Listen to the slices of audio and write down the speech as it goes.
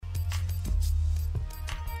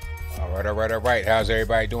All right. How's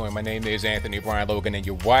everybody doing? My name is Anthony Brian Logan, and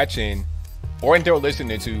you're watching or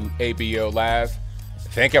listening to ABL Live.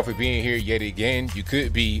 Thank y'all for being here yet again. You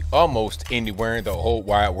could be almost anywhere in the whole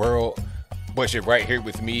wide world, but you're right here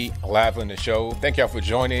with me live on the show. Thank y'all for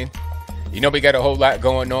joining. You know, we got a whole lot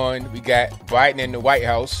going on. We got Biden in the White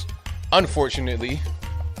House. Unfortunately,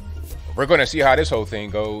 we're going to see how this whole thing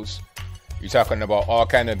goes. You're talking about all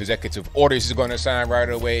kind of executive orders he's going to sign right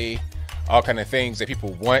away. All kind of things that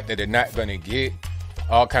people want that they're not going to get.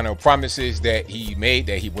 All kind of promises that he made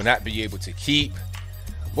that he will not be able to keep.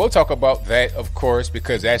 We'll talk about that, of course,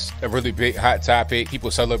 because that's a really big hot topic.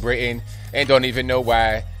 People celebrating and don't even know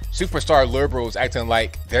why. Superstar liberals acting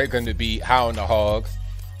like they're going to be high on the hog.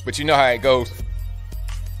 But you know how it goes.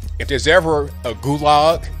 If there's ever a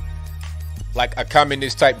gulag, like a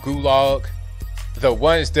communist type gulag, the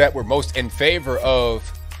ones that were most in favor of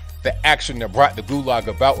the action that brought the gulag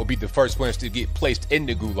about will be the first ones to get placed in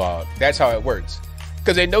the gulag. That's how it works.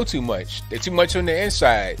 Because they know too much. They're too much on the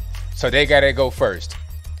inside. So they got to go first.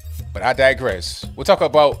 But I digress. We'll talk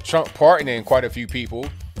about Trump pardoning quite a few people.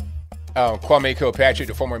 Kwame Kilpatrick,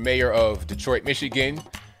 the former mayor of Detroit, Michigan.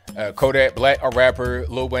 Kodak Black, a rapper.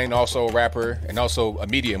 Lil Wayne, also a rapper. And also a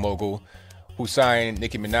media mogul who signed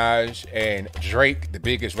Nicki Minaj. And Drake, the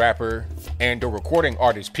biggest rapper and the recording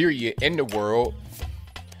artist, period, in the world.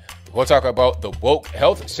 We'll talk about the woke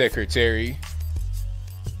health secretary,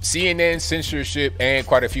 CNN censorship, and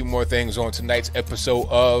quite a few more things on tonight's episode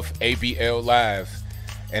of ABL Live.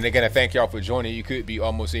 And again, I thank y'all for joining. You could be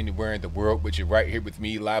almost anywhere in the world, but you're right here with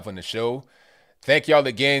me live on the show. Thank y'all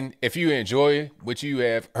again. If you enjoy what you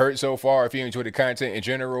have heard so far, if you enjoy the content in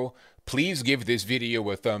general, please give this video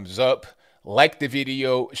a thumbs up. Like the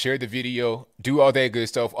video, share the video, do all that good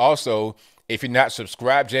stuff. Also, if you're not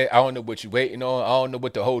subscribed yet, I don't know what you're waiting on. I don't know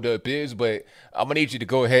what the hold up is, but I'm going to need you to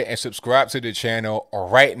go ahead and subscribe to the channel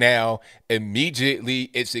right now, immediately.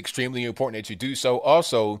 It's extremely important that you do so.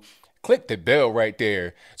 Also, click the bell right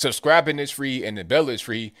there. Subscribing is free and the bell is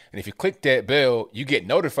free. And if you click that bell, you get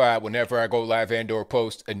notified whenever I go live and or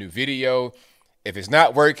post a new video. If it's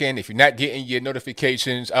not working, if you're not getting your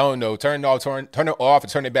notifications, I don't know, turn it off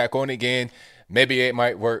and turn it back on again. Maybe it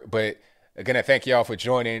might work, but again, I thank y'all for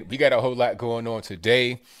joining. We got a whole lot going on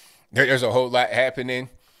today. There's a whole lot happening.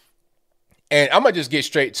 And I'm going to just get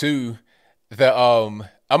straight to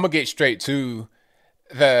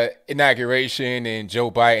the inauguration and Joe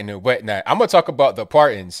Biden and whatnot. I'm going to talk about the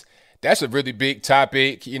pardons. That's a really big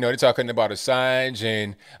topic. You know, they're talking about Assange,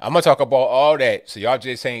 and I'm going to talk about all that. So y'all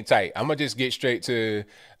just hang tight. I'm going to just get straight to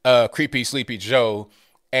Creepy Sleepy Joe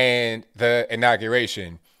and the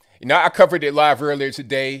inauguration. You know, I covered it live earlier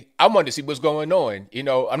today. I wanted to see what's going on. You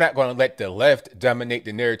know, I'm not going to let the left dominate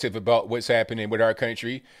the narrative about what's happening with our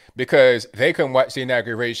country, because they can watch the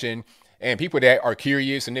inauguration, and people that are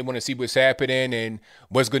curious and they want to see what's happening and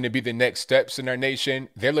what's going to be the next steps in our nation,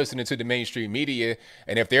 they're listening to the mainstream media.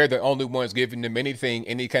 And if they're the only ones giving them anything,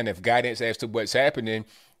 any kind of guidance as to what's happening,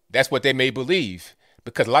 that's what they may believe,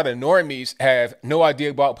 because a lot of normies have no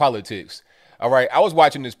idea about politics. All right, I was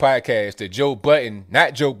watching this podcast that Joe Budden,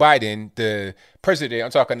 not Joe Biden, the president,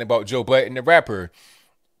 I'm talking about Joe Budden, the rapper.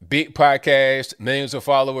 Big podcast, millions of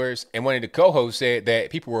followers. And one of the co-hosts said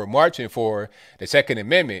that people were marching for the Second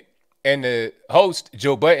Amendment. And the host,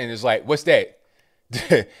 Joe Budden, is like, what's that?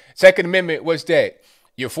 Second Amendment, what's that?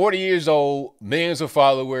 You're 40 years old, millions of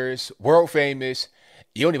followers, world famous.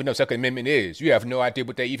 You don't even know what Second Amendment is. You have no idea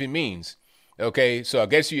what that even means. Okay, so I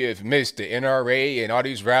guess you have missed the NRA and all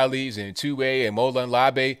these rallies and 2A and Mola and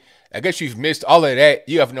Labe. I guess you've missed all of that.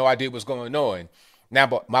 You have no idea what's going on. Now,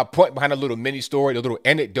 but my point behind a little mini story, the little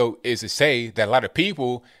anecdote, is to say that a lot of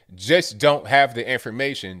people just don't have the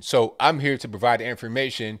information. So I'm here to provide the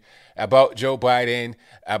information about Joe Biden,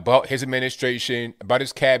 about his administration, about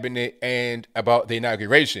his cabinet, and about the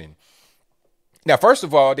inauguration. Now, first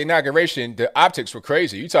of all, the inauguration, the optics were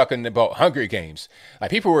crazy. You're talking about Hunger Games. Like,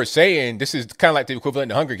 people were saying this is kind of like the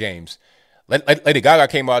equivalent of Hunger Games. Lady Gaga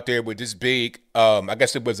came out there with this big, I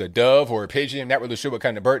guess it was a dove or a pigeon. Not really sure what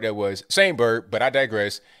kind of bird that was. Same bird, but I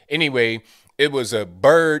digress. Anyway, it was a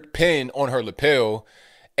bird pin on her lapel,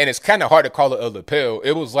 and it's kind of hard to call it a lapel.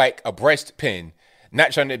 It was like a breast pin.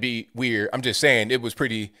 Not trying to be weird. I'm just saying it was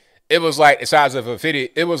pretty. It was like the size of a fitted.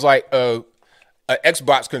 It was like a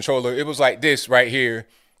Xbox controller. It was like this right here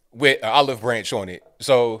with an olive branch on it.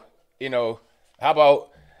 So, you know, how about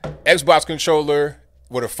Xbox controller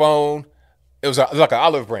with a phone? It was like an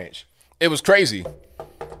olive branch. It was crazy.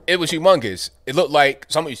 It was humongous. It looked like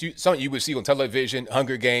something you would see on television,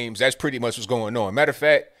 Hunger Games. That's pretty much what's going on. Matter of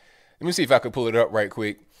fact, let me see if I can pull it up right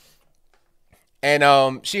quick.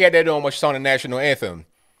 And she had that on when she sang the national anthem.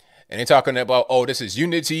 and they're talking about, oh, this is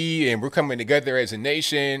unity and we're coming together as a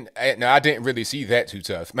nation. No, I didn't really see that too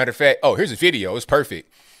tough. Matter of fact, oh, here's a video. It's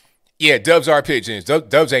perfect. Yeah, doves are pigeons.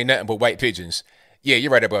 Doves ain't nothing but white pigeons. Yeah,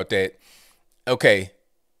 you're right about that. Okay.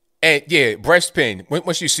 And yeah, breastpin.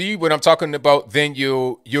 Once you see what I'm talking about, then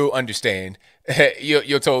you'll understand.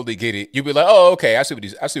 You'll totally get it. You'll be like, oh, okay, I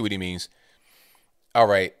see what he means. All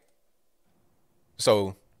right.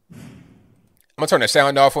 So I'm gonna turn the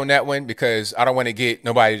sound off on that one because I don't want to get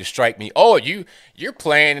nobody to strike me. Oh, you're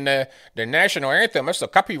playing the national anthem. That's a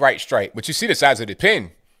copyright strike. But you see the size of the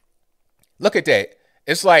pin. Look at that.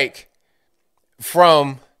 It's like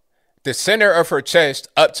from the center of her chest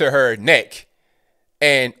up to her neck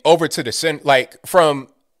and over to the center, like from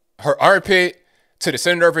her armpit to the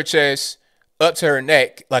center of her chest up to her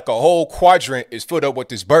neck, like a whole quadrant is filled up with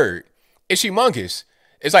this bird. It's humongous.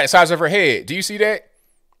 It's like the size of her head. Do you see that?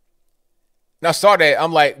 And I saw that.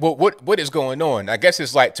 I'm like, well, what is going on? I guess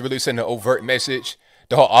it's like to really send an overt message,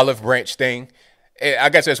 the whole olive branch thing. And I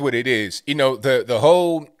guess that's what it is. You know,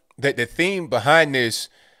 the theme behind this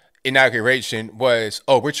inauguration was,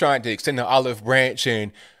 oh, we're trying to extend the olive branch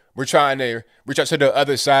and we're trying to reach out to the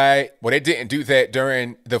other side. Well, they didn't do that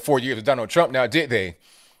during the 4 years of Donald Trump. Now, did they?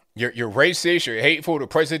 You're racist. You're hateful. The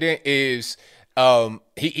president is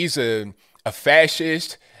he's a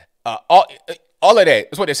fascist. All of that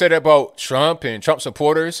is what they said about Trump and Trump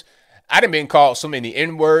supporters. I done been called so many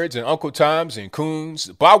N-words and Uncle Toms and coons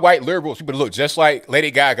by white liberals. People look just like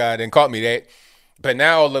Lady Gaga and called me that. But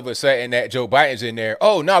now all of a sudden that Joe Biden's in there.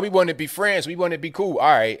 Oh, no, we want to be friends. We want to be cool. All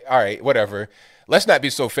right, whatever. Let's not be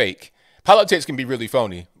so fake. Politics can be really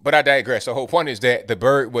phony, but I digress. The whole point is that the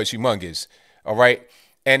bird was humongous. All right.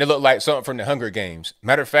 And it looked like something from the Hunger Games.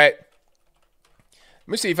 Matter of fact,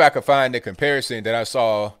 let me see if I can find the comparison that I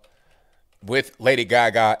saw with Lady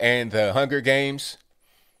Gaga and the Hunger Games.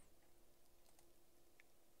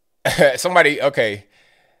 Okay.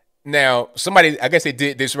 Now, I guess they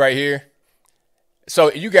did this right here.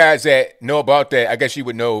 So you guys that know about that, I guess you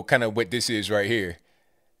would know kind of what this is right here.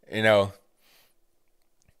 You know.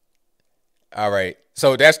 All right.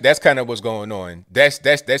 So that's kind of what's going on. That's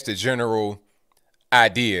the general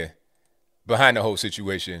idea behind the whole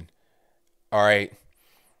situation. All right.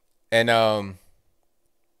 And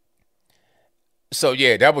so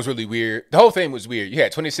yeah, that was really weird. The whole thing was weird. You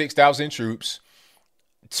had 26,000 troops,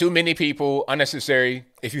 too many people, unnecessary.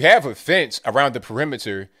 If you have a fence around the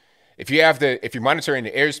perimeter, if you're monitoring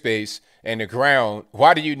the airspace and the ground,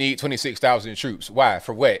 why do you need 26,000 troops? Why?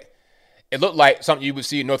 For what? It looked like something you would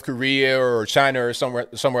see in North Korea or China or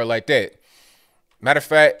somewhere like that. Matter of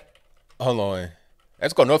fact, hold on.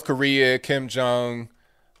 Let's go North Korea, Kim Jong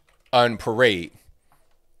Un parade.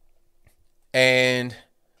 And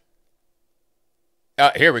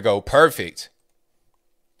here we go. Perfect.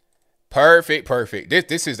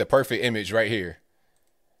 This is the perfect image right here.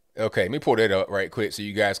 Okay, let me pull that up right quick so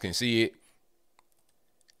you guys can see it.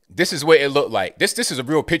 This is what it looked like. This is a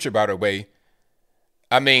real picture, by the way.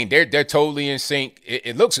 I mean, they're totally in sync.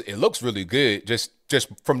 It looks really good just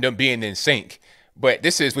from them being in sync. But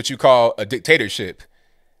this is what you call a dictatorship.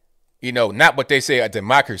 You know, not what they say a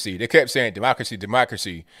democracy. They kept saying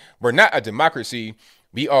democracy. We're not a democracy.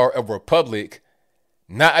 We are a republic,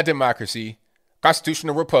 not a democracy,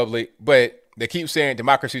 constitutional republic. But they keep saying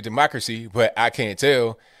democracy, but I can't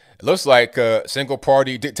tell. It looks like a single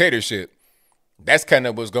party dictatorship. That's kind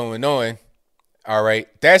of what's going on. All right.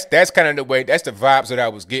 That's kind of the way, that's the vibes that I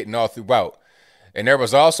was getting all throughout. And there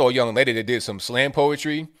was also a young lady that did some slam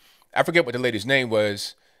poetry. I forget what the lady's name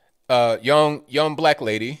was. Young black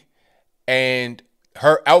lady. And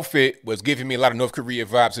her outfit was giving me a lot of North Korea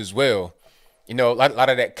vibes as well. You know, a lot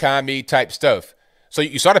of that commie type stuff. So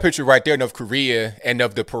you saw the picture right there of North Korea and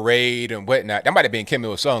of the parade and whatnot. That might have been Kim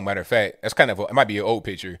Il-sung, matter of fact. That's it might be an old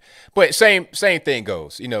picture. But same thing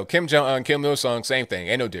goes. You know, Kim Jong-un, Kim Il-sung, same thing.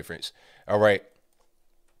 Ain't no difference. All right.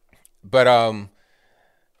 But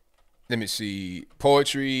let me see.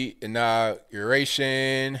 Poetry,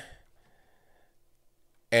 inauguration.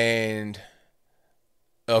 And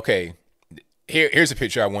okay. Here's a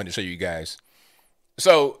picture I wanted to show you guys.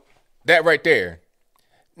 So that right there.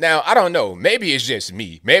 Now, I don't know. Maybe it's just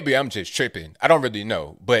me. Maybe I'm just tripping. I don't really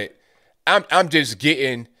know. But I'm just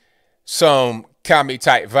getting some commie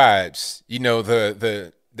type vibes. You know,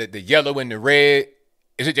 the yellow and the red.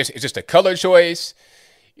 It's just a color choice?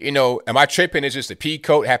 You know, am I tripping? It's just a pea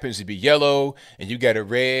coat happens to be yellow and you got a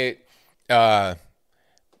red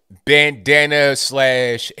bandana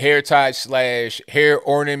 / hair tie / hair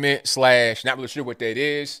ornament / not really sure what that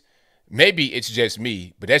is. Maybe it's just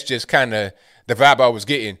me, but that's just kind of the vibe I was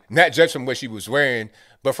getting, not just from what she was wearing,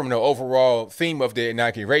 but from the overall theme of the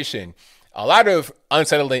inauguration. A lot of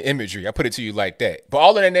unsettling imagery. I put it to you like that. But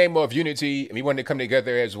all in the name of unity, and we wanted to come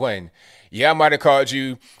together as one. Yeah, I might have called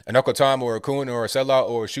you an Uncle Tom or a coon or a sellout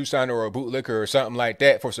or a shoe signer or a bootlicker or something like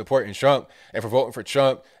that for supporting Trump and for voting for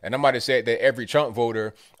Trump. And I might have said that every Trump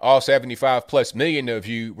voter, all 75 plus million of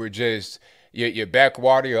you, were just you're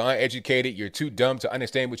backwater, you're uneducated, you're too dumb to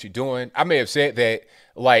understand what you're doing. I may have said that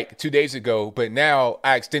like 2 days ago, but now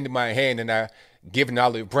I extended my hand and I give an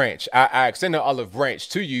olive branch. I extend an olive branch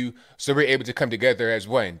to you so we're able to come together as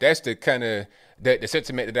one. That's the kind of the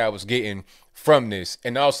sentiment that I was getting from this.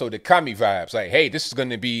 And also the commie vibes. Like, hey, this is going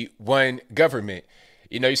to be one government.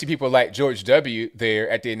 You know, you see people like George W. there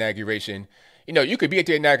at the inauguration. You know, you could be at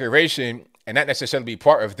the inauguration and not necessarily be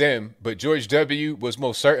part of them, but George W. was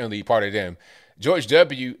most certainly part of them. George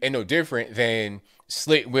W. ain't no different than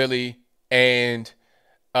Slick Willie and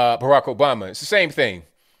Barack Obama. It's the same thing.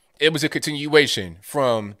 It was a continuation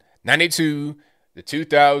from 92 to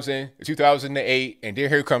 2000, 2008, and then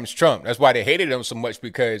here comes Trump. That's why they hated him so much,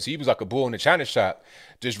 because he was like a bull in the china shop,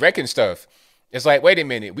 just wrecking stuff. It's like, wait a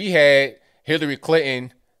minute, we had Hillary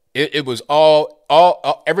Clinton. It was all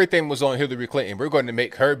everything was on Hillary Clinton. We're going to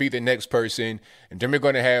make her be the next person, and then we're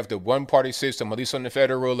going to have the one party system, at least on the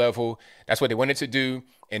federal level. That's what they wanted to do,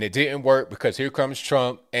 and it didn't work because here comes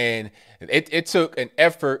Trump. And it took an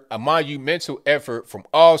effort, a monumental effort from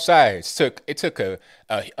all sides. It took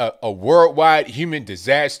a worldwide human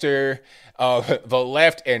disaster, the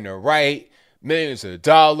left and the right, millions of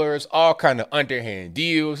dollars, all kind of underhand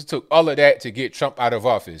deals. It took all of that to get Trump out of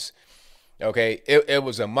office. Okay, it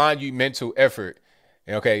was a monumental effort.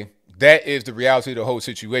 Okay, that is the reality of the whole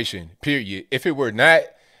situation, period. If it were not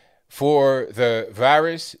for the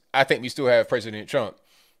virus, I think we still have President Trump.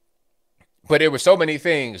 But there were so many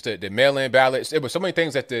things, the mail-in ballots, there were so many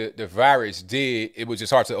things that the virus did, it was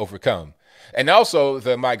just hard to overcome. And also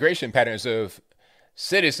the migration patterns of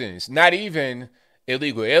citizens, not even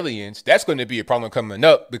illegal aliens. That's going to be a problem coming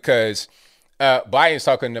up, because Biden's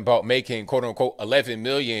talking about making, quote unquote, 11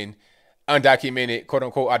 million undocumented, quote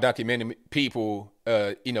unquote, undocumented people,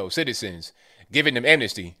 citizens, giving them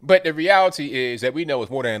amnesty. But the reality is that we know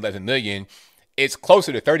it's more than 11 million. It's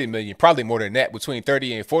closer to 30 million, probably more than that, between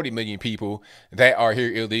 30 and 40 million people that are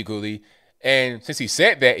here illegally. And since he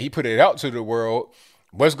said that, he put it out to the world.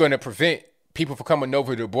 What's going to prevent people from coming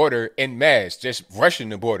over the border en masse, just rushing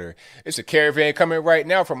the border? It's a caravan coming right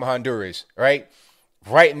now from Honduras, right?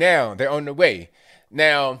 Right now, they're on the way.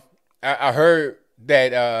 Now, I heard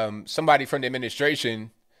that somebody from the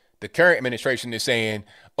administration, the current administration, is saying,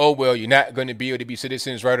 oh, well, you're not going to be able to be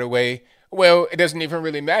citizens right away. Well, it doesn't even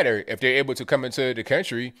really matter if they're able to come into the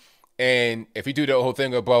country. And if you do the whole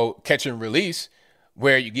thing about catch and release,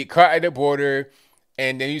 where you get caught at the border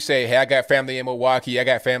and then you say, hey, I got family in Milwaukee, I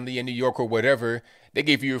got family in New York or whatever, they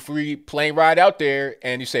give you a free plane ride out there,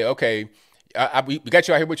 and you say, okay, we got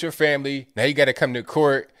you out here with your family. Now you got to come to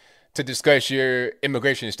court to discuss your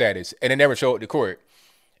immigration status, and they never show up to court.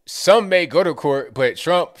 Some may go to court, but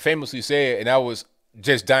Trump famously said, and I was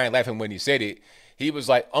just dying laughing when he said it, he was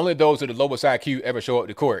like, only those with the lowest IQ ever show up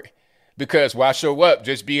to court. Because why show up?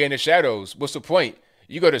 Just be in the shadows. What's the point?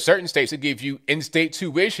 You go to certain states that give you in-state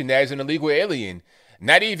tuition as an illegal alien.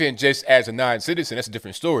 Not even just as a non-citizen. That's a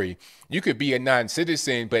different story. You could be a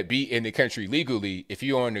non-citizen but be in the country legally. If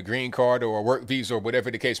you're on a green card or a work visa or whatever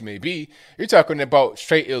the case may be, you're talking about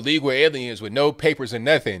straight illegal aliens with no papers or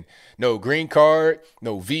nothing. No green card,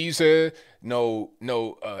 no visa, no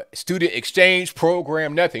student exchange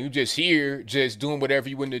program, nothing. You're just here, just doing whatever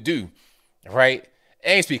you want to do, right?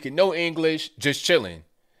 Ain't speaking no English, just chilling.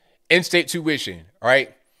 In-state tuition,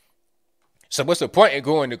 right? So what's the point in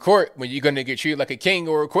going to court when you're going to get treated like a king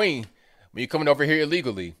or a queen when you're coming over here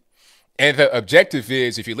illegally? And the objective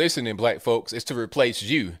is, if you're listening, black folks, is to replace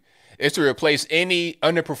you. It's to replace any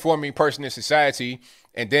underperforming person in society.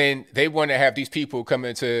 And then they want to have these people come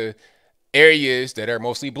into areas that are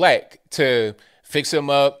mostly black to fix them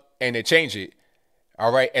up and to change it.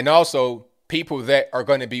 All right. And also people that are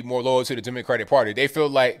going to be more loyal to the Democratic Party. They feel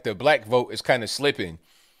like the black vote is kind of slipping.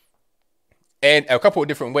 And a couple of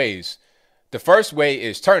different ways. The first way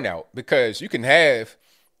is turnout, because you can have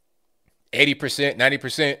 80%,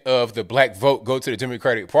 90% of the black vote go to the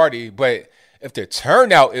Democratic Party. But if the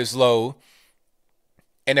turnout is low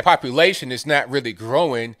and the population is not really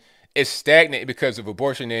growing, it's stagnant because of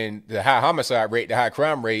abortion and the high homicide rate, the high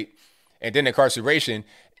crime rate, and then incarceration.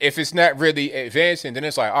 If it's not really advancing, then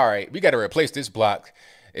it's like, all right, we got to replace this block.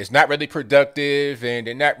 It's not really productive and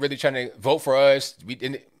they're not really trying to vote for us.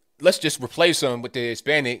 Let's just replace them with the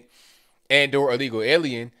Hispanic and or illegal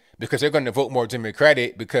alien, because they're going to vote more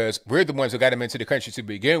Democratic, because we're the ones who got them into the country to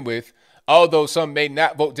begin with. Although some may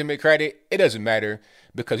not vote Democratic, it doesn't matter,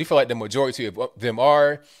 because we feel like the majority of them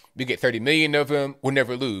are. We get 30 million of them, we'll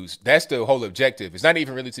never lose. That's the whole objective. It's not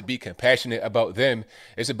even really to be compassionate about them.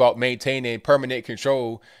 It's about maintaining permanent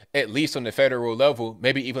control, at least on the federal level,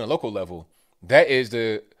 maybe even a local level. That is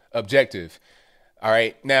the objective. All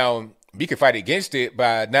right. Now, we can fight against it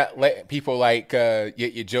by not letting people like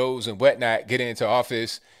your Joes and whatnot get into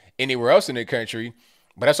office anywhere else in the country.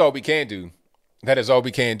 But that's all we can do. That is all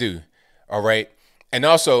we can do. All right. And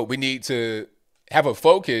also, we need to have a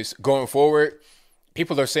focus going forward.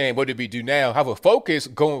 People are saying, what do we do now? Have a focus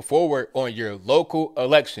going forward on your local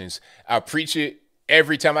elections. I preach it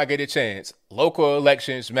every time I get a chance. Local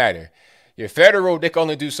elections matter. Your federal, they can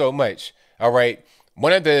only do so much. All right.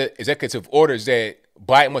 One of the executive orders that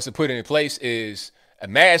Biden wants to put in place is a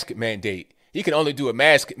mask mandate. He can only do a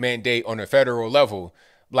mask mandate on a federal level,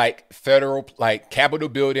 like federal, like Capitol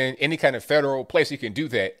building, any kind of federal place. He can do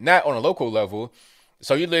that, not on a local level.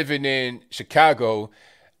 So you're living in Chicago,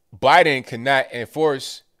 Biden cannot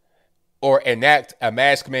enforce or enact a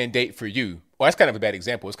mask mandate for you. Well, that's kind of a bad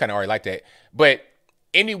example. It's kind of already like that. But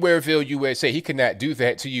anywhereville, USA, he cannot do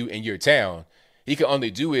that to you in your town. He can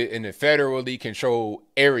only do it in a federally controlled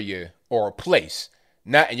area or place,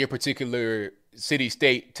 not in your particular city,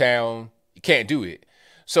 state, town. You can't do it.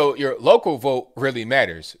 So your local vote really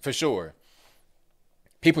matters, for sure.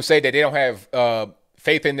 People say that they don't have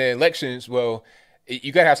faith in the elections. Well,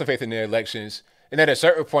 you got to have some faith in the elections. And at a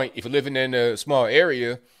certain point, if you're living in a small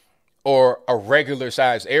area or a regular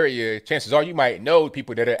sized area, chances are you might know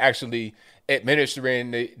people that are actually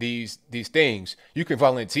administering these things. You can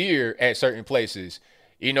volunteer at certain places.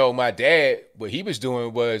 You know, my dad, what he was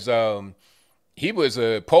doing was he was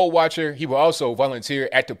a poll watcher. He would also volunteer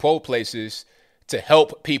at the poll places to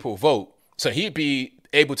help people vote. So he'd be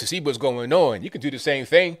able to see what's going on. You can do the same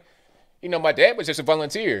thing. You know, my dad was just a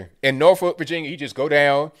volunteer in Norfolk, Virginia. You just go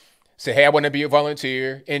down, say, hey, I want to be a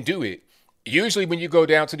volunteer, and do it. Usually when you go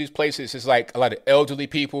down to these places, it's like a lot of elderly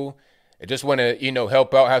people that just want to, you know,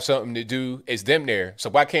 help out, have something to do. It's them there.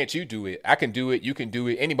 So why can't you do it? I can do it. You can do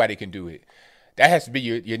it. Anybody can do it. That has to be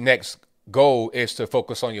your next goal, is to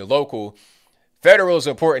focus on your local. Federal is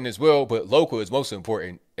important as well, but local is most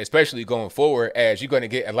important, especially going forward, as you're going to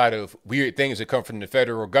get a lot of weird things that come from the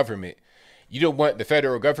federal government. You don't want the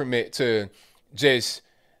federal government to just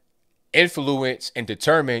influence and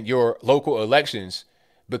determine your local elections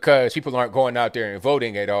because people aren't going out there and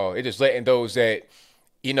voting at all. It's just letting those that,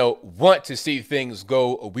 you know, want to see things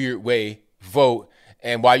go a weird way vote,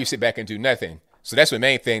 and while you sit back and do nothing. So that's the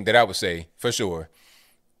main thing that I would say, for sure.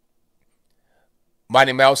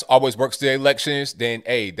 Mighty Mouse always works the elections. Then,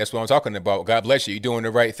 hey, that's what I'm talking about. God bless you. You're doing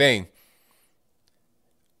the right thing.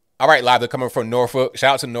 All right, live. They're coming from Norfolk.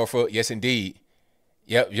 Shout out to Norfolk. Yes, indeed.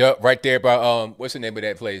 Yep. Right there by what's the name of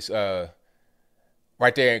that place?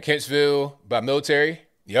 Right there in Kentsville by Military.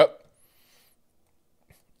 Yep.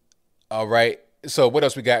 All right. So what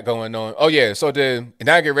else we got going on? Oh yeah. So the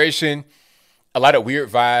inauguration, a lot of weird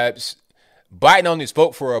vibes. Biden only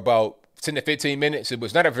spoke for about 10 to 15 minutes. It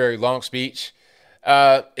was not a very long speech.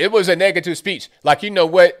 It was a negative speech. Like, you know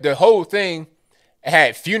what? The whole thing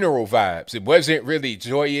had funeral vibes. It wasn't really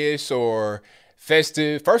joyous or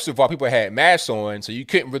festive. First of all, people had masks on, so you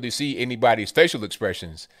couldn't really see anybody's facial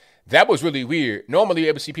expressions. That was really weird. Normally, you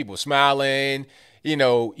ever see people smiling. You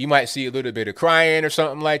know, you might see a little bit of crying or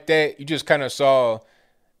something like that. You just kind of saw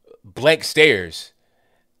blank stares.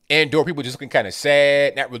 Indoor people just looking kind of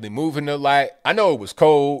sad, not really moving a lot. I know it was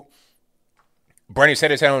cold. Bernie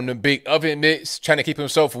sat his hand on the big oven mitts, trying to keep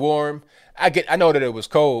himself warm. I know that it was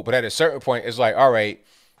cold, but at a certain point, it's like, all right,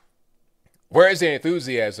 where is the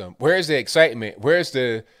enthusiasm? Where is the excitement? Where's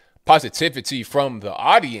the positivity from the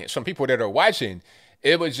audience, from people that are watching?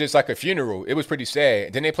 It was just like a funeral. It was pretty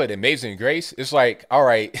sad. Then they played Amazing Grace. It's like, all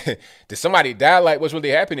right, did somebody die? Like, what's really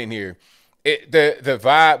happening here? The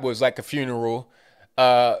vibe was like a funeral.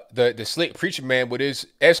 The slick preacher man with his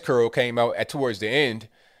S-curl came out towards the end.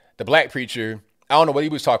 The black preacher, I don't know what he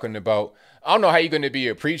was talking about. I don't know how you're going to be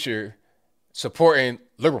a preacher supporting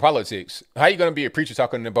liberal politics. How you going to be a preacher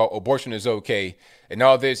talking about abortion is okay and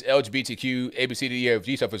all this LGBTQ,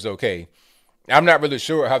 ABCDEFG stuff is okay? I'm not really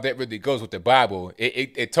sure how that really goes with the Bible.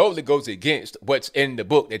 It totally goes against what's in the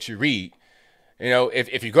book that you read. You know,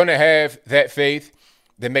 if you're going to have that faith,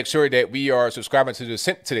 then make sure that we are subscribing to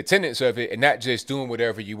the tenets of it and not just doing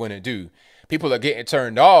whatever you want to do. People are getting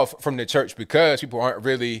turned off from the church because people aren't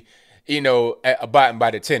really, you know, abiding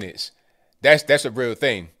by the tenets. That's a real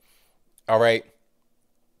thing. All right.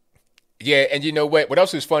 Yeah, and you know what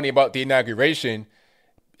else is funny about the inauguration?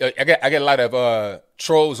 I get a lot of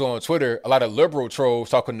trolls on Twitter, a lot of liberal trolls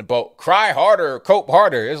talking about cry harder, cope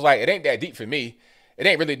harder. It's like, it ain't that deep for me. It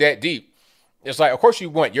ain't really that deep. It's like, of course you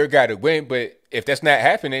want your guy to win, but if that's not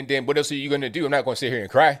happening, then what else are you going to do? I'm not going to sit here and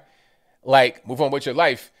cry. Like, move on with your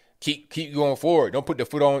life. Keep going forward. Don't put the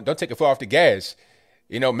foot on. Don't take the foot off the gas.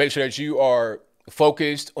 Make sure that you are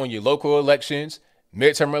focused on your local elections,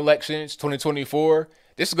 midterm elections, 2024.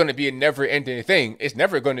 This is going to be a never-ending thing. It's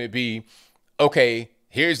never going to be, okay,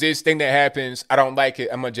 here's this thing that happens. I don't like it.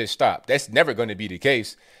 I'm going to just stop. That's never going to be the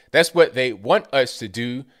case. That's what they want us to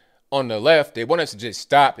do on the left. They want us to just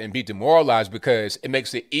stop and be demoralized because it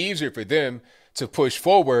makes it easier for them to push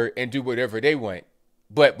forward and do whatever they want.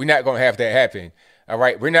 But we're not going to have that happen. All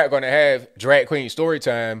right. We're not going to have drag queen story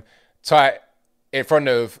time taught in front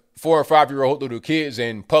of 4 or 5-year-old little kids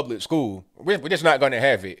in public school. We're just not going to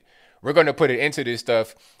have it. We're going to put it into this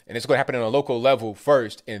stuff, and it's going to happen on a local level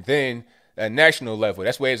first and then a national level.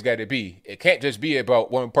 That's where it's got to be. It can't just be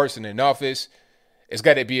about one person in office. It's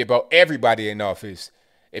got to be about everybody in office.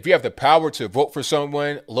 If you have the power to vote for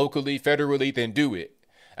someone locally, federally, then do it.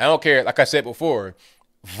 I don't care. Like I said before,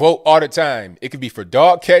 vote all the time. It could be for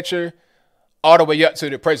dog catcher all the way up to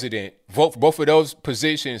the president. Vote for both of those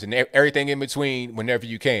positions and everything in between whenever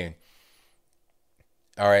you can.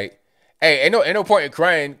 All right. Hey, ain't no point in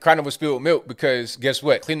crying over spilled milk because guess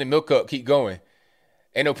what? Clean the milk up, keep going.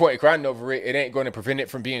 Ain't no point in crying over it. It ain't going to prevent it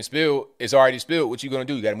from being spilled. It's already spilled. What you going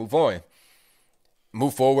to do? You got to move on.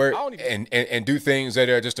 Move forward and do things that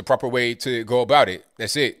are just the proper way to go about it.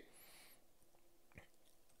 That's it.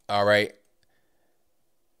 All right.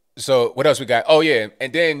 So what else we got? Oh, yeah.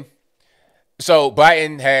 And then, so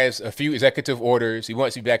Biden has a few executive orders. He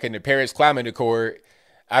wants to be back in the Paris Climate Accord.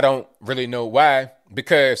 I don't really know why,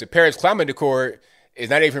 because the Paris Climate Accord is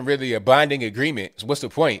not even really a binding agreement. So what's the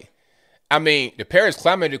point? I mean, the Paris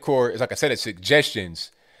Climate Accord is, like I said, it's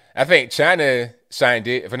suggestions. I think China signed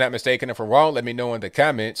it, if I'm not mistaken. If I'm wrong, let me know in the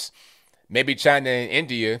comments. Maybe China and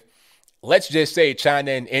India. Let's just say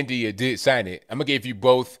China and India did sign it. I'm going to give you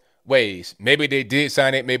both ways. Maybe they did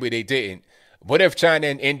sign it, maybe they didn't. What if China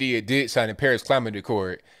and India did sign the Paris Climate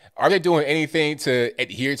Accord? Are they doing anything to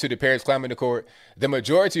adhere to the Paris Climate Accord? The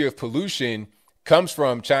majority of pollution comes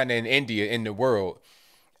from China and India in the world.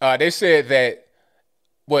 They said that,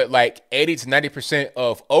 like 80 to 90%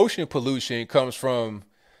 of ocean pollution comes from,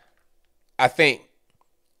 I think,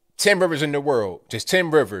 10 rivers in the world. Just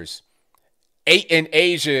 10 rivers. 8 in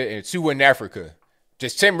Asia and 2 in Africa.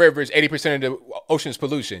 Just 10 rivers, 80% of the ocean's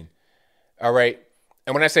pollution. All right.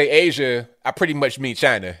 And when I say Asia, I pretty much mean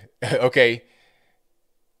China. Okay.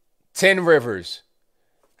 10 rivers,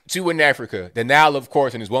 2 in Africa. The Nile, of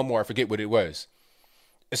course, and there's one more. I forget what it was.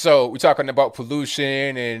 So we're talking about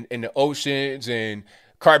pollution and in the oceans and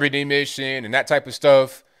carbon emission and that type of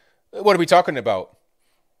stuff. What are we talking about?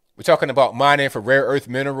 We're talking about mining for rare earth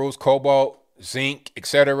minerals, cobalt, zinc,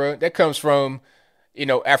 etc. That comes from,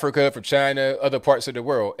 Africa, from China, other parts of the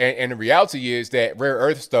world. And the reality is that rare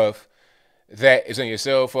earth stuff that is on your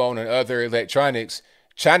cell phone and other electronics,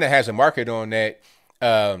 China has a market on that.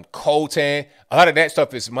 Coltan, a lot of that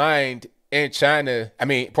stuff is mined in China.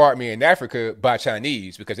 In Africa by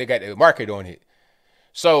Chinese because they got the market on it.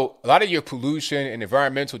 So a lot of your pollution and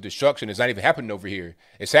environmental destruction is not even happening over here.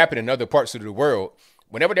 It's happening in other parts of the world.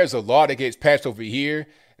 Whenever there's a law that gets passed over here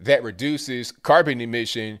that reduces carbon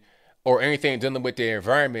emission or anything dealing with the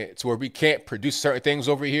environment to where we can't produce certain things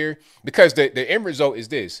over here, because the end result is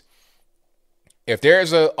this. If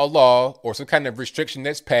there's a law or some kind of restriction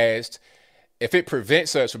that's passed, if it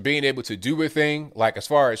prevents us from being able to do a thing, like as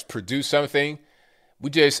far as produce something, we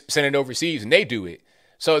just send it overseas and they do it.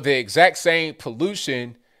 So the exact same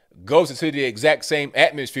pollution goes into the exact same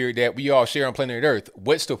atmosphere that we all share on planet Earth.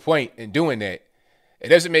 What's the point in doing that? It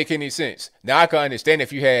doesn't make any sense. Now, I can understand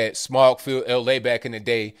if you had smog-filled LA back in the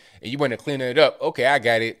day and you want to clean it up. Okay, I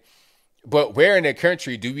got it. But where in the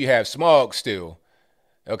country do we have smog still?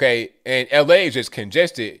 Okay, and LA is just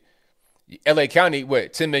congested. LA County,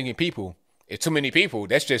 10 million people? It's too many people.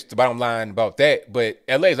 That's just the bottom line about that. But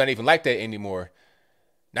LA is not even like that anymore.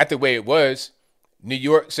 Not the way it was. New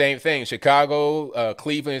York, same thing. Chicago,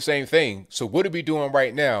 Cleveland, same thing. So what are we doing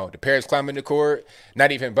right now? The Paris Climate Accord,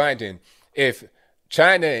 not even binding. If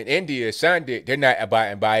China and India signed it, they're not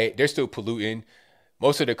abiding by it. They're still polluting.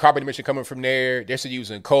 Most of the carbon emission coming from there, they're still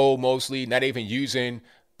using coal mostly, not even using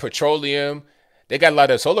petroleum. They got a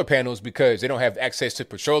lot of solar panels because they don't have access to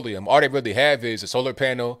petroleum. All they really have is a solar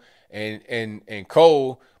panel and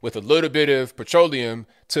coal with a little bit of petroleum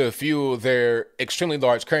to fuel their extremely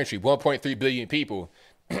large country, 1.3 billion people.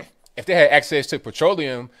 If they had access to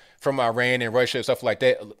petroleum from Iran and Russia, stuff like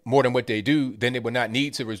that, more than what they do, then they would not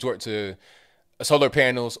need to resort to solar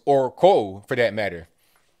panels or coal for that matter.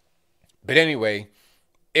 But anyway,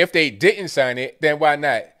 if they didn't sign it, then why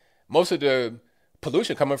not? Most of the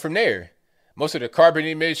pollution coming from there. Most of the carbon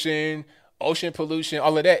emission, ocean pollution,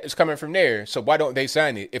 all of that is coming from there. So why don't they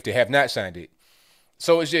sign it if they have not signed it?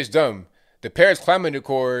 So it's just dumb. The Paris Climate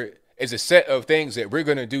Accord is a set of things that we're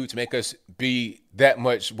going to do to make us be that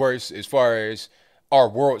much worse as far as our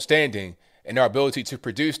world standing and our ability to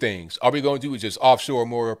produce things. All we're going to do is just offshore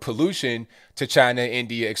more pollution to China,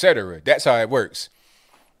 India, etc. That's how it works.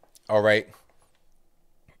 All right.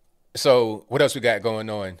 So what else we got going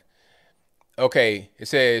on? Okay, it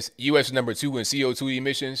says U.S. is number 2 in CO2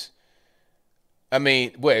 emissions. I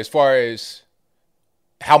mean, what, as far as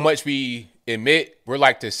how much we emit, we're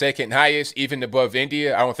like the second highest, even above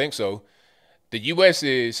India? I don't think so. The U.S.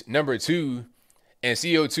 is number 2 in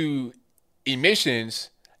CO2 emissions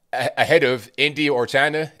ahead of India or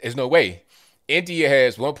China. There's no way. India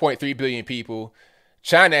has 1.3 billion people.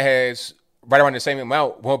 China has right around the same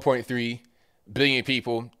amount, 1.3 billion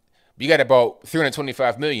people. You got about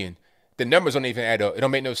 325 million. The numbers don't even add up. It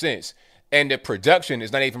don't make no sense. And the production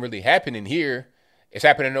is not even really happening here. It's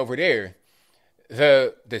happening over there.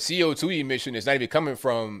 The CO2 emission is not even coming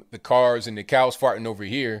from the cars and the cows farting over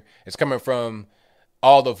here. It's coming from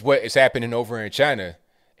all of what is happening over in China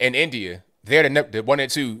and India. They're the 1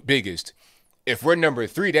 and 2 biggest. If we're number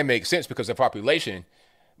 3, that makes sense because of population.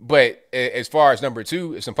 But as far as number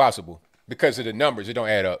 2, it's impossible because of the numbers. It don't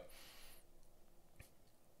add up.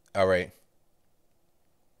 All right.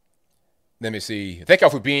 Let me see. Thank y'all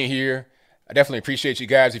for being here. I definitely appreciate you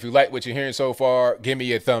guys. If you like what you're hearing so far, give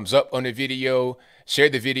me a thumbs up on the video, share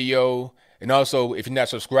the video, and also if you're not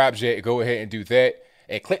subscribed yet, go ahead and do that.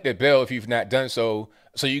 And click the bell if you've not done so,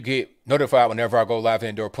 so you get notified whenever I go live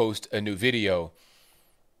and or post a new video.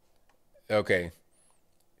 Okay.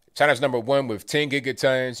 China's number 1 with 10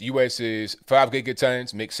 gigatons. US is 5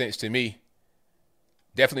 gigatons. Makes sense to me.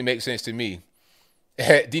 Definitely makes sense to me.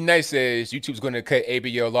 D Nice says YouTube's going to cut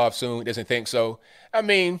ABL off soon. Doesn't think so. I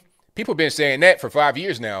mean, people have been saying that for 5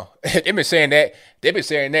 years now. They've been saying that. They've been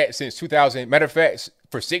saying that since 2000. Matter of fact,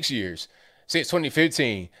 for 6 years, since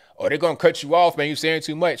 2015. Oh, they're going to cut you off, man. You're saying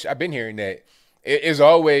too much. I've been hearing that. It is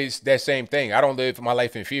always that same thing. I don't live my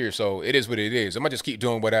life in fear, so it is what it is. I'm going to just keep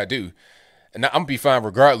doing what I do. And I'm going to be fine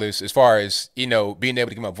regardless as far as, being able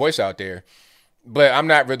to get my voice out there. But I'm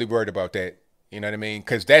not really worried about that. You know what I mean?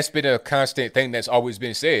 Because that's been a constant thing that's always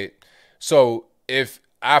been said. So if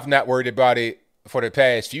I've not worried about it for the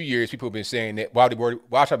past few years, people have been saying that, why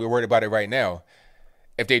should I be worried about it right now?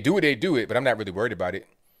 If they do it, they do it, but I'm not really worried about it.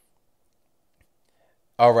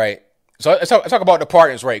 All right. So let's talk about the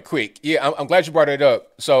pardons right quick. Yeah, I'm glad you brought it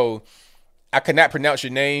up. So I could not pronounce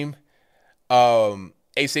your name.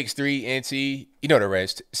 A63NT, you know the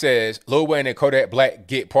rest, says Lil Wayne and Kodak Black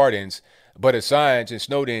get pardons, but Assange and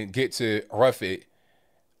Snowden get to rough it.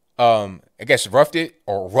 I guess roughed it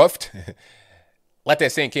or roughed. Let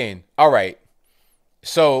that sink in. All right.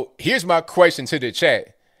 So here's my question to the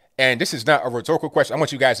chat. And this is not a rhetorical question. I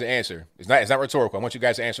want you guys to answer. It's not rhetorical. I want you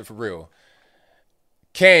guys to answer for real.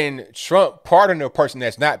 Can Trump pardon a person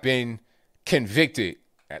that's not been convicted?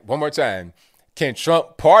 One more time. Can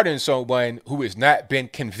Trump pardon someone who has not been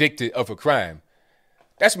convicted of a crime?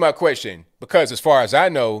 That's my question. Because as far as I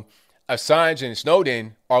know, Assange and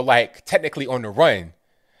Snowden are like technically on the run.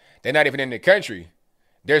 They're not even in the country.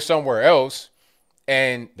 They're somewhere else.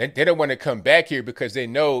 And they don't want to come back here because they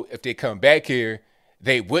know if they come back here,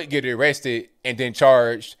 they would get arrested and then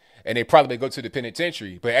charged, and they probably go to the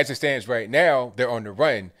penitentiary. But as it stands right now, they're on the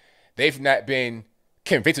run. They've not been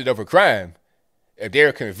convicted of a crime. If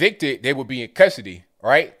they're convicted, they will be in custody,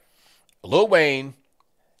 right? Lil Wayne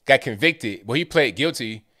got convicted. Well, he pled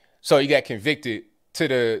guilty, so he got convicted to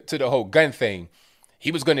the whole gun thing.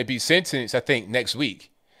 He was going to be sentenced, I think, next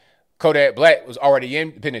week. Kodak Black was already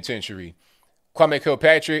in the penitentiary. Kwame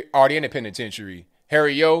Kilpatrick, already in the penitentiary.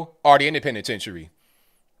 Harry Yo, already in the penitentiary.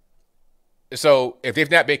 So if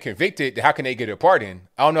they've not been convicted, how can they get a pardon?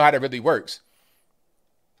 I don't know how that really works.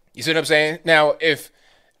 You see what I'm saying? Now, if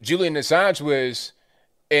Julian Assange was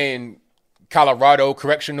in Colorado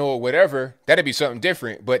Correctional or whatever, that'd be something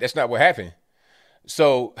different, but that's not what happened.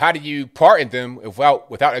 So how do you pardon them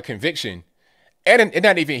without a conviction? And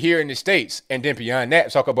not even here in the States. And then beyond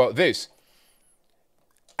that, talk about this.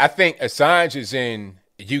 I think Assange is in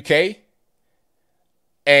UK,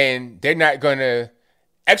 and they're not going to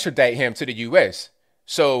extradite him to the US.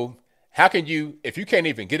 So how can you, if you can't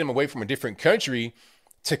even get him away from a different country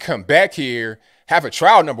to come back here, have a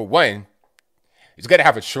trial, number one, he's got to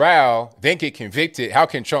have a trial, then get convicted. How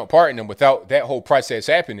can Trump pardon him without that whole process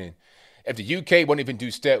happening? If the UK won't even do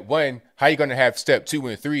step 1, how are you going to have step 2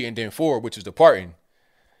 and 3 and then 4, which is the pardon?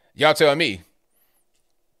 Y'all tell me.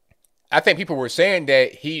 I think people were saying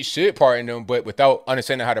that he should pardon them, but without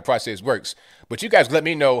understanding how the process works. But you guys let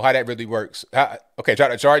me know how that really works. Okay, drop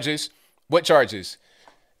the charges. What charges?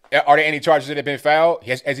 Are there any charges that have been filed?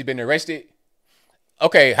 Has he been arrested?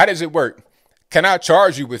 Okay, how does it work? Can I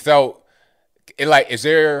charge you without like is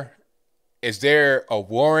there a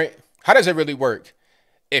warrant? How does it really work?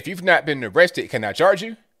 If you've not been arrested, can I charge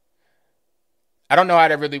you? I don't know how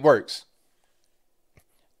that really works.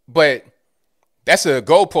 But that's a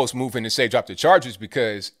goalpost moving to say drop the charges,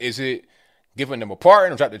 because is it giving them a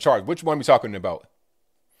pardon or drop the charge? Which one are we talking about?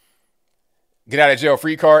 Get out of jail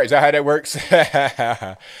free card? Is that how that works?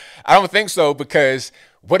 I don't think so, because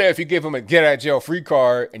what if you give him a get out of jail free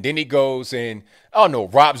card and then he goes and, I don't know,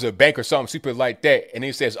 robs a bank or something stupid like that. And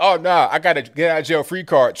he says, oh, nah, I got a get out of jail free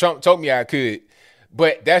card. Trump told me I could.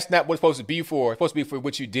 But that's not what it's supposed to be for. It's supposed to be for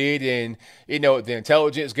what you did and, the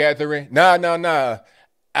intelligence gathering. Nah.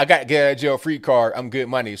 I got to get out of jail free card. I'm good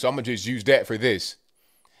money. So I'm going to just use that for this.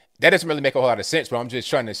 That doesn't really make a whole lot of sense, but I'm just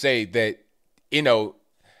trying to say that,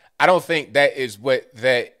 I don't think that is what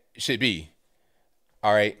that should be.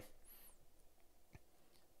 All right.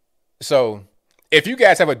 So if you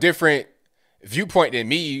guys have a different viewpoint than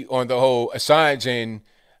me on the whole Assange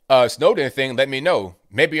and Snowden thing, let me know.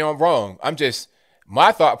 Maybe I'm wrong.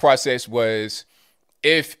 My thought process was,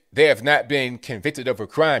 if they have not been convicted of a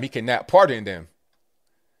crime, he cannot pardon them.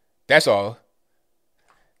 That's all.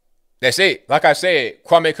 That's it. Like I said,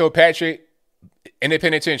 Kwame Kilpatrick in the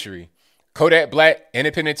penitentiary. Kodak Black in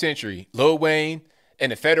the penitentiary. Lil Wayne in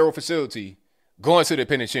the federal facility going to the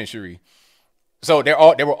penitentiary. So they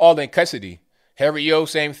were all in custody. Harry O,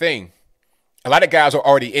 same thing. A lot of guys are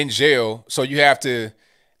already in jail, so you have to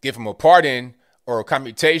give them a pardon or a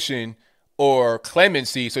commutation or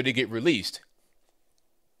clemency so they get released.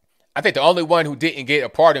 I think the only one who didn't get a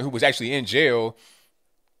pardon, who was actually in jail,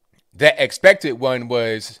 that expected one,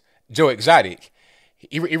 was Joe Exotic.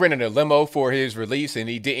 He rented a limo for his release and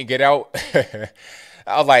he didn't get out.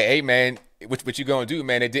 I was like, hey, man, what you gonna do,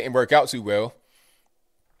 man? It didn't work out too well.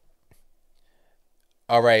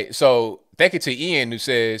 All right, so thank you to Ian, who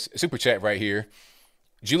says, super chat right here,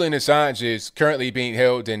 Julian Assange is currently being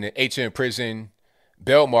held in the HM prison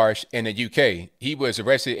Belmarsh in the UK. He was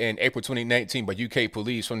arrested in April 2019 by UK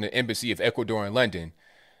police from the Embassy of Ecuador in London.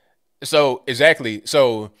 So, exactly.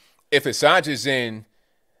 So, if Assange is in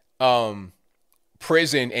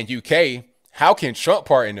prison in UK, how can Trump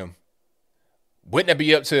pardon him? Wouldn't it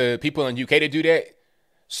be up to people in UK to do that?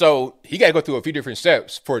 So, he got to go through a few different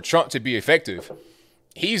steps for Trump to be effective.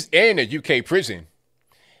 He's in a UK prison.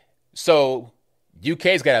 So,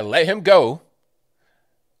 UK's got to let him go,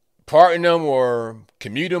 pardon him or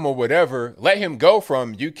commute him or whatever, let him go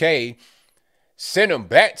from UK, send him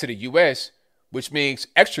back to the US, which means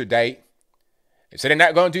extradite. So they're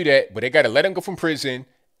not going to do that, but they got to let him go from prison,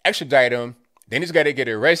 extradite him, then he's got to get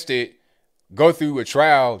arrested, go through a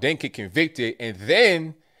trial, then get convicted, and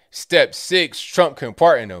then step 6, Trump can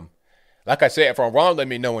pardon him. Like I said, if I'm wrong, let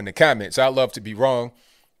me know in the comments. I'd love to be wrong,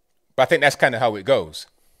 but I think that's kind of how it goes.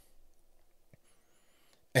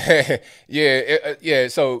 Yeah.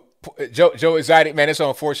 So Joe Exotic, man, it's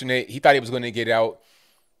unfortunate. He thought he was going to get out.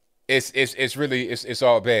 It's really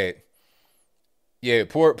all bad. Yeah,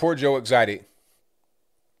 poor Joe Exotic.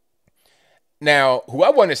 Now, who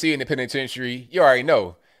I want to see in the penitentiary, you already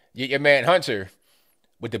know, your man Hunter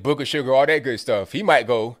with the book of sugar, all that good stuff. He might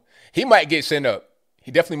get sent up.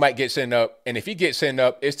 He definitely might get sent up. And if he gets sent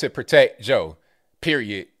up, it's to protect Joe,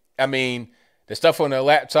 period. I mean, the stuff on the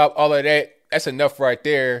laptop, all of that, that's enough right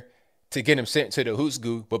there to get him sent to the who's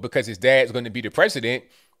goo. But because his dad's going to be the president,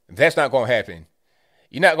 that's not going to happen.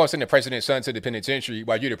 You're not going to send the president's son to the penitentiary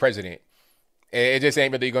while you're the president. It just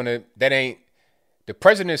ain't really going to, the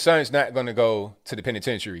president's son's not going to go to the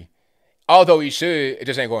penitentiary. Although he should, it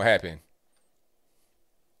just ain't going to happen.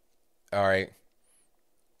 All right.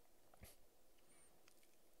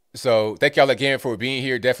 So thank y'all again for being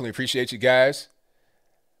here. Definitely appreciate you guys.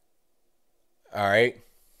 All right.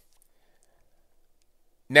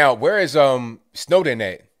 Now, where is Snowden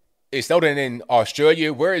at? Is Snowden in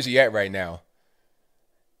Australia? Where is he at right now?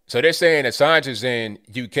 So they're saying Assange is in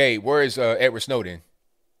UK. Where is Edward Snowden?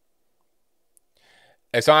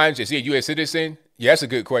 Assange, is he a U.S. citizen? Yeah, that's a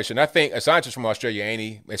good question. I think Assange is from Australia, ain't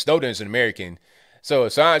he? And Snowden's an American. So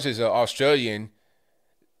Assange is an Australian.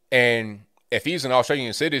 And if he's an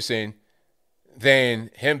Australian citizen, then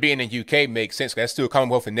him being in UK makes sense. That's still a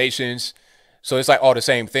Commonwealth of Nations. So it's like all the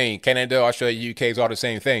same thing. Canada, Australia, UK is all the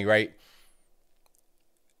same thing, right?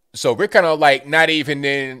 So we're kind of like not even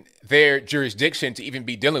in their jurisdiction to even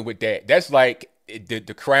be dealing with that. That's like the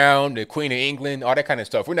crown, the Queen of England, all that kind of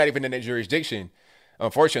stuff. We're not even in that jurisdiction.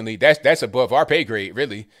 Unfortunately, that's above our pay grade,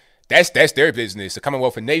 really. That's their business, the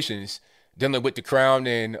Commonwealth of Nations, dealing with the crown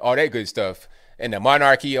and all that good stuff. and the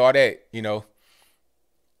monarchy, all that, you know.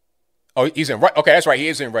 Oh, he's in Russia. Okay, that's right. He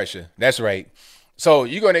is in Russia. That's right. So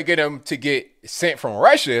you're gonna get him to get sent from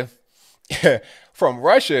Russia, from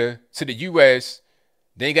Russia to the U.S.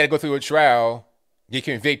 Then you got to go through a trial, get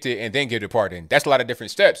convicted, and then get a pardon. That's a lot of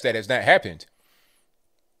different steps that has not happened.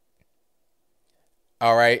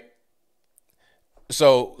 All right.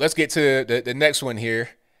 So let's get to the next one here.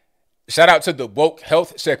 Shout out to the woke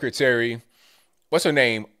health secretary. What's her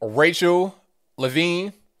name? Rachel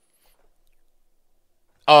Levine.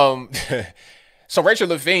 Um, so Rachel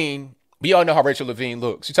Levine, we all know how Rachel Levine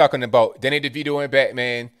looks. She's talking about Danny DeVito and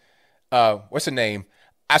Batman. What's her name?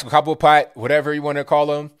 Oscar Cobblepot, whatever you want to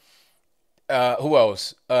call him. Who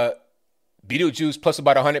else? Beetlejuice plus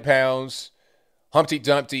about 100 pounds. Humpty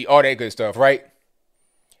Dumpty, all that good stuff, right?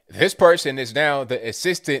 This person is now the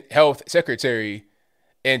assistant health secretary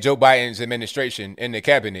in Joe Biden's administration in the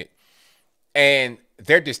cabinet. And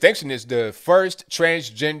their distinction is the first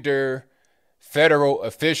transgender federal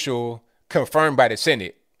official confirmed by the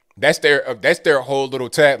Senate. That's their whole little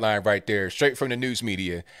tagline right there, straight from the news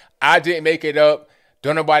media. I didn't make it up.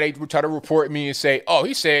 Don't nobody try to report me and say, oh,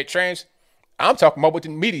 he said trans. I'm talking about what the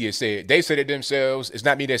media said. They said it themselves. It's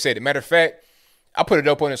not me that said it. Matter of fact, I put it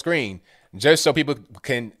up on the screen just so people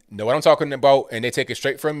can know what I'm talking about and they take it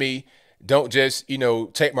straight from me. Don't just,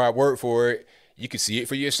 take my word for it. You can see it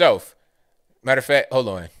for yourself. Matter of fact, hold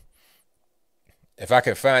on. If I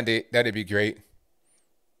can find it, that'd be great.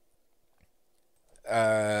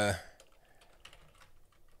 Oh,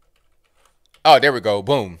 there we go.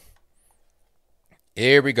 Boom.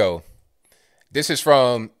 Here we go. This is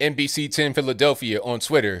from NBC 10 Philadelphia on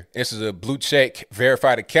Twitter. This is a blue check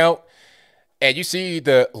verified account. And you see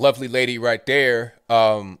the lovely lady right there.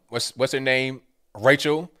 What's her name?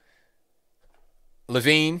 Rachel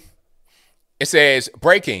Levine. It says,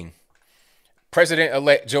 breaking.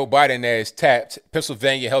 President-elect Joe Biden has tapped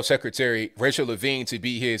Pennsylvania Health Secretary Rachel Levine to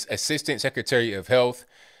be his Assistant Secretary of Health,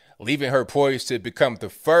 leaving her poised to become the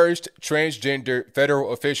first transgender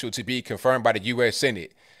federal official to be confirmed by the U.S.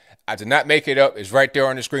 Senate. I did not make it up. It's right there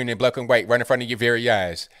on the screen in black and white, right in front of your very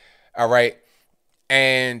eyes. All right.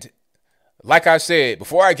 And like I said,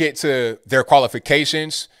 before I get to their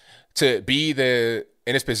qualifications to be in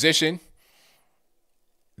this position,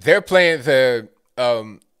 they're playing the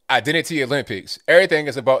Identity Olympics. Everything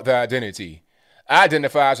is about the identity. I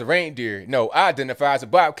identify as a reindeer. No, I identify as a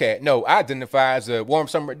bobcat. No, I identify as a warm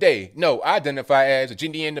summer day. No, I identify as a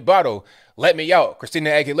genie in the bottle. Let me out, Christina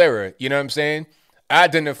Aguilera. You know what I'm saying? I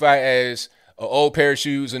identify as an old pair of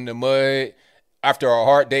shoes in the mud after a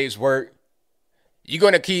hard day's work. You're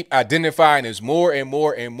going to keep identifying as more and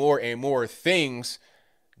more and more and more things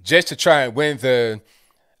just to try and win the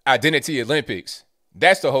Identity Olympics.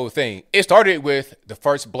 That's the whole thing. It started with the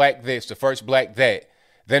first black this, the first black that,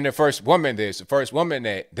 then the first woman this, the first woman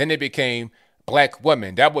that. Then it became black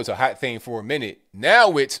woman. That was a hot thing for a minute.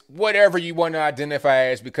 Now it's whatever you want to identify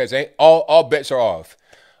as because all bets are off.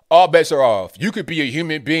 All bets are off. You could be a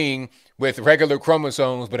human being with regular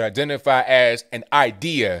chromosomes but identify as an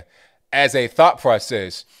idea, as a thought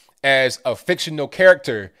process, as a fictional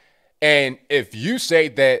character. And if you say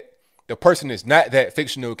that the person is not that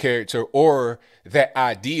fictional character or that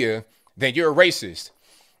idea, then you're a racist.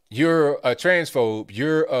 You're a transphobe.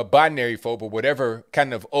 You're a binary phobe or whatever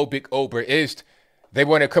kind of obic oberist they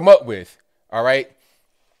want to come up with. All right.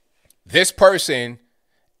 This person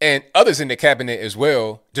and others in the cabinet as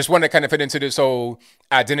well just want to kind of fit into this whole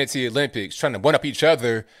Identity Olympics, trying to one up each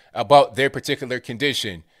other about their particular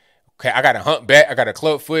condition. Okay, I got a humpback. I got a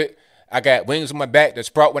club foot. I got wings on my back that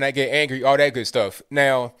sprout when I get angry, all that good stuff.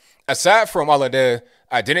 Now, aside from all of the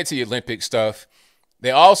Identity Olympic stuff,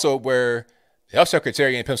 they also were the health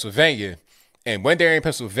secretary in Pennsylvania. And when they're in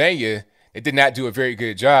Pennsylvania, they did not do a very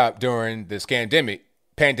good job during this pandemic,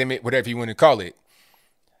 whatever you want to call it.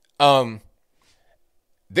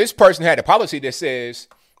 This person had a policy that says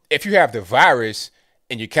if you have the virus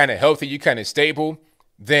and you're kind of healthy, you're kind of stable,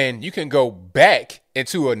 then you can go back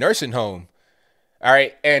into a nursing home. All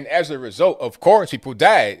right. And as a result, of course, people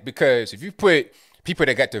died because if you put people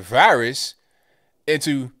that got the virus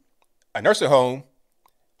into a nursing home,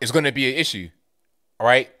 it's going to be an issue. All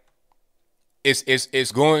right.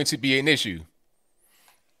 It's going to be an issue.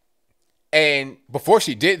 And before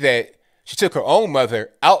she did that, she took her own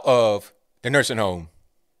mother out of the nursing home.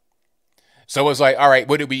 So it's like, all right,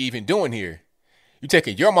 what are we even doing here? You're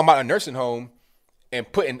taking your mom out of a nursing home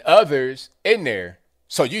and putting others in there.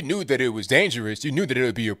 So you knew that it was dangerous. You knew that it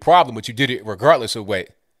would be a problem, but you did it regardless of what.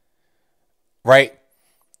 Right?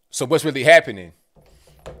 So what's really happening?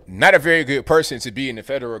 Not a very good person to be in the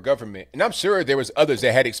federal government. And I'm sure there was others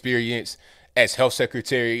that had experience as health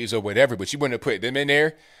secretaries or whatever, but you wouldn't have put them in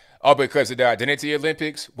there all because of the identity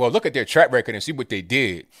Olympics. Well, look at their track record and see what they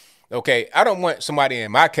did. Okay, I don't want somebody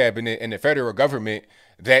in my cabinet in the federal government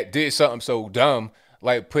that did something so dumb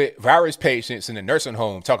like put virus patients in a nursing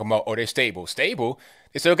home talking about, oh, they're stable. Stable?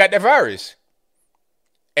 They still got that virus.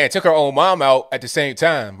 And took her own mom out at the same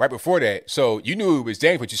time, right before that. So you knew it was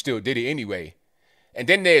dangerous, but you still did it anyway. And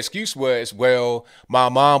then the excuse was, well, my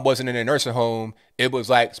mom wasn't in a nursing home. It was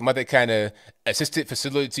like some other kind of assisted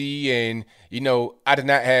facility. And, I did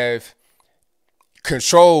not have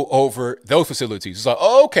control over those facilities. It's like,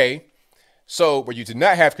 oh, okay. So where you did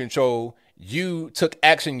not have control, you took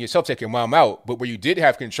action yourself, taking your mom out. But where you did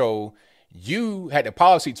have control, you had the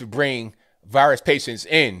policy to bring virus patients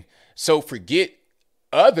in. So forget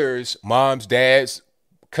others, moms, dads,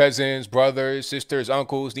 cousins, brothers, sisters,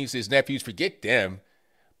 uncles, nieces, nephews, forget them.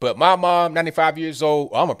 But my mom, 95 years old,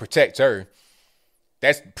 I'm going to protect her.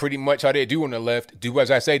 That's pretty much how they do on the left. Do as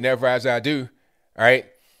I say, never as I do. All right?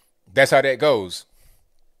 That's how that goes.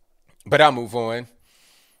 But I'll move on.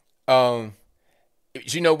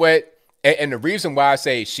 You know what? And the reason why I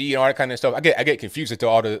say she and all that kind of stuff, I get confused into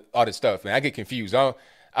all the stuff, man. I get confused. I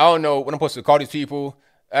don't know what I'm supposed to call these people.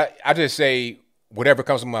 I just say whatever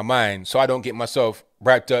comes to my mind so I don't get myself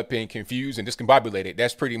wrapped up and confused and discombobulated.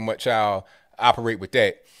 That's pretty much how I operate with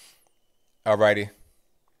that. Alrighty.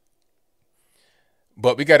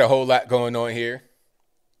 But we got a whole lot going on here.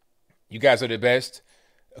 You guys are the best.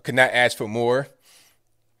 I could not ask for more.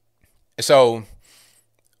 So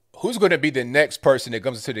who's going to be the next person that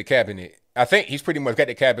comes into the cabinet? I think he's pretty much got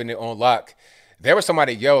the cabinet on lock. There was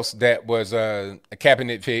somebody else that was a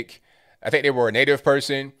cabinet pick. I think they were a Native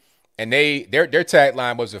person. And their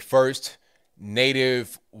tagline was the first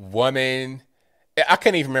Native woman. I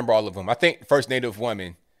can't even remember all of them. I think first Native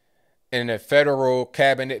woman in a federal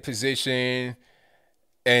cabinet position.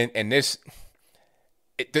 And this,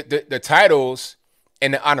 the titles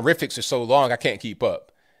and the honorifics are so long, I can't keep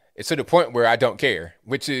up. It's to the point where I don't care,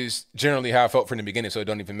 which is generally how I felt from the beginning, so it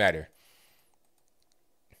don't even matter.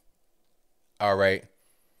 All right.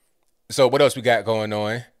 So what else we got going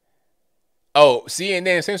on? Oh,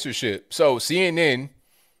 CNN censorship. So CNN,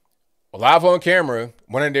 live on camera,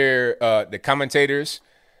 one of their the commentators,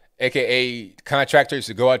 aka contractors,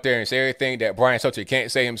 to go out there and say everything that Brian Stelter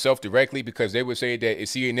can't say himself directly because they would say that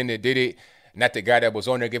it's CNN that did it, not the guy that was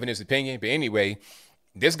on there giving his opinion. But anyway,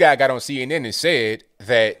 this guy got on CNN and said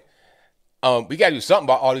that we got to do something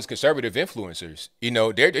about all these conservative influencers.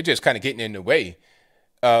 They're just kind of getting in the way.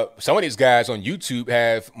 Some of these guys on YouTube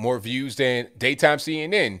have more views than daytime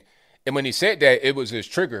CNN. And when he said that, it was his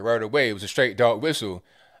trigger right away. It was a straight dog whistle.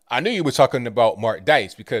 I knew he was talking about Mark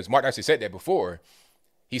Dice because Mark Dice had said that before.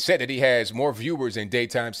 He said that he has more viewers than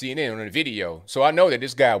daytime CNN on a video. So I know that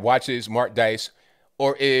this guy watches Mark Dice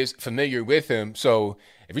or is familiar with him. So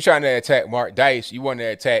if you're trying to attack Mark Dice, you want to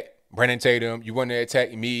attack Brandon Tatum, you want to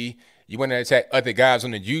attack me, you want to attack other guys on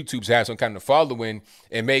the YouTubes have some kind of following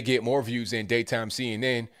and may get more views than daytime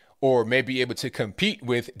CNN or may be able to compete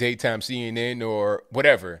with daytime CNN or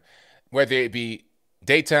whatever. Whether it be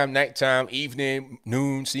daytime, nighttime, evening,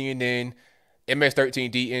 noon, CNN,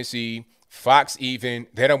 MS13, DNC, Fox even,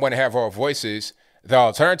 they don't want to have our voices, the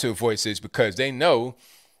alternative voices, because they know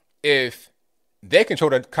if they control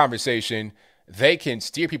the conversation, they can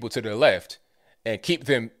steer people to the left and keep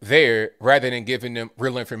them there rather than giving them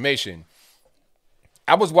real information.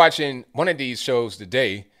 I was watching one of these shows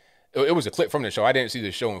today. It was a clip from the show. I didn't see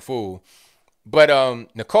the show in full. But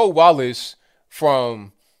Nicole Wallace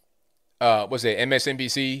from was it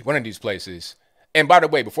MSNBC? One of these places. And by the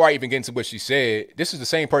way, before I even get into what she said, this is the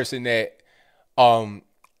same person that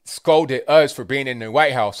scolded us for being in the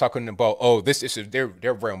White House, talking about, oh,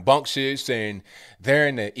 they're rambunctious and they're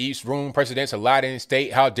in the East Room. Presidents a lot in the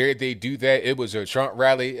state. How dare they do that? It was a Trump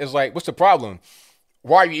rally. It's like, what's the problem?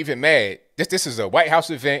 Why are you even mad? This is a White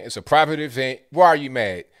House event. It's a private event. Why are you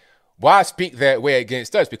mad? Why speak that way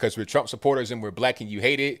against us? Because we're Trump supporters and we're black and you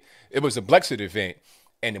hate it. It was a Brexit event.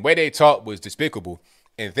 And the way they talked was despicable.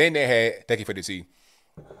 And then they had, thank you for the tea.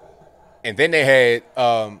 And then they had,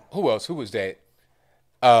 who else? Who was that?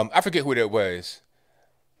 I forget who that was.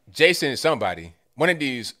 Jason somebody. One of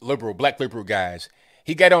these black liberal guys.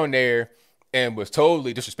 He got on there and was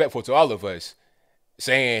totally disrespectful to all of us.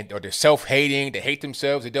 Saying, or they're self-hating, they hate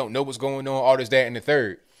themselves, they don't know what's going on, all this, that, and the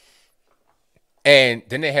third. And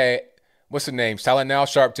then they had, what's the name? Silent Al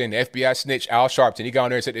Sharpton, the FBI snitch Al Sharpton. He got on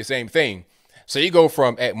there and said the same thing. So you go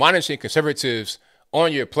from admonishing conservatives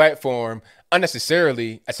on your platform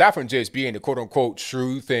unnecessarily, aside from just being the quote unquote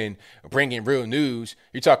truth and bringing real news,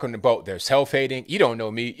 you're talking about their self hating. You don't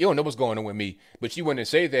know me. You don't know what's going on with me, but you want to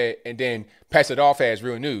say that and then pass it off as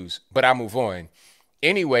real news. But I move on.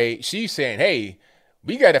 Anyway, she's saying, hey,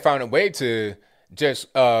 we got to find a way to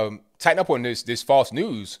just tighten up on this false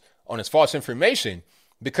news, on this false information,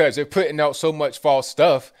 because they're putting out so much false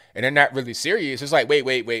stuff and they're not really serious. It's like,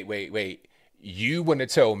 wait. You want to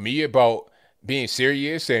tell me about being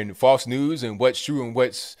serious and false news and what's true and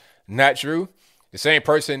what's not true? The same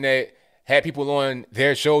person that had people on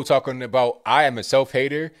their show talking about I am a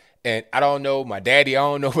self-hater and I don't know my daddy, I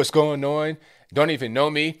don't know what's going on, don't even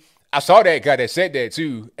know me. I saw that guy that said that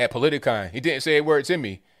too at Politicon. He didn't say a word to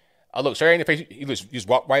me. I looked straight in the face. He just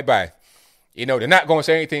walked right by. You know, they're not going to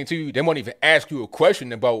say anything to you. They won't even ask you a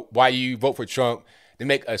question about why you vote for Trump. They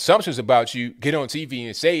make assumptions about you, get on TV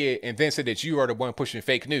and say it, and then say that you are the one pushing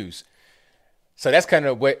fake news. So that's kind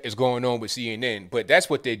of what is going on with CNN. But that's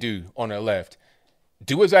what they do on the left.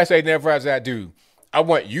 Do as I say, never as I do. I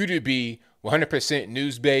want you to be 100%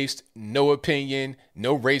 news-based, no opinion,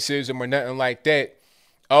 no racism or nothing like that.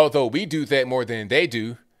 Although we do that more than they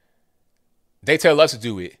do, they tell us to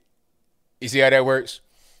do it. You see how that works?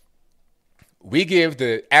 We give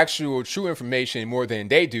the actual true information more than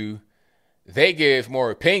they do. They give more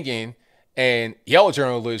opinion and yellow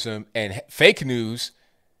journalism and fake news,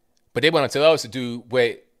 but they want to tell us to do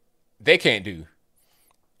what they can't do.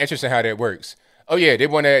 Interesting how that works. Oh, yeah, they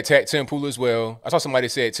want to attack Tim Pool as well. I saw somebody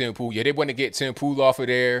said Tim Pool. Yeah, they want to get Tim Pool off of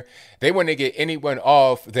there. They want to get anyone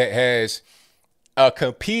off that has a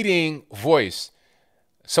competing voice,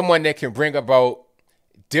 someone that can bring about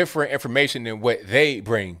different information than what they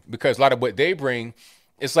bring, because a lot of what they bring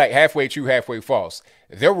is like halfway true, halfway false.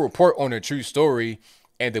 They'll report on a true story,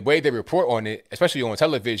 and the way they report on it, especially on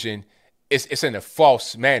television, it's in a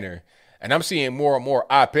false manner. And I'm seeing more and more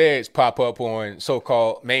op-eds pop up on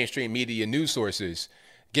so-called mainstream media news sources,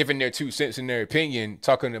 giving their 2 cents in their opinion,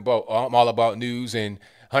 talking about, oh, I'm all about news and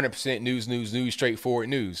 100% news, straightforward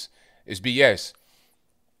news. It's BS.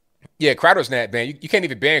 Yeah, Crowder's not banned. You can't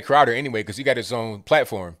even ban Crowder anyway because he got his own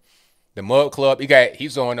platform. The Mug Club,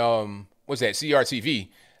 he's on, what's that, CRTV.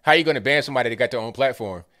 How are you going to ban somebody that got their own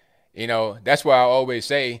platform? You know, that's why I always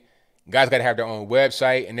say guys got to have their own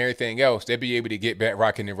website and everything else. They'll be able to get back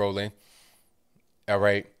rocking and rolling. All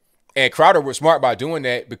right. And Crowder was smart by doing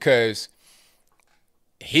that because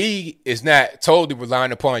he is not totally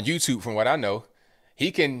relying upon YouTube from what I know.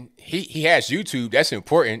 He has YouTube. That's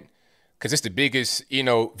important because it's the biggest,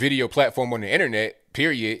 video platform on the internet,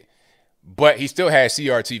 period. But he still has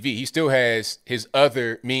CRTV. He still has his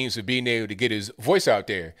other means of being able to get his voice out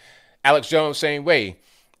there. Alex Jones, same way.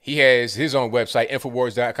 He has his own website,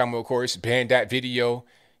 Infowars.com, of course, Band.video.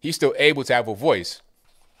 He's still able to have a voice.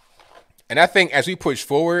 And I think as we push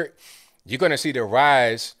forward, you're going to see the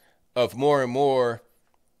rise of more and more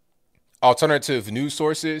alternative news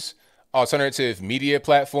sources, alternative media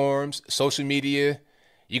platforms, social media.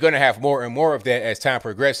 You're going to have more and more of that as time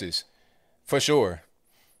progresses, for sure.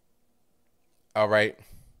 All right.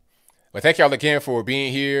 Well, thank y'all again for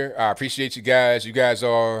being here. I appreciate you guys. You guys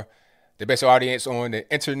are the best audience on the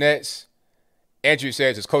internets. Andrew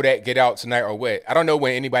says, does Kodak get out tonight or what? I don't know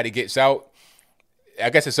when anybody gets out. I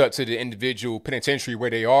guess it's up to the individual penitentiary where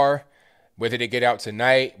they are, whether they get out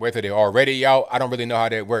tonight, whether they're already out. I don't really know how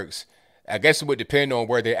that works. I guess it would depend on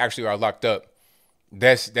where they actually are locked up.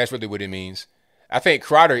 That's really what it means. I think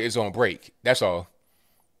Crowder is on break. That's all.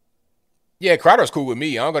 Yeah, Crowder's cool with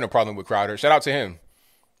me. I don't got no problem with Crowder. Shout out to him.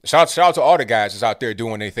 Shout out to all the guys that's out there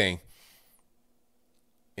doing their thing.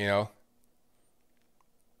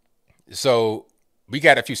 So we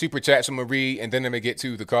got a few super chats I'm going to read, and then I'm going to get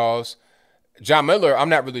to the calls. John Miller, I'm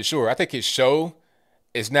not really sure. I think his show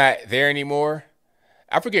is not there anymore.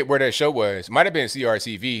 I forget where that show was. Might have been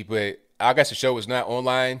CRTV, but I guess the show was not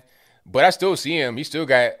online. But I still see him. He still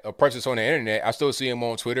got a presence on the internet. I still see him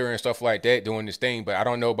on Twitter and stuff like that doing this thing, but I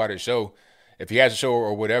don't know about his show, if he has a show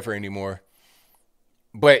or whatever anymore.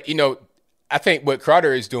 But, I think what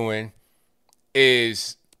Crowder is doing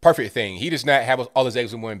is perfect thing. He does not have all his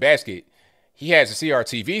eggs in one basket. He has a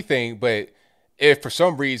CRTV thing, but if for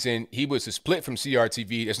some reason he was to split from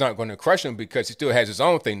CRTV, it's not going to crush him because he still has his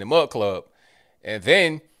own thing, the Mug Club. And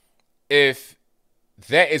then if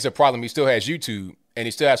that is a problem, he still has YouTube and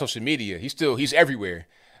he still has social media. He's everywhere.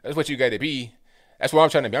 That's what you got to be. That's what I'm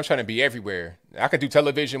trying to be. I'm trying to be everywhere. I can do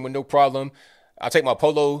television with no problem. I'll take my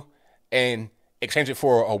polo and exchange it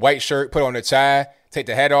for a white shirt, put on a tie, take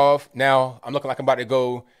the hat off. Now I'm looking like I'm about to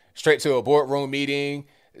go straight to a boardroom meeting.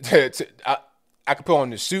 I could put on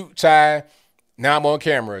the suit, tie. Now I'm on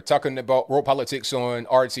camera talking about world politics on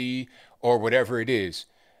RT or whatever it is.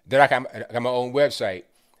 Then I got my own website.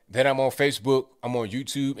 Then I'm on Facebook. I'm on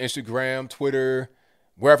YouTube, Instagram, Twitter,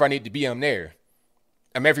 wherever I need to be. I'm there.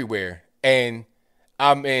 I'm everywhere, and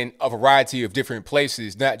I'm in a variety of different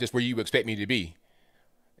places, not just where you expect me to be.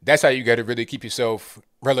 That's how you got to really keep yourself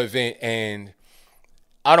relevant and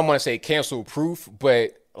I don't want to say cancel proof,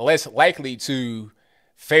 but less likely to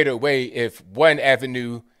fade away if one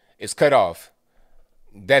avenue is cut off.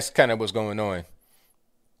 That's kind of what's going on.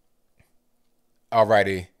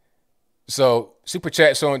 Alrighty. So super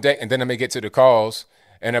chats on deck, and then I'm gonna get to the calls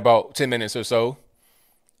in about 10 minutes or so.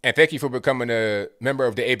 And thank you for becoming a member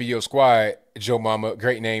of the ABO squad, Joe Mama.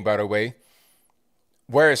 Great name, by the way.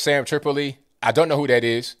 Where is Sam Tripoli? I don't know who that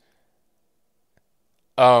is.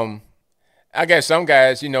 Um, I guess some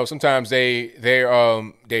guys, sometimes they're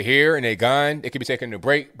here and they gone. They could be taking a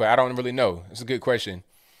break, but I don't really know. It's a good question.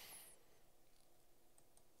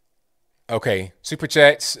 Okay, super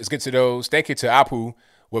chats. Let's get to those. Thank you to Apu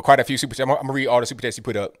with quite a few super chats. I'm gonna read all the super chats he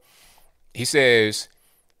put up. He says,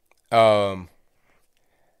 um,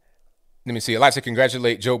 let me see. I'd like to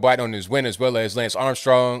congratulate Joe Biden on his win as well as Lance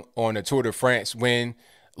Armstrong on the Tour de France win,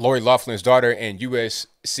 Lori Laughlin's daughter and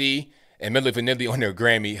USC, and Milli Vanilli on their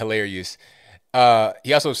Grammy. Hilarious.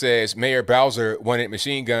 He also says Mayor Bowser wanted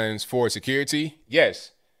machine guns for security.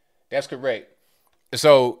 Yes, that's correct.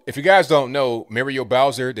 So if you guys don't know, Muriel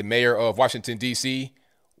Bowser, the mayor of Washington, D.C.,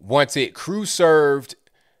 wanted crew-served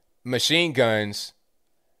machine guns,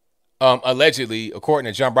 allegedly, according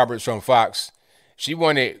to John Roberts from Fox. She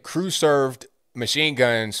wanted crew-served machine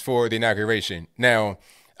guns for the inauguration. Now,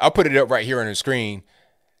 I'll put it up right here on the screen.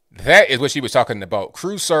 That is what she was talking about.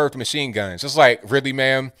 Crew-served machine guns. It's like, really,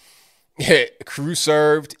 ma'am?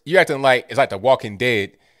 Crew-served? You acting like it's like The Walking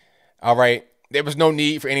Dead. All right? There was no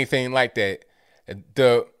need for anything like that.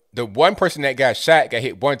 The one person that got shot got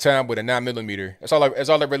hit one time with a 9mm. That's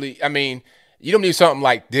all I really. I mean, you don't need something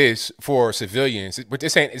like this for civilians. But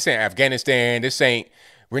this ain't Afghanistan. This ain't.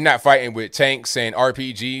 We're not fighting with tanks and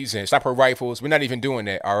RPGs and sniper rifles. We're not even doing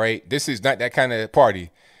that. All right. This is not that kind of party.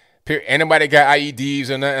 Anybody got IEDs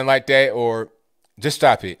or nothing like that, or just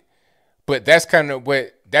stop it. But that's kind of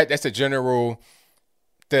what that's the general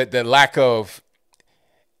the lack of.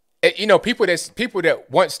 People that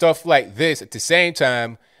want stuff like this at the same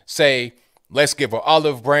time say, let's give an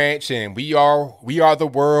olive branch and we are the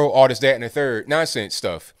world, all this, that, and the third. Nonsense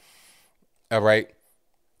stuff. All right.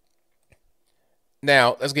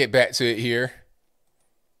 Now, let's get back to it here.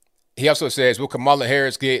 He also says, will Kamala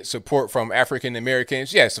Harris get support from African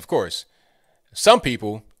Americans? Yes, of course. Some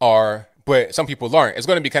people are, but some people aren't. It's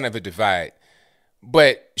going to be kind of a divide.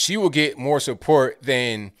 But she will get more support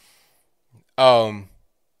than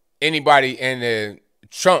anybody in the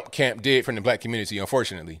Trump camp did from the black community,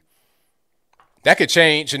 unfortunately. That could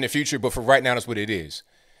change in the future, but for right now, that's what it is.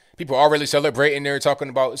 People are really celebrating. They're talking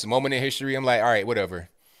about it's a moment in history. I'm like, all right, whatever.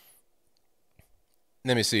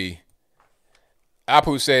 Let me see.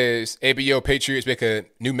 Apu says, ABO Patriots make a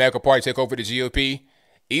new MAGA party take over the GOP.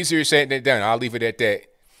 Easier said than done. I'll leave it at that.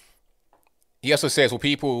 He also says, will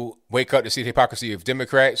people wake up to see the hypocrisy of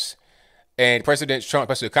Democrats and President Trump's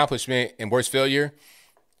best accomplishment and worst failure?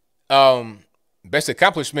 Best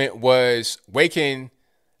accomplishment was waking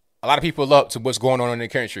a lot of people up to what's going on in the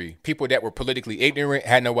country. People that were politically ignorant,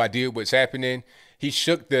 had no idea what's happening. He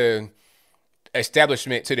shook the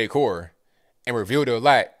establishment to their core and revealed a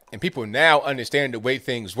lot. And people now understand the way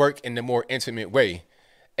things work in the more intimate way.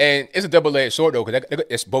 And it's a double-edged sword, though, because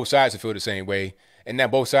it's both sides that feel the same way. And now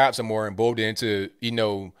both sides are more emboldened to,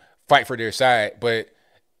 fight for their side. But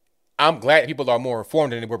I'm glad people are more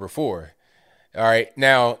informed than they were before. All right.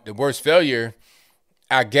 Now, the worst failure,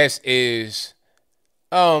 I guess, is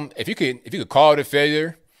if you could call it a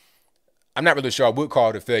failure, I'm not really sure I would call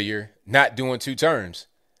it a failure, not doing 2 terms.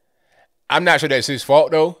 I'm not sure that's his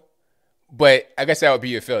fault, though. But I guess that would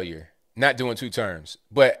be a failure, not doing 2 terms.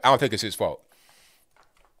 But I don't think it's his fault.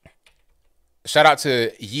 Shout out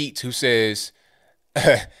to Yeet, who says,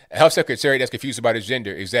 a health secretary that's confused about his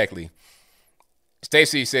gender. Exactly.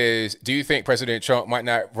 Stacy says, do you think President Trump might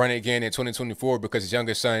not run again in 2024 because his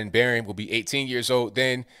youngest son, Barron, will be 18 years old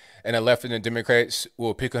then, and the left and the Democrats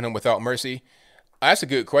will pick on him without mercy? That's a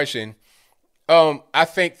good question. I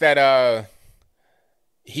think that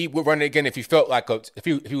he would run it again if he felt like if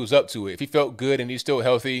he was up to it. If he felt good and he's still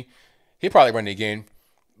healthy, he'd probably run it again,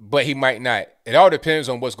 but he might not. It all depends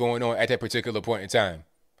on what's going on at that particular point in time.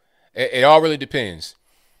 It all really depends.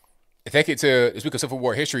 Thank you to the Speaker of Civil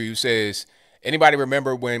War History, who says, anybody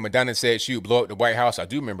remember when Madonna said she would blow up the White House? I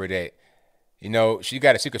do remember that. She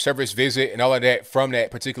got a Secret Service visit and all of that from that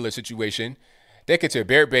particular situation. Thank you to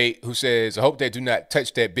Bear Bait, who says, I hope they do not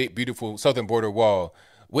touch that big, beautiful southern border wall.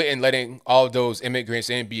 wouldn't letting all those immigrants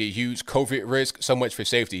in be a huge COVID risk. So much for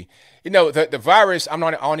safety. You know, the virus, I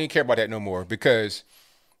don't even care about that no more because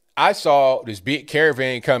I saw this big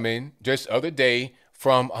caravan coming just the other day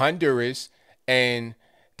from Honduras, and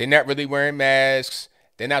they're not really wearing masks.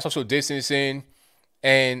 They're not social distancing.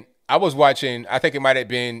 And I was watching, I think it might have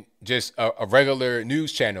been just a regular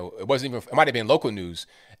news channel. It wasn't even, it might have been local news.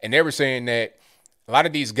 And they were saying that a lot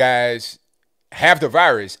of these guys have the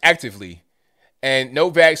virus actively and no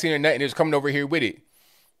vaccine or nothing. They're just coming over here with it.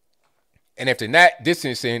 And if they're not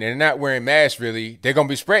distancing and they're not wearing masks really, they're going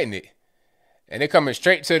to be spreading it. And they're coming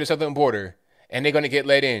straight to the southern border and they're going to get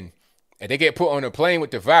let in. And they get put on a plane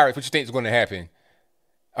with the virus, what you think is going to happen?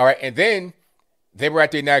 All right. And then they were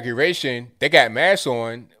at the inauguration. They got masks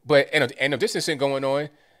on, but and no distancing going on.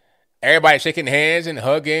 Everybody shaking hands and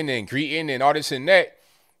hugging and greeting and all this and that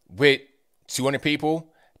with 200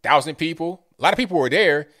 people, 1,000 people. A lot of people were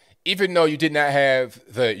there, even though you did not have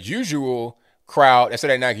the usual crowd that's at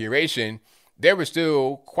the inauguration. There were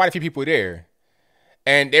still quite a few people there.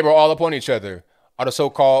 And they were all up on each other. All the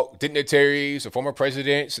so-called dignitaries, the former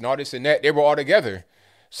presidents, and all this and that, they were all together.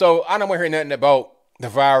 So I don't want to hear nothing about the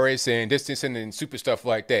virus and distancing and super stuff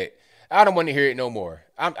like that. I don't want to hear it no more.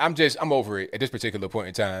 I'm over it at this particular point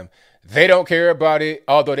in time. They don't care about it,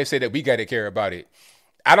 although they say that we got to care about it.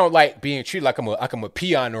 I don't like being treated like I'm a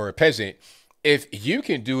peon or a peasant. If you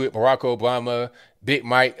can do it, Barack Obama,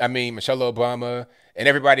 Michelle Obama, and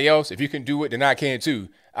everybody else, if you can do it, then I can too.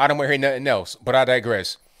 I don't want to hear nothing else, but I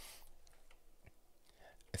digress.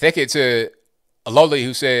 Thank you to Aloli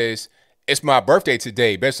who says, it's my birthday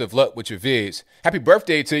today. Best of luck with your vids. Happy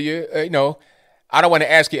birthday to you. I don't want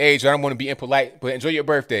to ask your age. I don't want to be impolite, but enjoy your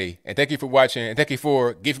birthday. And thank you for watching. And thank you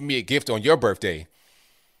for giving me a gift on your birthday.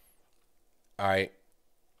 All right.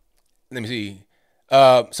 Let me see.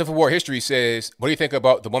 Civil War History says, what do you think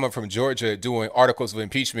about the woman from Georgia doing articles of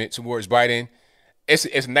impeachment towards Biden? It's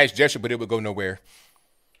a nice gesture, but it would go nowhere.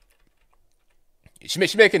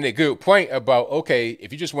 She's making a good point about, okay,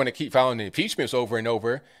 if you just want to keep filing the impeachments over and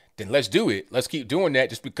over, then let's do it. Let's keep doing that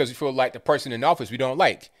just because we feel like the person in office we don't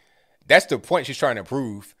like. That's the point she's trying to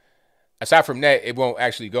prove. Aside from that, it won't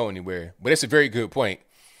actually go anywhere. But it's a very good point.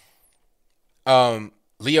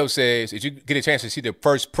 Leo says, did you get a chance to see the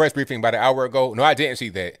first press briefing about an hour ago? No, I didn't see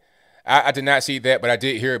that. I did not see that, but I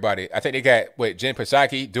did hear about it. I think they got, Jen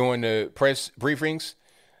Psaki doing the press briefings.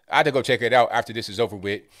 I have to go check it out after this is over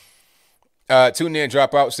with. Tune in,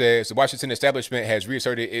 Dropout says, the Washington establishment has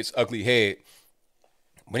reasserted its ugly head.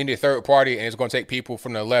 We need a third party, and it's going to take people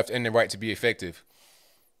from the left and the right to be effective.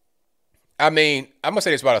 I mean, I'm going to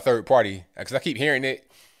say this about a third party, because I keep hearing it.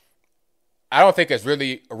 I don't think it's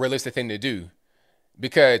really a realistic thing to do,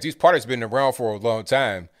 because these parties have been around for a long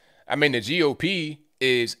time. I mean, the GOP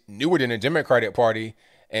is newer than the Democratic Party,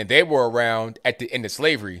 and they were around at the end of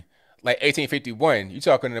slavery, like 1851. You're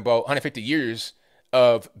talking about 150 years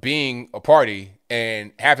of being a party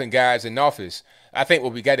and having guys in office. I think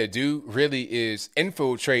what we got to do really is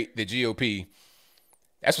infiltrate the GOP.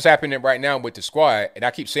 That's what's happening right now with the squad. And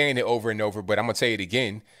I keep saying it over and over, but I'm going to say it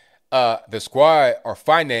again. The squad are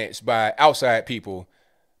financed by outside people,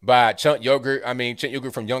 by Chunt Yogurt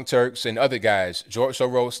from Young Turks and other guys, George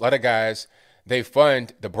Soros, a lot of guys. They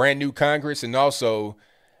fund the brand new Congress and also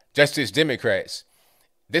Justice Democrats.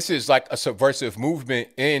 This is like a subversive movement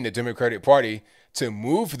in the Democratic Party to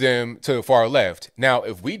move them to the far left. Now,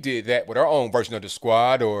 if we did that with our own version of the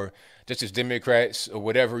squad or just as Democrats or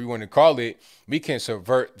whatever you want to call it, we can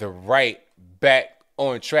subvert the right back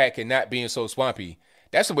on track and not being so swampy.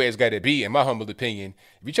 That's the way it's got to be, in my humble opinion.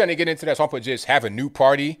 If you're trying to get into that swamp or just have a new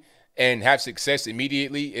party and have success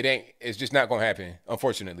immediately, it's just not going to happen,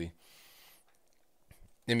 unfortunately.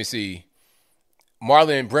 Let me see.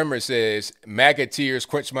 Marlon Bremer says, MAGA tears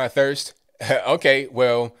quench my thirst. Okay,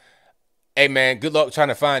 well, hey, man, good luck trying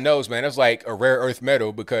to find those, man. That's like a rare earth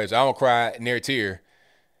metal because I don't cry near a tear.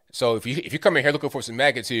 So if you come in here looking for some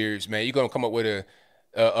MAGA tears, man, you're going to come up with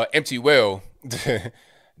a empty well.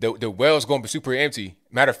 The well's going to be super empty.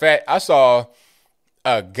 Matter of fact, I saw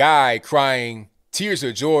a guy crying tears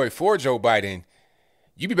of joy for Joe Biden.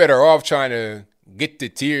 You'd be better off trying to get the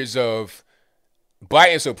tears of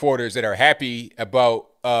Biden supporters that are happy about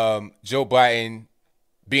Joe Biden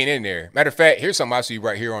being in there. Matter of fact, here's something I see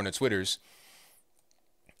right here on the Twitters.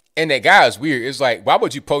 And that guy is weird. It's like, why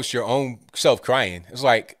would you post your own self crying? It's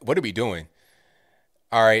like, what are we doing?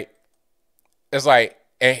 All right. It's like,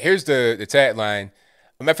 and here's the tagline.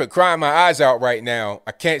 I'm after crying my eyes out right now.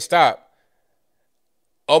 I can't stop.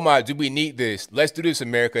 Oh my, do we need this? Let's do this,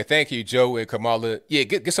 America. Thank you, Joe and Kamala. Yeah,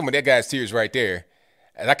 get some of that guy's tears right there.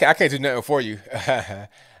 And I can't do nothing for you.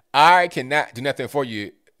 I cannot do nothing for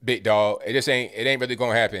you. big dog. It ain't really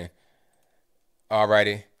gonna happen.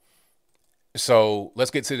 Alrighty. So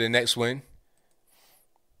let's get to the next one.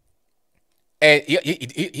 And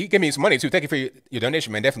he gave me some money too. Thank you for your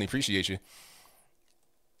donation, man. Definitely appreciate you.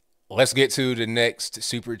 Let's get to the next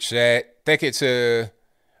super chat. Thank you to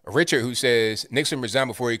Richard, who says Nixon resigned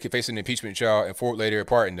before he could face an impeachment trial and Ford later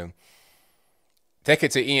pardoned him. Thank you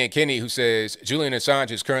to Ian Kinney, who says Julian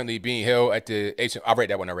Assange is currently being held at the I'll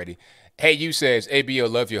read that one already. Hey, you says ABO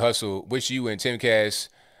love your hustle. Wish you and Timcast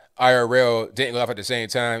IRL didn't go off at the same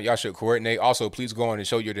time. Y'all should coordinate. Also, please go on and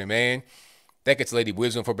show your demand. Thank you to Lady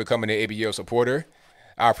Wisdom for becoming an ABO supporter.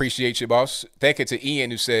 I appreciate you, boss. Thank you to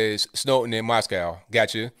Ian, who says Snowden in Moscow.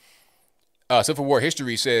 Gotcha. Civil War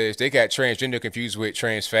History says they got transgender confused with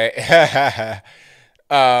trans fat.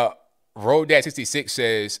 Road Dad 66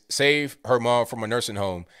 says save her mom from a nursing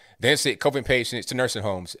home, then send COVID patients to nursing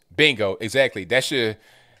homes. Bingo, exactly. That's your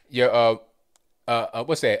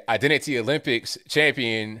what's that? Identity Olympics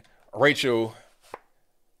champion Rachel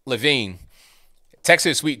Levine.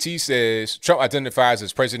 Texas Sweet Tea says Trump identifies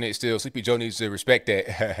as president still. Sleepy Joe needs to respect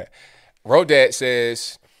that. Road Dad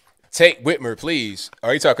says take Whitmer, please.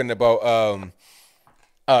 Are you talking about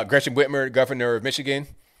Gretchen Whitmer, governor of Michigan?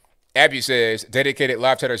 Abby says, dedicated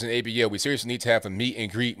live chatters in ABL. We seriously need to have a meet and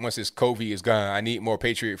greet once this COVID is gone. I need more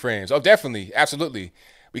Patriot friends. Oh, definitely. Absolutely.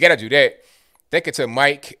 We got to do that. Thank you to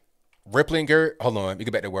Mike Ripplinger. Hold on. Let me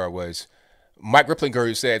get back to where I was. Mike Ripplinger,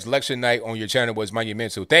 who says, election night on your channel was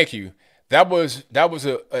monumental. Thank you. That was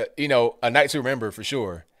a night to remember for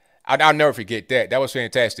sure. I'll never forget that. That was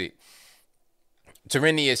fantastic.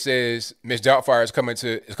 Terenia says Miss Doubtfire is coming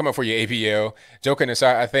for your ABL. Joking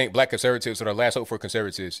aside, I think black conservatives are the last hope for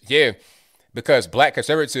conservatives. Yeah, because black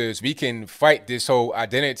conservatives, we can fight this whole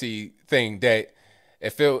identity thing that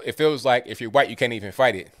it feels like if you're white, you can't even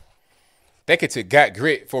fight it. Thank you to Got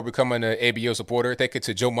Grit for becoming an ABL supporter. Thank you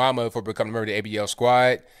to Joe Mama for becoming a member of the ABL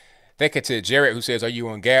squad. Thank you to Jarrett, who says, are you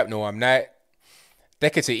on Gap? No, I'm not.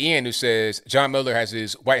 Thank you to Ian, who says John Miller has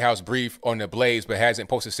his White House brief on the Blaze but hasn't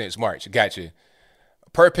posted since March. Gotcha.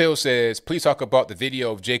 Purpill says, please talk about the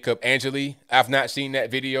video of Jacob Angeli. I've not seen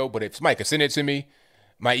that video, but if somebody can send it to me,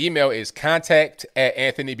 my email is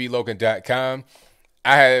contact@anthonyblogan.com.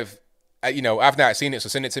 I've not seen it, so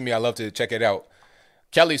send it to me. I'd love to check it out.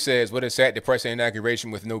 Kelly says, what a sad, depressing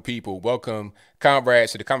inauguration with no people. Welcome,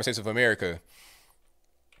 comrades, to the Conversations of America.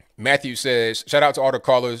 Matthew says, shout out to all the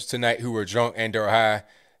callers tonight who were drunk and or high.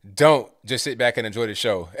 Don't just sit back and enjoy the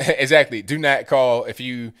show. Exactly. Do not call if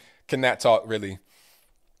you cannot talk, really.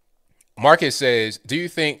 Marcus says, do you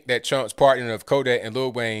think that Trump's pardoning of Kodak and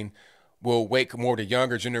Lil Wayne will wake more the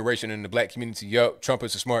younger generation in the black community up? Trump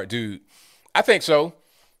is a smart dude. I think so.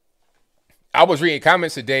 I was reading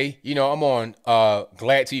comments today. You know, I'm on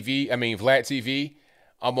Vlad TV.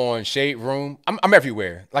 I'm on Shade Room. I'm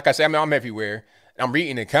everywhere. Like I said, I'm everywhere. I'm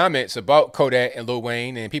reading the comments about Kodak and Lil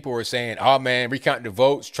Wayne, and people were saying, oh, man, recount the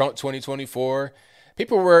votes, Trump 2024.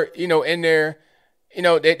 People were, in there,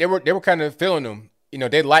 they were kind of feeling them.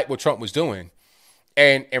 They liked what Trump was doing.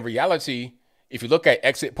 And in reality, if you look at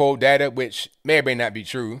exit poll data, which may or may not be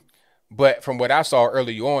true, but from what I saw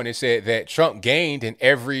early on, it said that Trump gained in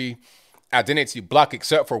every identity block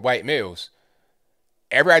except for white males.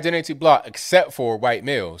 Every identity block except for white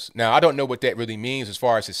males. Now, I don't know what that really means as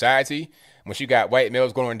far as society. Once you got white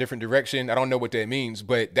males going in a different direction, I don't know what that means,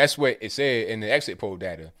 but that's what it said in the exit poll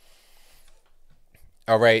data.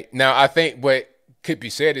 All right. Now, I think what could be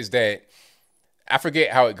said is that I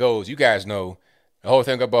forget how it goes. You guys know the whole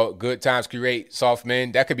thing about good times create soft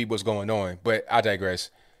men. That could be what's going on, but I digress.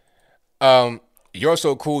 You're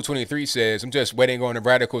So Cool 23 says, I'm just waiting on the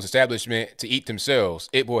radicals establishment to eat themselves.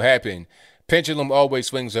 It will happen. Pendulum always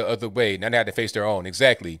swings the other way. Now they have to face their own.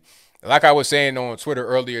 Exactly. Like I was saying on Twitter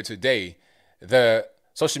earlier today, the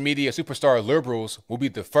social media superstar liberals will be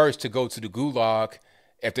the first to go to the gulag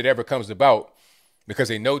if it ever comes about because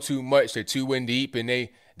they know too much. They're too in deep and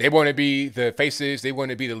they want to be the faces. They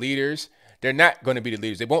want to be the leaders. They're not going to be the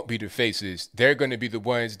leaders. They won't be the faces. They're going to be the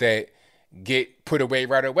ones that get put away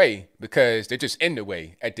right away because they're just in the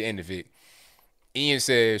way at the end of it. Ian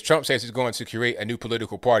says, Trump says he's going to create a new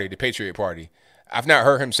political party, the Patriot Party. I've not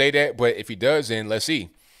heard him say that, but if he does, then let's see.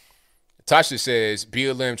 Tasha says,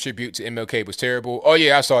 BLM tribute to MLK was terrible. Oh,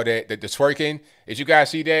 yeah, I saw that. The twerking. Did you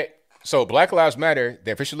guys see that? So Black Lives Matter,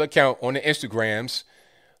 the official account on the Instagrams,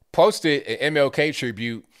 posted an MLK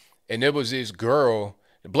tribute, and there was this girl,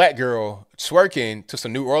 the black girl, twerking to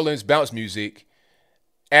some New Orleans bounce music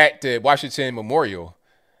at the Washington Memorial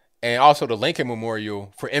and also the Lincoln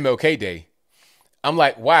Memorial for MLK Day. I'm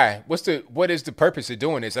like, why? What is the purpose of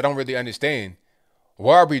doing this? I don't really understand.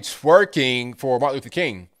 Why are we twerking for Martin Luther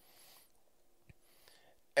King?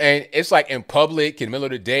 And it's like in public in the middle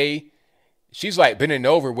of the day, she's like bending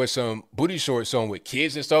over with some booty shorts on with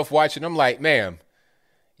kids and stuff watching. I'm like, ma'am,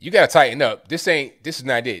 you gotta tighten up. This is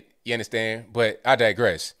not it. You understand? But I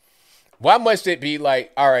digress. Why must it be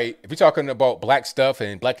like, all right, if you're talking about black stuff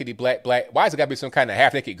and blackity black black, why is it gotta be some kind of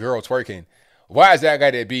half naked girl twerking? Why is that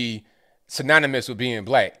gotta be synonymous with being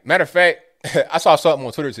black? Matter of fact, I saw something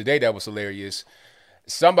on Twitter today that was hilarious.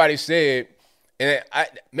 Somebody said, and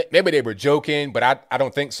maybe they were joking, but I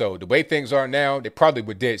don't think so. The way things are now, they probably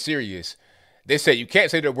were dead serious. They said you can't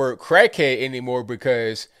say the word crackhead anymore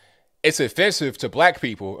because it's offensive to black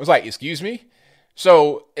people. It was like, excuse me?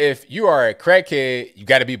 So if you are a crackhead, you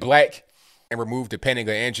got to be black and remove the painting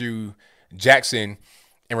of Andrew Jackson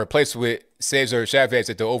and replace with Cesar Chavez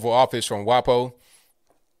at the Oval Office from WAPO.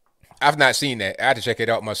 I've not seen that. I had to check it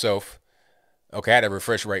out myself. Okay, I had to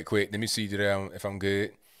refresh right quick. Let me see if I'm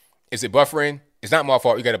good. Is it buffering? It's not my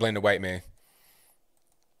fault. You got to blame the white man.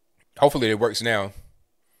 Hopefully it works now.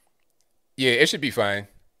 Yeah, it should be fine.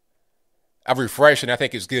 I've refreshed and I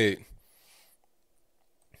think it's good.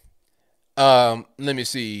 Let me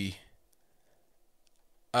see.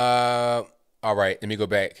 All right, let me go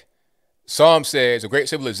back. Psalm says a great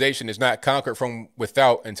civilization is not conquered from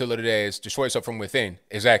without until it has destroyed itself from within.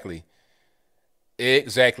 Exactly.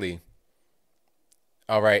 Exactly.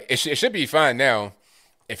 All right. It should be fine now.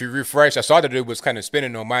 If you refresh, I saw that it was kind of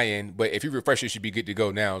spinning on my end, but if you refresh, it should be good to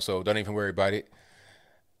go now. So don't even worry about it.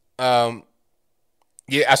 Um,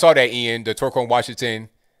 yeah, I saw that, Ian, the Torco in Washington.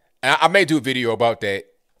 And I may do a video about that.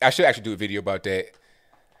 I should actually do a video about that.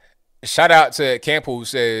 Shout out to Campbell who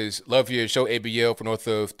says, love your show, ABL, for north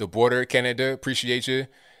of the border, Canada. Appreciate you.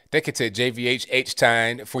 Thank you to JVH H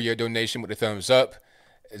Time for your donation with a thumbs up.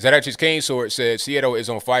 Zadachi's Cane Sword says, Seattle is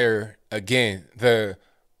on fire again. The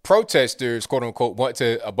protesters, quote unquote, want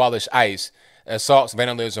to abolish ICE, assaults,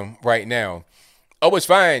 vandalism right now. Oh, it's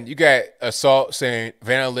fine. You got assaults and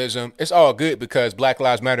vandalism. It's all good because Black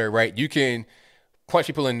Lives Matter, right? You can punch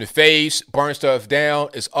people in the face, burn stuff down.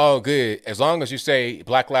 It's all good. As long as you say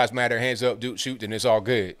Black Lives Matter, hands up, dude, shoot, then it's all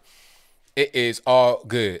good. It is all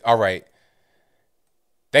good. All right.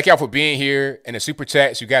 Thank y'all for being here and the super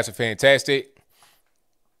chats. You guys are fantastic.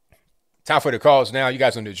 Time for the calls now. You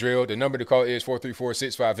guys on the drill. The number to call is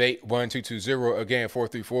 434-658-1220. Again,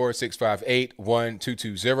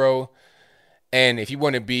 434-658-1220. And if you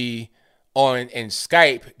want to be on in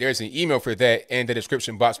Skype, there's an email for that in the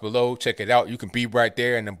description box below. Check it out. You can be right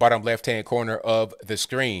there in the bottom left-hand corner of the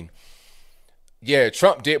screen. Yeah,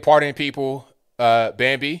 Trump did pardon people,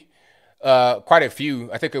 Bambi. Quite a few.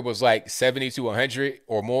 I think it was like 70 to 100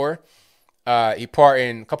 or more. He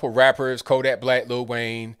pardoned a couple rappers, Kodak Black, Lil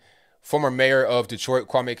Wayne, former mayor of Detroit,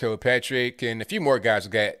 Kwame Kilpatrick, and a few more guys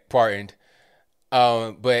got pardoned.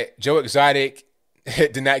 But Joe Exotic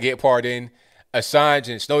did not get pardoned. Assange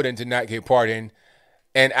and Snowden did not get pardoned.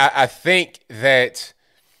 And I think that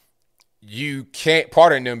you can't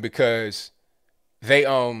pardon them because they've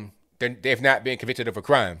not been convicted of a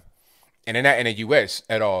crime. And they're not in the U.S.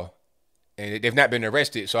 at all. And they've not been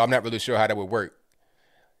arrested, so I'm not really sure how that would work.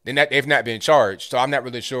 They've not been charged, so I'm not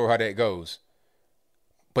really sure how that goes.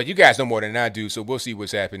 But you guys know more than I do, so we'll see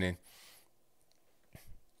what's happening.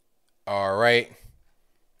 All right.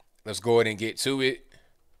 Let's go ahead and get to it.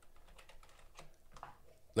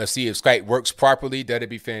 Let's see if Skype works properly. That'd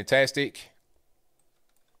be fantastic.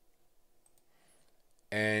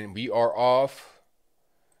 And we are off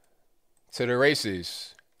to the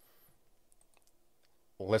races.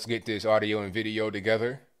 Let's get this audio and video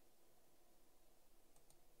together.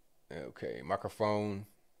 Okay, microphone.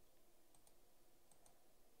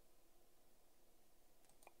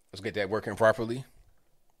 Let's get that working properly.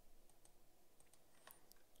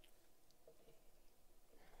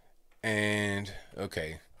 And,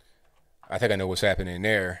 okay. I think I know what's happening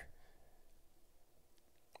there.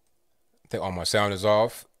 I think all my sound is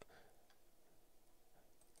off.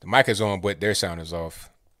 The mic is on, but their sound is off.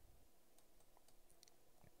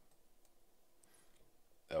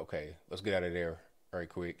 Okay, let's get out of there very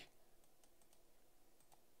quick.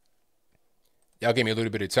 Y'all give me a little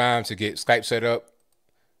bit of time to get Skype set up,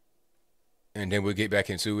 and then we'll get back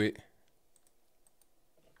into it.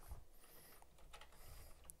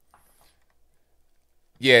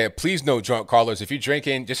 Yeah, please no drunk callers. If you're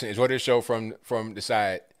drinking, just enjoy the show from the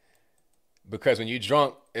side. Because when you're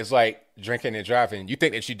drunk, it's like drinking and driving. You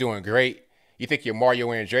think that you're doing great. You think you're Mario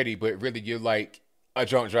Andretti, but really you're like a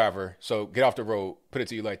drunk driver. So get off the road. Put it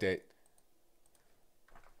to you like that.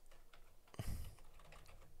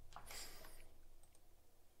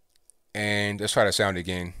 And let's try to sound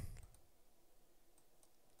again.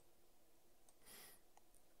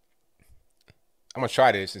 I'm going to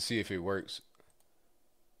try this and see if it works.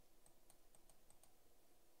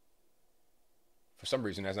 For some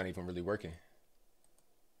reason, that's not even really working.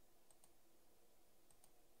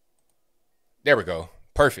 There we go.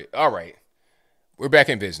 Perfect. All right. We're back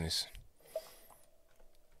in business.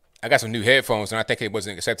 I got some new headphones and I think it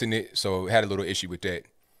wasn't accepting it, so it had a little issue with that.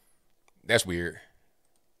 That's weird.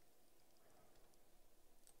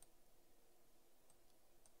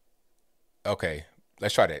 Okay,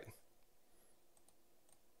 let's try that.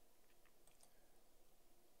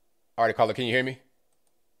 All right, caller, can you hear me?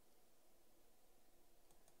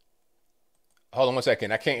 Hold on one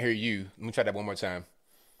second. I can't hear you. Let me try that one more time.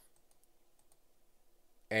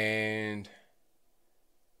 And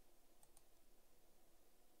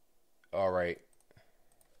all right,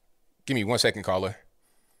 give me one second, caller.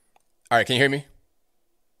 All right, can you hear me?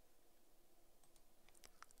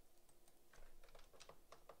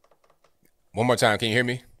 One more time. Can you hear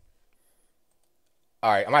me?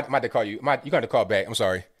 All right, I'm about to call you. You got to call back. I'm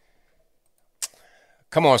sorry.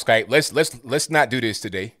 Come on, Skype. Let's not do this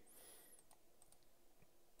today.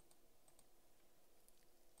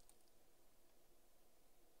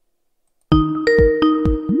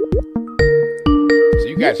 So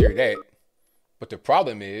you guys hear that? But the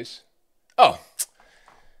problem is, oh,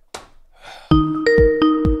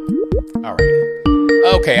 all right.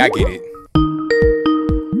 Okay, I get it.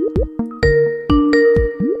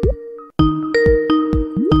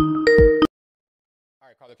 All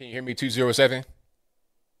right, caller, can you hear me? 207?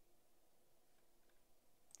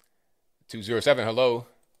 207, hello.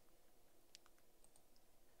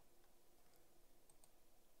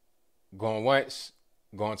 Going once,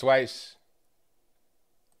 going twice.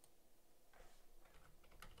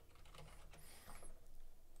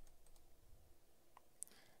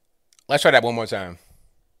 Let's try that one more time.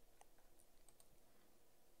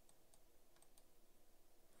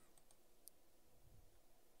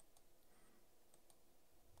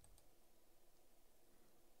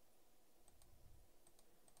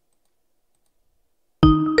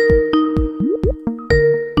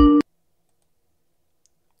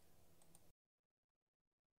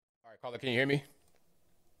 All right, caller, can you hear me?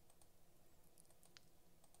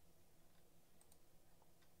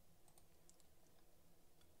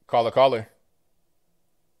 Caller. Caller,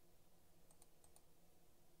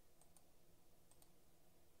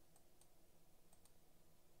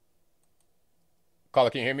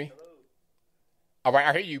 can you hear me? All right,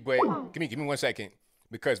 I hear you, but give me 1 second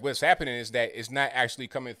because what's happening is that it's not actually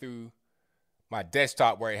coming through my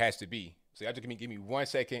desktop where it has to be. So y'all just give me 1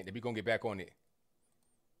 second, then we gonna get back on it.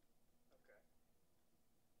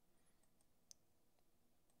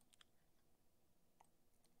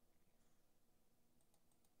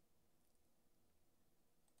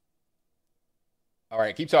 All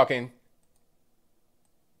right, keep talking.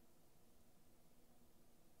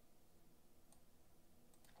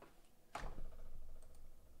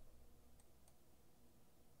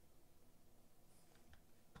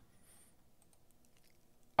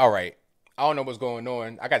 All right. I don't know what's going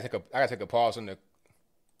on. I gotta take a pause on the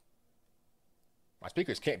my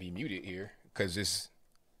speakers can't be muted here because it's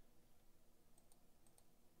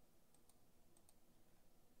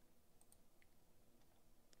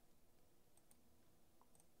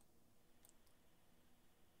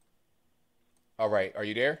all right. Are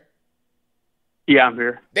you there? Yeah, I'm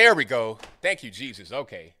here. There we go. Thank you, Jesus.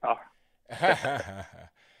 Okay. Oh,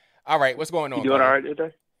 All right, what's going you on, doing all caller? right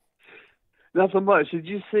today? Not so much. Did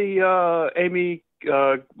you see Amy?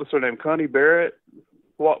 What's her name? Connie Barrett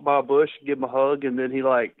walk by a bush, give him a hug, and then he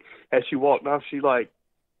like, as she walked off, he like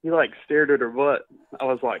stared at her butt. I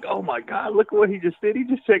was like, oh my God, look at what he just did. He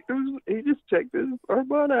just checked her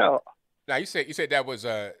butt out. Now you said that was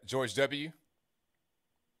George W.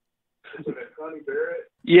 Connie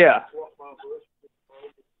Barrett. Yeah,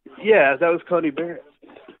 yeah, that was Connie Barrett.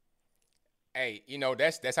 Hey,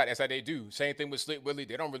 that's how they do. Same thing with Slick Willie.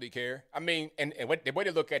 They don't really care. I mean, and what the way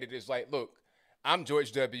they look at it is like, look, I'm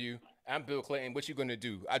George W. I'm Bill Clinton. What you gonna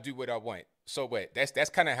do? I do what I want. So what? That's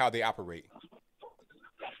kind of how they operate.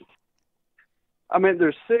 I mean,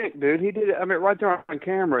 they're sick, dude. He did it. I mean, right there on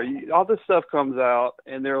camera, all this stuff comes out,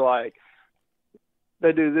 and they're like,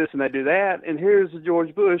 they do this and they do that, and here's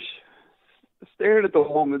George Bush staring at the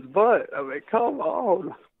woman's butt. I mean, come on,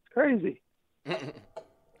 it's crazy.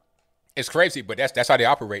 It's crazy, but that's how they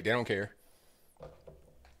operate. They don't care.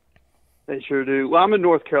 They sure do. Well, I'm in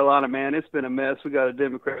North Carolina, man. It's been a mess. We got a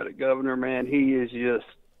Democratic governor, man. He is just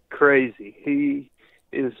crazy. He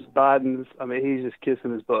is Biden's. I mean, he's just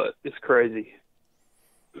kissing his butt. It's crazy.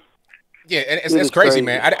 Yeah, and it's, It it's is crazy,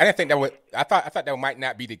 man. crazy. I didn't think that would. I thought that might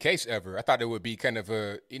not be the case ever. I thought it would be kind of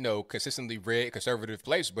a consistently red conservative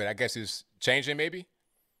place, but I guess it's changing maybe.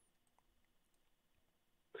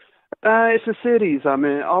 It's the cities. I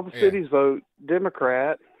mean, all the Yeah, cities vote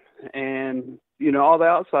Democrat, and all the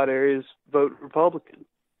outside areas vote Republican.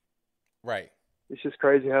 right. It's just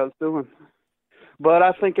crazy how it's doing. But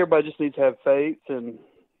I think everybody just needs to have faith, and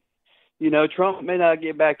Trump may not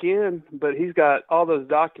get back in, but he's got all those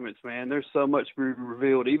documents, man. There's so much to be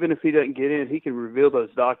revealed. Even if he doesn't get in, he can reveal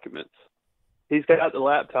those documents. He's got the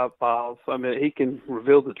laptop files. I mean, he can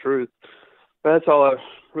reveal the truth. But that's all I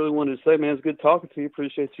really wanted to say, man. It's good talking to you.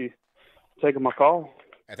 Appreciate you taking my call.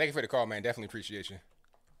 And thank you for the call, man. Definitely appreciate you.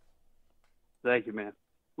 Thank you, man.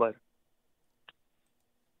 Later.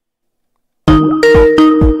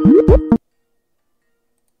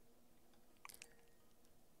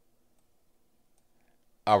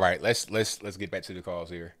 All right, let's get back to the calls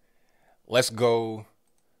here. Let's go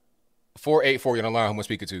 484 on the line. Who am I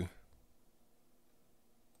speaking to?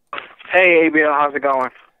 Hey, ABL, how's it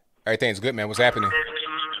going? Everything's good, man. What's happening?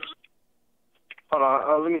 Hold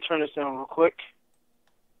on, let me turn this down real quick.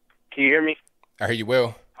 Can you hear me? I hear you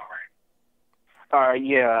well.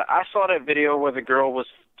 Yeah, I saw that video where the girl was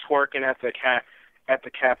twerking at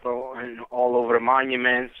the Capitol and all over the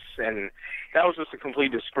monuments, and that was just a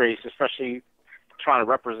complete disgrace, especially trying to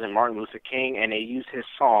represent Martin Luther King, and they used his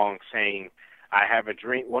song saying, "I have a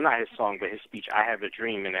dream." Well, not his song, but his speech, "I have a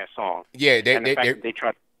dream" in that song. Yeah, And the fact that they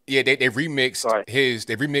tried. they Go ahead.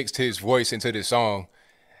 remixed his voice into the song,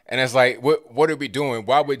 and it's like, what are we doing?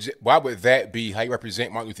 Why would that be how you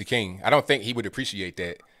represent Martin Luther King? I don't think he would appreciate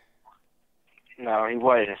that. No, he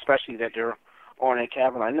wasn't, especially that they're on that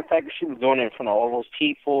Capitol. And the fact that she was doing it in front of all those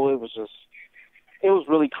people, it was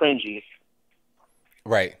really cringy.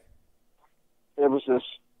 Right. It was just,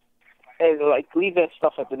 hey, like, leave that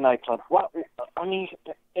stuff at the nightclub. What? I mean,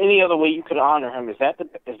 any other way you could honor him? Is that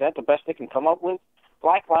the best they can come up with?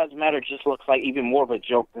 Black Lives Matter just looks like even more of a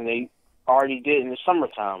joke than they already did in the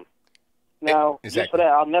summertime. Now, just for Exactly.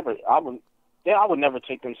 that, I would never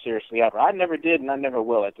take them seriously ever. I never did, and I never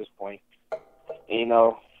will at this point. You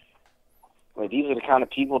know, like, these are the kind of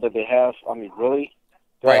people that they have. I mean, really?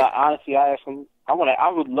 Right. Honestly, I ask them. I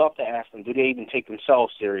would love to ask them. Do they even take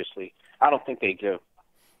themselves seriously? I don't think they do.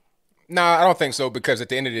 No, I don't think so because at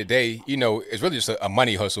the end of the day, it's really just a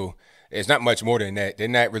money hustle. It's not much more than that. They're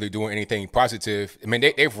not really doing anything positive. I mean,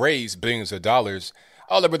 they've raised billions of dollars.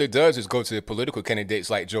 All it really does is go to political candidates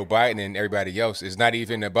like Joe Biden and everybody else. It's not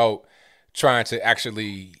even about trying to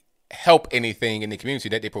actually help anything in the community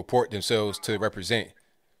that they purport themselves to represent.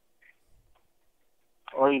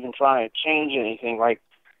 Or even trying to change anything like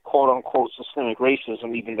quote unquote systemic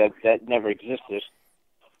racism, even that never existed.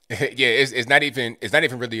 Yeah, it's not even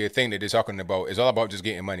really a thing that they're talking about. It's all about just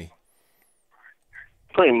getting money.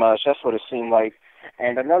 Pretty much, that's what it seemed like.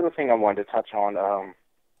 And another thing I wanted to touch on,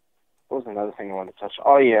 what was another thing I wanted to touch on?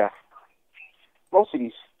 Oh yeah, most of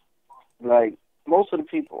these, like most of the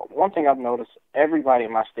people. One thing I've noticed, everybody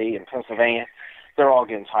in my state in Pennsylvania, they're all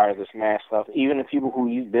getting tired of this mask stuff. Even the people who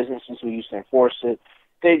use businesses who used to enforce it,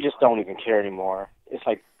 they just don't even care anymore. It's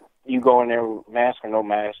like you go in there with mask or no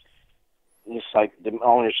mask. It's like the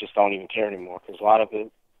owners just don't even care anymore because a lot of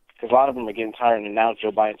them are getting tired, and now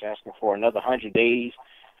Joe Biden's asking for another 100 days.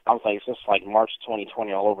 I was like, it's just like March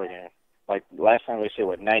 2020 all over again. Like last time they said,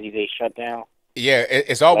 90-day shutdown Yeah, last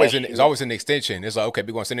it's year. always an extension. It's like, okay,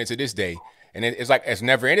 we're gonna send it to this day, and it's like it's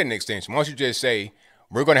never ending extension. Once you just say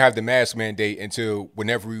we're gonna have the mask mandate until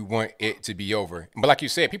whenever we want it to be over. But like you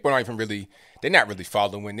said, people aren't even really they're not really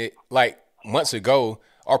following it. Like months ago,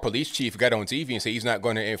 our police chief got on TV and said he's not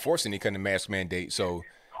going to enforce any kind of mask mandate. So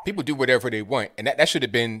people do whatever they want, and that should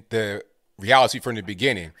have been the reality from the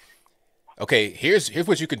beginning. Okay, here's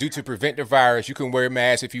what you can do to prevent the virus. You can wear a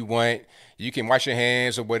mask if you want. You can wash your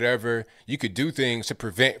hands or whatever. You could do things to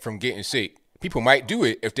prevent from getting sick. People might do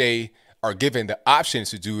it if they are given the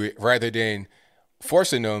options to do it rather than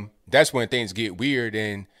forcing them. That's when things get weird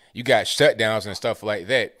and you got shutdowns and stuff like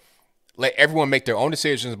that. Let everyone make their own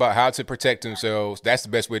decisions about how to protect themselves. That's the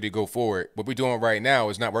best way to go forward. What we're doing right now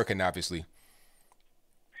is not working, obviously.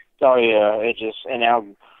 Oh yeah, it just and now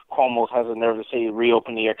Cuomo has a nerve to say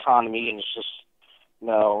reopen the economy, and it's just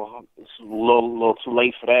no, it's a little too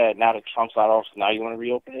late for that. Now that Trump's out of office, now you want to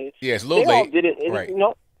reopen it? Yeah, it's a They little all late. did it, and Right.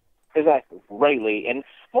 exactly, rightly. And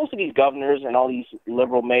most of these governors and all these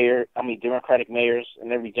Democratic mayors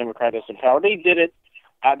and every Democrat that's in power, they did it.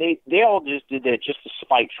 They all just did that just to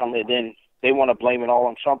spite Trump, and then they want to blame it all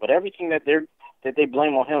on Trump. But everything that they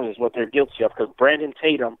blame on him is what they're guilty of. Because Brandon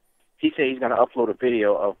Tatum, he said he's going to upload a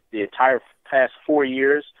video of the entire past 4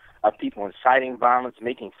 years of people inciting violence,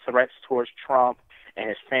 making threats towards Trump and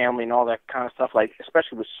his family and all that kind of stuff. Like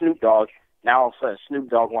especially with Snoop Dogg. Now all of a sudden Snoop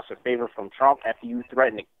Dogg wants a favor from Trump after you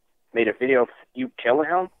threatened, made a video of you killing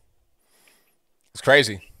him. It's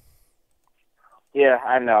crazy. Yeah,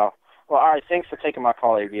 I know. Well, all right. Thanks for taking my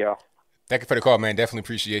call, ABO. Thank you for the call, man. Definitely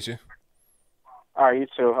appreciate you. All right, you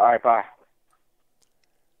too. All right, bye.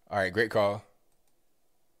 All right, great call.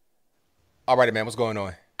 All righty, man. What's going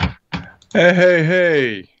on?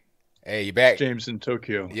 Hey. Hey, you back? James in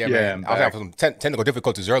Tokyo. Yeah, Yeah, man. I'm I was back. having some technical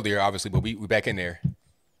difficulties earlier, obviously, but we back in there.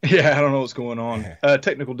 Yeah, I don't know what's going on.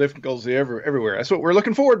 Technical difficulty everywhere. That's what we're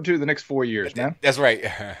looking forward to the next 4 years, man. That's right.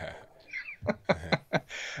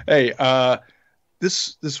 Hey,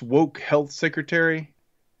 this woke health secretary,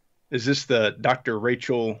 is this the Dr.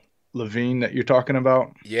 Rachel Levine that you're talking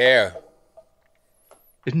about? Yeah.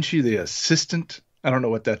 Isn't she the assistant? I don't know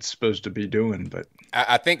what that's supposed to be doing, but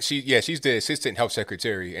I think she's the assistant health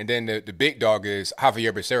secretary. And then the big dog is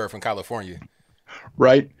Javier Becerra from California.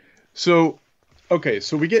 right. So, okay,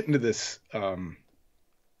 so we get into this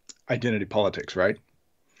identity politics, right?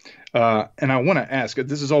 And I want to ask,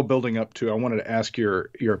 this is all building up to, I wanted to ask your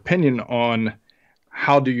opinion on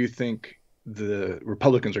how do you think the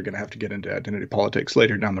Republicans are going to have to get into identity politics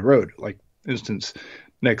later down the road? Like, instance,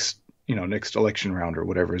 next election round or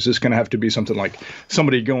whatever. Is this going to have to be something like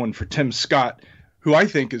somebody going for Tim Scott, who I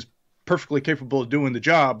think is perfectly capable of doing the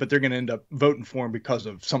job, but they're going to end up voting for him because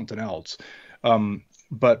of something else?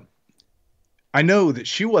 But I know that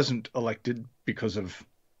she wasn't elected because of,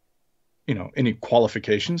 any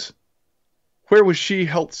qualifications. Where was she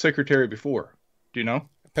health secretary before? Do you know?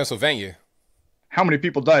 Pennsylvania. How many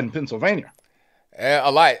people died in Pennsylvania? A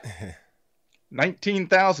lot.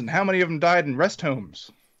 19,000. How many of them died in rest homes?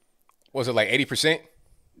 Was it like 80%?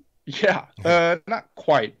 Yeah, not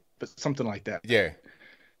quite, but something like that. Yeah.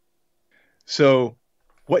 So,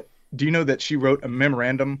 what do you know that she wrote a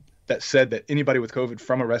memorandum that said that anybody with COVID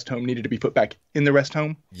from a rest home needed to be put back in the rest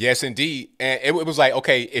home? Yes, indeed. And it was like,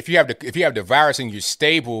 okay, if you have the virus and you're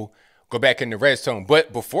stable, go back in the rest home.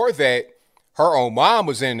 But before that, her own mom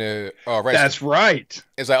was in the rest. That's right.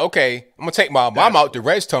 It's like, okay, I'm gonna take my mom out the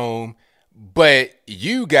rest home, but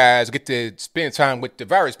you guys get to spend time with the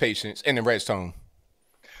virus patients in the rest home.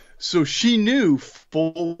 So she knew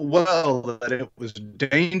full well that it was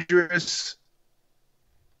dangerous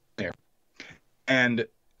there, and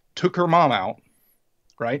took her mom out,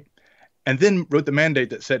 right? And then wrote the mandate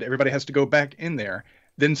that said everybody has to go back in there.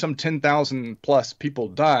 Then some 10,000 plus people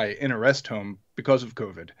die in a rest home because of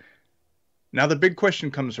COVID. Now the big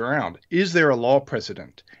question comes around. Is there a law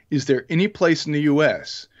precedent? Is there any place in the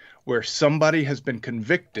U.S. where somebody has been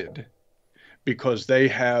convicted because they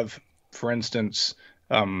have, for instance,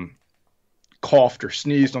 coughed or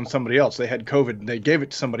sneezed on somebody else? They had COVID and they gave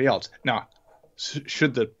it to somebody else. Now,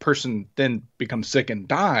 should the person then become sick and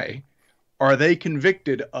die, are they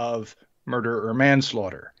convicted of murder or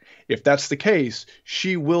manslaughter? If that's the case,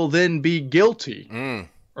 she will then be guilty,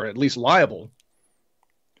 or at least liable,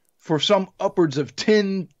 for some upwards of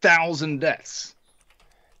 10,000 deaths.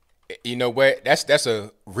 You know what? That's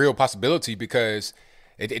a real possibility because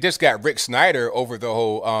it just got Rick Snyder over the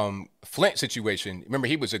whole Flint situation. Remember,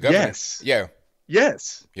 he was a governor. Yes. Yeah.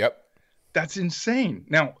 Yes. Yep. That's insane.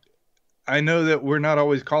 Now, I know that we're not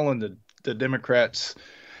always calling the Democrats.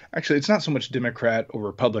 Actually, it's not so much Democrat or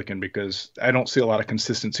Republican because I don't see a lot of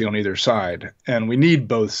consistency on either side. And we need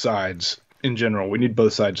both sides in general. We need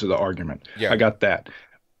both sides of the argument. Yeah. I got that.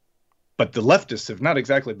 But the leftists have not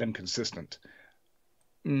exactly been consistent.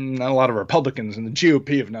 Not a lot of Republicans and the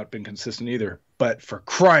GOP have not been consistent either. But for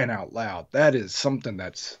crying out loud, that is something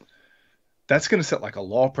that's going to set like a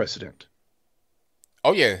law precedent.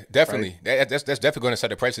 Oh yeah, definitely. Right? That's definitely going to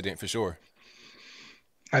set a precedent for sure.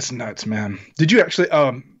 That's nuts, man. Did you actually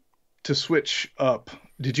to switch up?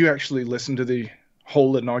 Did you actually listen to the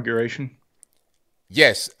whole inauguration?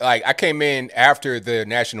 Yes, like I came in after the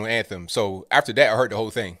national anthem, so after that I heard the whole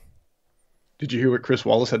thing. Did you hear what Chris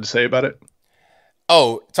Wallace had to say about it?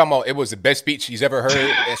 Oh, talking about it was the best speech he's ever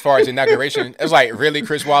heard as far as inauguration. It's like, really,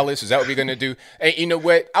 Chris Wallace? Is that what we're going to do? And you know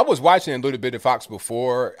what? I was watching a little bit of Fox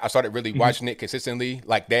before I started really watching it consistently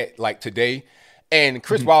like that, like today. And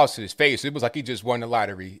Chris Wallace's face, it was like he just won the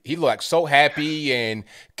lottery. He looked so happy and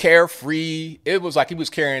carefree. It was like he was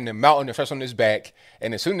carrying the mountain of stress on his back.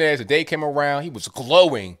 And as soon as the day came around, he was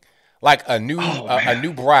glowing like a new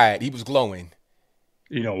bride. He was glowing.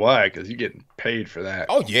 You know why? Because you're getting paid for that.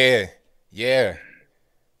 Oh, yeah. Yeah.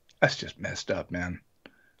 That's just messed up, man.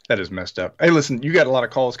 That is messed up. Hey, listen, you got a lot of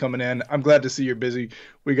calls coming in. I'm glad to see you're busy.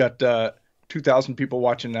 We got 2,000 people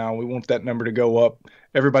watching now. We want that number to go up.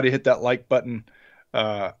 Everybody hit that like button.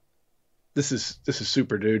 This is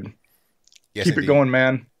super, dude. Yes, Keep indeed. it going,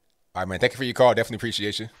 man. All right, man. Thank you for your call. Definitely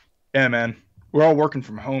appreciate you. Yeah, man. We're all working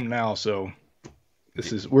from home now, so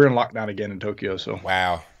we're in lockdown again in Tokyo. So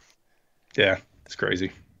Wow. yeah, it's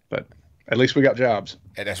crazy, but at least we got jobs.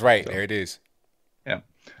 Yeah, that's right. So. There it is.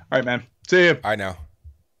 All right, man. See you. All right, now.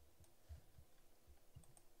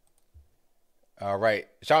 All right.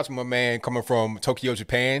 Shout out to my man coming from Tokyo,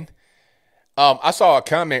 Japan. I saw a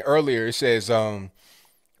comment earlier. It says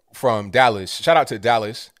from Dallas. Shout out to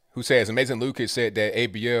Dallas, who says Amazing Lucas said that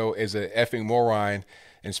ABL is a effing moron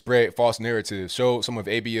and spread false narratives. Showed some of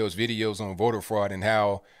ABL's videos on voter fraud and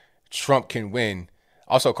how Trump can win.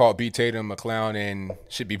 Also called B. Tatum a clown and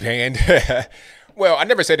should be banned. Well, I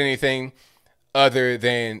never said anything other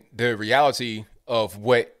than the reality of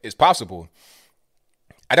what is possible.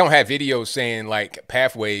 I don't have videos saying like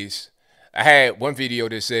pathways. I had one video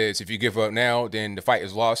that says if you give up now, then the fight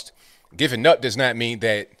is lost. Giving up does not mean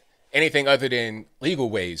that anything other than legal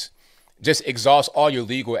ways. Just exhaust all your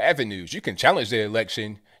legal avenues. You can challenge the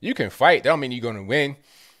election. You can fight. That don't mean you're going to win.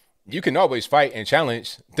 You can always fight and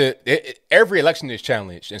challenge. Every election is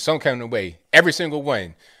challenged in some kind of way. Every single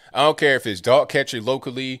one. I don't care if it's dog catcher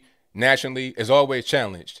locally, nationally, is always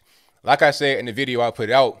challenged. Like I said in the video I put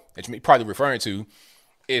out, that you're probably referring to,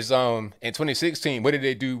 is in 2016, what did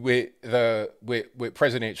they do with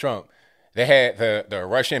President Trump? They had the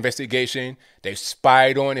Russia investigation. They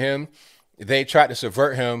spied on him. They tried to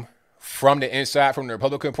subvert him from the inside, from the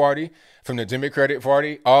Republican Party, from the Democratic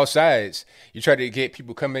Party, all sides. You try to get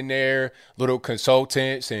people coming there, little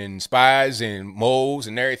consultants and spies and moles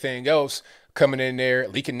and everything else coming in there,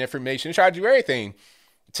 leaking information. They tried to do everything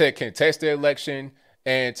to contest the election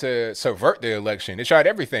and to subvert the election. They tried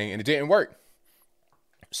everything and it didn't work.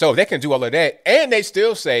 So they can do all of that. And they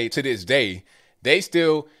still say to this day,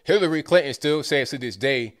 Hillary Clinton still says to this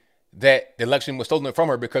day that the election was stolen from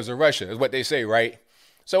her because of Russia, is what they say, right?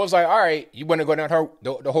 So it's like, all right, you want to go down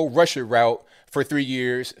the whole Russia route for 3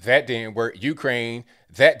 years. That didn't work. Ukraine,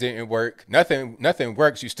 that didn't work. Nothing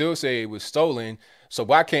works. You still say it was stolen. So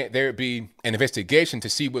why can't there be an investigation to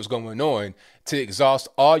see what's going on, to exhaust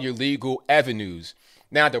all your legal avenues?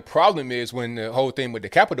 Now, the problem is when the whole thing with the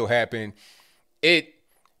Capitol happened, it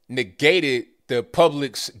negated the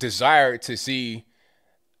public's desire to see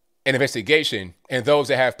an investigation, and those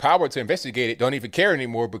that have power to investigate it don't even care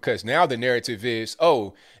anymore, because now the narrative is,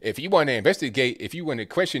 oh, if you want to investigate, if you want to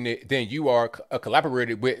question it, then you are a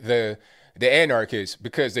collaborator with the anarchists,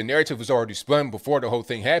 because the narrative was already spun before the whole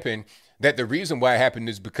thing happened, that the reason why it happened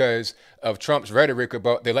is because of Trump's rhetoric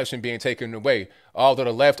about the election being taken away. Although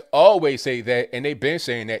the left always say that, and they've been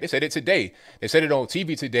saying that. They said it today. They said it on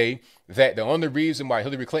TV today, that the only reason why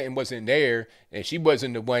Hillary Clinton wasn't there and she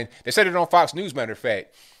wasn't the one, they said it on Fox News, matter of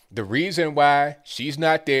fact. The reason why she's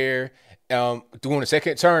not there doing the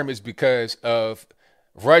second term is because of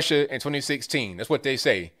Russia in 2016. That's what they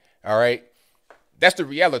say. All right. That's the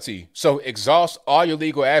reality. So exhaust all your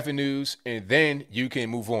legal avenues and then you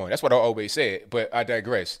can move on. That's what I always said, but I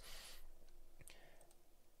digress.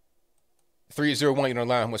 301, you're on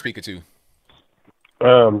the line. Who am I speaking to?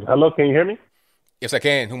 Hello, can you hear me? Yes, I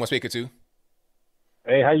can. Who am I speaking to?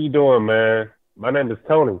 Hey, how you doing, man? My name is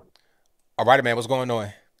Tony. All right, man. What's going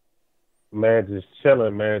on? Man, just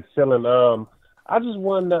chilling, man. Chilling. I just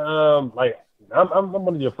wanted to, I'm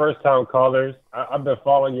one of your first time callers. I've been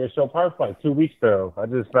following your show probably for like 2 weeks now. I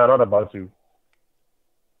just found out about you.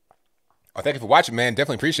 Oh, thank you for watching, man.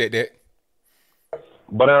 Definitely appreciate that.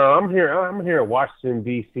 But I'm here in Washington,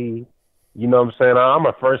 D.C. You know what I'm saying? I'm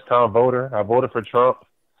a first time voter. I voted for Trump.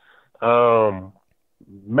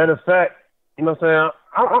 Matter of fact, you know what I'm saying?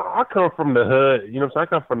 I come from the hood. You know what I'm saying?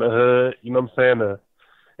 I come from the hood. You know what I'm saying?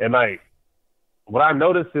 And like, what I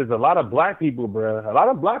noticed is a lot of black people, bro. A lot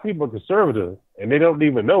of black people are conservative, and they don't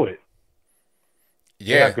even know it.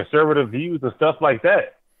 Yeah, they have conservative views and stuff like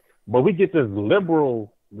that. But we get this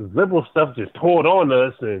liberal stuff just poured on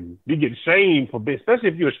us, and we get shamed for being, especially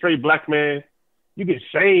if you're a straight black man, you get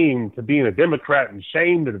shamed for being a Democrat and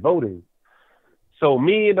shamed for voting. So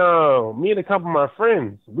me and a couple of my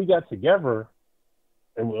friends, we got together,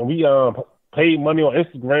 and we paid money on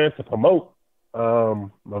Instagram to promote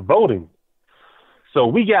voting. So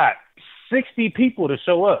we got 60 people to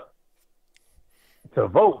show up to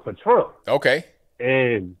vote for Trump. Okay.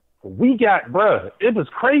 And we got, bruh, it was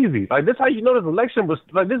crazy. Like, this how you know this election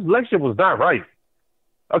was not right.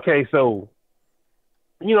 Okay, so,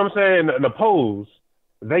 you know what I'm saying? In the polls,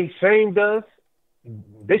 they shamed us.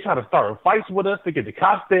 They tried to start fights with us to get the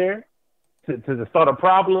cops there to start a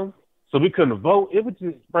problem so we couldn't vote. It was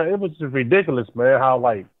just ridiculous, man, how,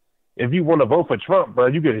 like, if you want to vote for Trump, bro,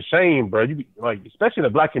 you get shamed, bro. You like, especially in the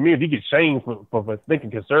black community, you get shamed for thinking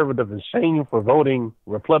conservative and shamed for voting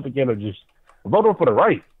Republican or just voting for the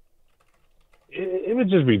right. It was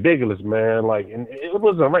just ridiculous, man. Like, and it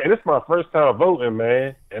wasn't right. And it's my first time voting,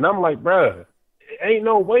 man. And I'm like, bro, ain't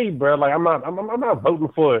no way, bro. Like, I'm not voting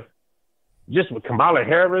for just with Kamala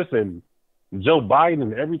Harris and Joe Biden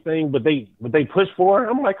and everything, but they push for it.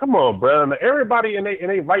 I'm like, come on, bro. And everybody in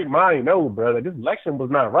they right mind know, bro, that this election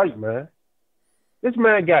was not right, man. This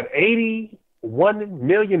man got 81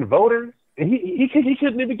 million voters, and he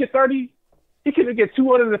couldn't even get 30. He couldn't get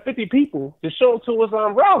 250 people to show up to his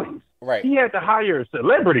rallies. Right. He had to hire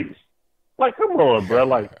celebrities. Like, come on, bro.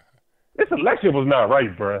 Like, this election was not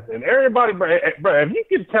right, bro. And everybody, bro, if you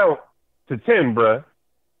can count to 10, bro,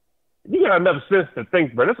 you got enough sense to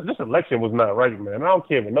think, bro, this election was not right, man. I don't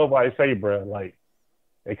care what nobody say, bro. Like,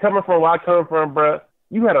 and coming from where I come from, bro,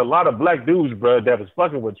 you had a lot of black dudes, bro, that was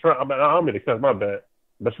fucking with Trump. I mean, I don't mean to cuss, my bad,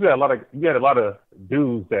 but you had a lot of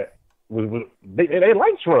dudes that they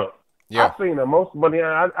like Trump. Yeah. I've seen the most money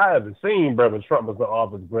I haven't seen, bro, when Trump was in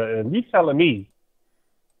office, bro. And you telling me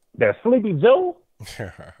that Sleepy Joe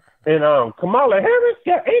and Kamala Harris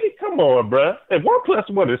got 80? Come on, bro. If 1 +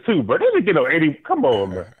 1 is 2, bro, they didn't get no 80. Come on,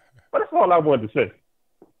 bro. But that's all I wanted to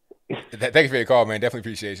say. Thank you for your call, man. Definitely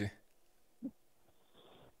appreciate you.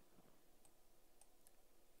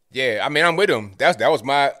 Yeah, I mean, I'm with him. That was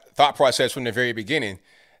my thought process from the very beginning.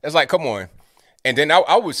 It's like, come on. And then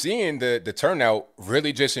I was seeing the turnout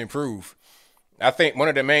really just improve. I think one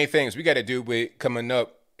of the main things we got to do with coming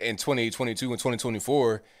up in 2022 and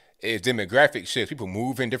 2024 is demographic shifts. People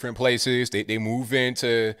move in different places. They move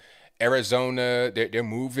into Arizona. They're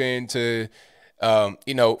moving to,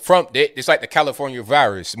 it's like the California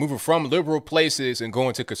virus, moving from liberal places and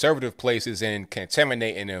going to conservative places and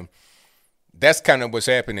contaminating them. That's kind of what's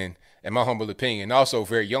happening, in my humble opinion. Also,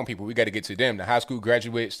 very young people, we got to get to them, the high school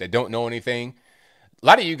graduates that don't know anything. A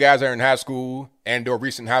lot of you guys are in high school and or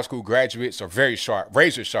recent high school graduates are very sharp,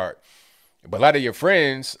 razor sharp. But a lot of your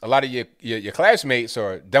friends, a lot of your classmates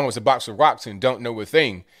are done with a box of rocks and don't know a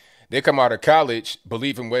thing. They come out of college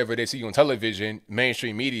believing whatever they see on television,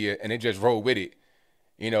 mainstream media, and they just roll with it.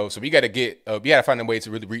 So we got to find a way to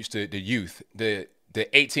really reach the youth, the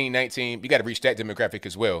 18, 19. We got to reach that demographic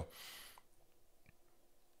as well.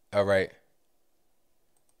 All right.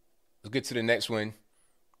 Let's get to the next one.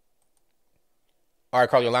 All right,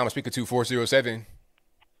 call your line. I'm speaking to 407.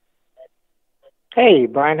 Hey,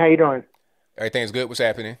 Brian, how you doing? Everything's good. What's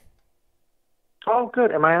happening? Oh,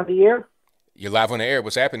 good. Am I on the air? You're live on the air.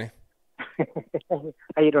 What's happening? How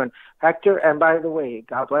you doing, Hector? And by the way,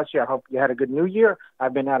 God bless you. I hope you had a good New Year.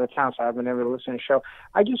 I've been out of town, so I haven't been able to listen to the show.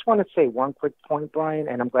 I just want to say one quick point, Brian,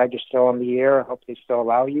 and I'm glad you're still on the air. I hope they still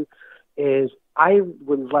allow you. Is I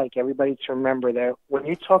would like everybody to remember that when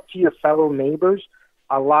you talk to your fellow neighbors,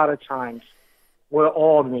 a lot of times we're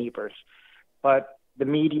all neighbors, but the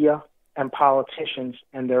media and politicians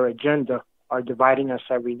and their agenda are dividing us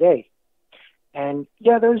every day. And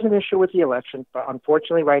yeah, there's an issue with the election, but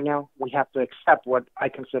unfortunately right now we have to accept what I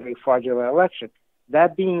consider a fraudulent election.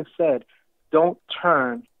 That being said, don't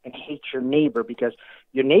turn and hate your neighbor, because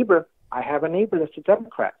your neighbor, I have a neighbor that's a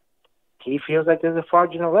Democrat. He feels like there's a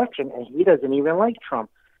fraudulent election and he doesn't even like Trump.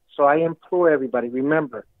 So I implore everybody,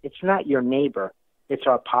 remember, it's not your neighbor. It's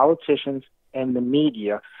our politicians and the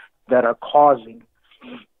media that are causing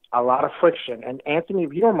a lot of friction. And Anthony,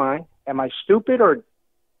 if you don't mind, am I stupid, or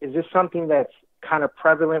is this something that's kind of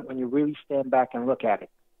prevalent when you really stand back and look at it?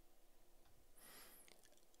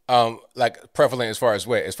 Like prevalent as far as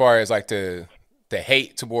what? As far as like the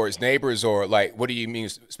hate towards neighbors, or like what do you mean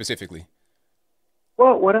specifically?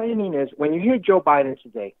 Well, what I mean is when you hear Joe Biden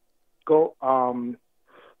today,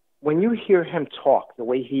 when you hear him talk the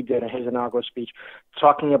way he did in his inaugural speech,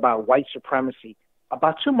 talking about white supremacy,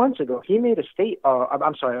 about 2 months ago, he made a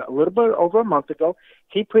little bit over a month ago,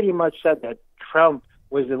 he pretty much said that Trump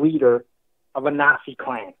was the leader of a Nazi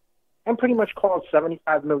clan and pretty much called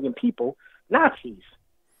 75 million people Nazis.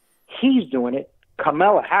 He's doing it.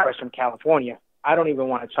 Kamala Harris from California, I don't even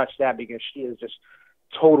want to touch that because she is just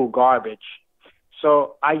total garbage.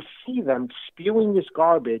 So I see them spewing this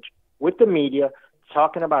garbage with the media,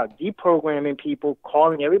 talking about deprogramming people,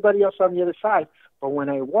 calling everybody else on the other side. But when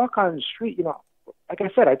I walk on the street, like I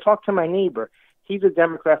said, I talk to my neighbor. He's a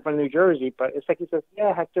Democrat from New Jersey, but it's like he says,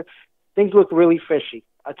 yeah, Hector, things look really fishy.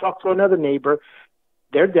 I talked to another neighbor.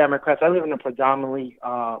 They're Democrats. I live in a predominantly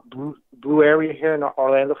blue area here in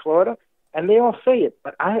Orlando, Florida, and they all say it.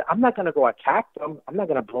 But I'm not going to go attack them. I'm not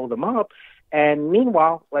going to blow them up. And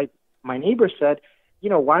meanwhile, like my neighbor said,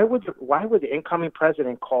 why would the incoming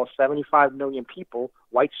president call 75 million people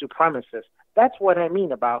white supremacists? That's what I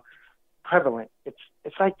mean about prevalent.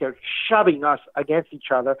 It's like they're shoving us against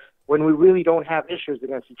each other when we really don't have issues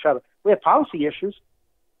against each other. We have policy issues,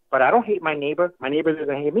 but I don't hate my neighbor. My neighbor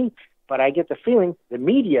doesn't hate me. But I get the feeling the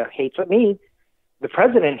media hates me, the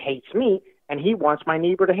president hates me, and he wants my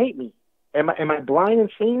neighbor to hate me. Am I blind in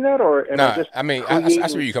seeing that, or am I just? I mean, I see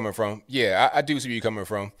where you're coming from. Yeah, I do see where you're coming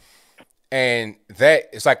from. And that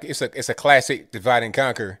it's a classic divide and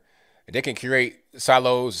conquer. They can create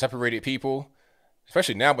silos, separated people,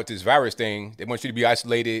 especially now with this virus thing. They want you to be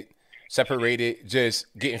isolated, separated, just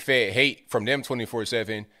getting fed hate from them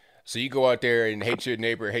 24/7. So you go out there and hate your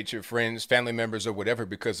neighbor, hate your friends, family members, or whatever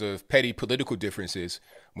because of petty political differences.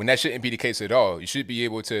 When that shouldn't be the case at all. You should be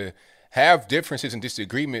able to have differences and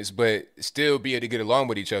disagreements, but still be able to get along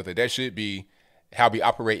with each other. That should be how we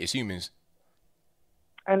operate as humans.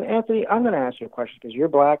 And Anthony, I'm going to ask you a question because you're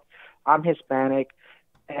black, I'm Hispanic,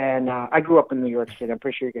 and I grew up in New York City. I'm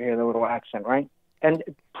pretty sure you can hear the little accent, right? And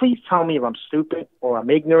please tell me if I'm stupid or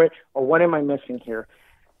I'm ignorant or what am I missing here.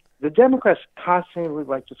 The Democrats constantly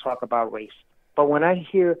like to talk about race, but when I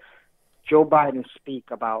hear Joe Biden speak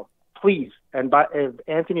about, please, if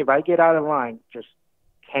Anthony, if I get out of line, just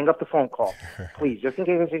hang up the phone call, please, just in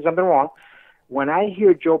case I say something wrong. When I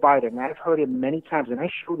hear Joe Biden, and I've heard him many times, and I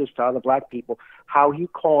show this to other black people, how he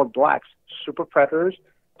called blacks super predators,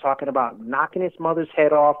 talking about knocking his mother's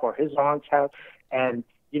head off or his aunt's head, and,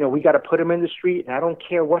 you know, we got to put them in the street, and I don't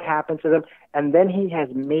care what happened to them. And then he has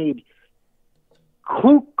made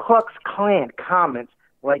Ku Klux Klan comments,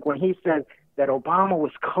 like when he said that Obama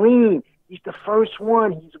was clean. He's the first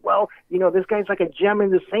one. He's, well, you know, this guy's like a gem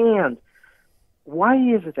in the sand. Why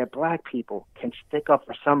is it that black people can stick up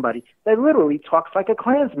for somebody that literally talks like a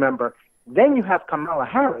Klans member? Then you have Kamala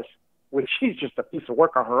Harris, which she's just a piece of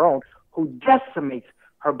work on her own, who decimates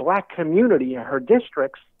her black community in her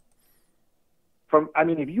districts. Have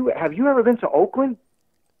you ever been to Oakland?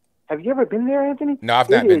 Have you ever been there, Anthony? No, I've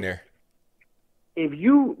not been there. If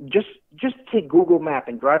you just take Google Map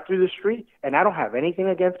and drive through the street, and I don't have anything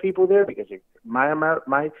against people there because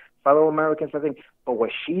my fellow Americans, I think, but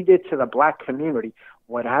what she did to the black community,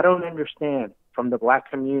 what I don't understand from the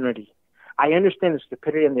black community, I understand the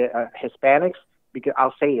stupidity in the Hispanics, because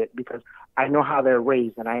I'll say it because I know how they're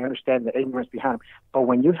raised and I understand the ignorance behind them. But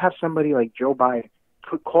when you have somebody like Joe Biden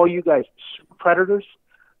call you guys super predators,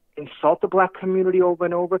 insult the black community over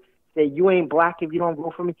and over, say you ain't black if you don't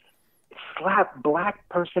vote for me, slap black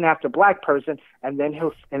person after black person, and then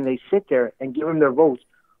they sit there and give him their votes.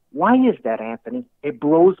 Why is that, Anthony? It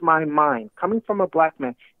blows my mind. Coming from a black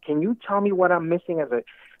man, can you tell me what I'm missing as a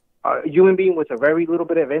human being with a very little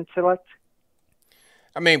bit of intellect?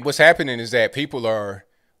 I mean, what's happening is that people are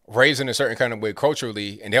raised in a certain kind of way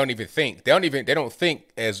culturally, and they don't even think. They don't think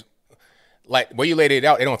as like when you laid it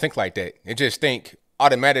out. They don't think like that. They just think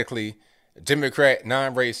automatically Democrat,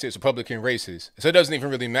 non-racist, Republican, racist. So it doesn't even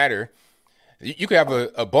really matter. You could have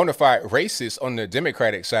a bona fide racist on the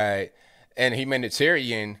Democratic side and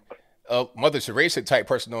humanitarian, Mother Teresa type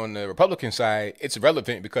person on the Republican side. It's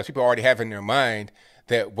irrelevant because people already have in their mind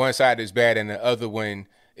that one side is bad and the other one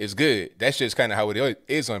is good. That's just kind of how it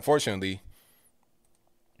is, unfortunately.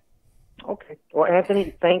 Okay. Well,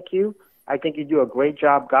 Anthony, thank you. I think you do a great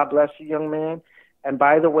job. God bless you, young man. And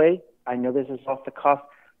by the way, I know this is off the cuff.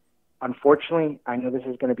 Unfortunately, I know this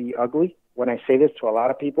is going to be ugly when I say this to a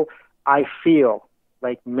lot of people. I feel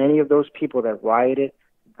like many of those people that rioted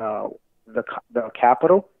the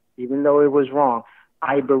Capitol, even though it was wrong,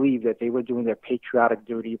 I believe that they were doing their patriotic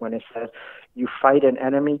duty when it says you fight an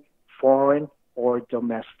enemy, foreign or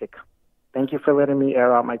domestic. Thank you for letting me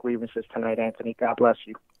air out my grievances tonight, Anthony. God bless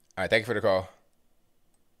you. All right, thank you for the call.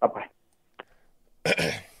 Bye-bye.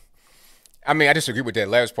 I mean, I disagree with that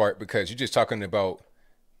last part because you're just talking about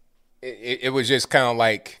it was just kind of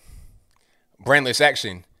like brainless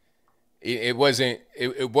action. It wasn't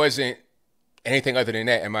anything other than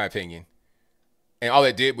that, in my opinion. And all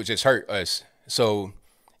it did was just hurt us. So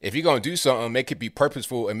if you're going to do something, make it be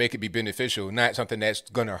purposeful and make it be beneficial, not something that's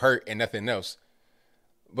going to hurt and nothing else.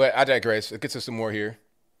 But I digress. Let's get to some more here.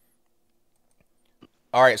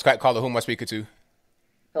 All right, Scott Caller, who am I speaking to?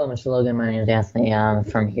 Hello, Mr. Logan. My name is Anthony. I'm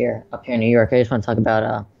from up here in New York. I just want to talk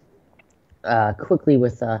about quickly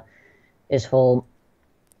with this whole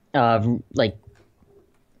this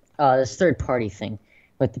third party thing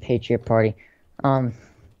with the Patriot Party. Doesn't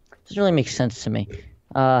really make sense to me.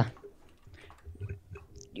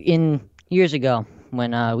 In years ago,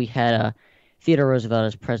 when we had Theodore Roosevelt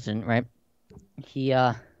as president, right? He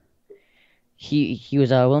was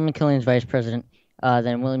William McKinley's vice president.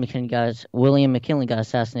 Then William McKinley got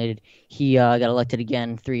assassinated. He got elected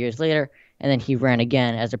again 3 years later, and then he ran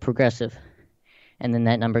again as a progressive. And then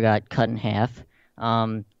that number got cut in half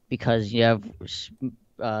because you have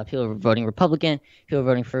people were voting Republican, people were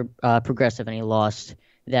voting for progressive, and he lost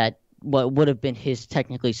that what would have been his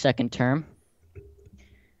technically second term.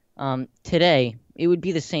 Today, it would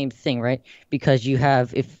be the same thing, right? Because you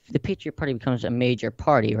have, if the Patriot Party becomes a major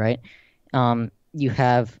party, right, you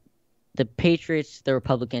have the Patriots, the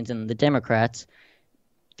Republicans, and the Democrats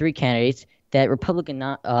three candidates. That Republican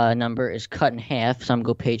number is cut in half. Some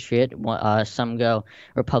go Patriot, some go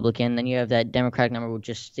Republican. Then you have that Democratic number, which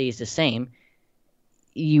just stays the same.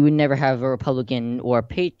 You would never have a Republican or a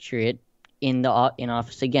Patriot in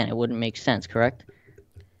office again. It wouldn't make sense, correct?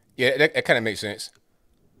 Yeah, that kind of makes sense.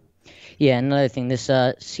 Yeah, another thing, this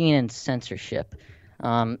CNN censorship.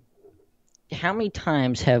 How many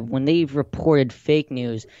times when they've reported fake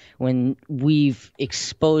news, when we've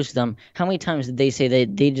exposed them, how many times did they say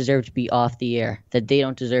that they deserve to be off the air, that they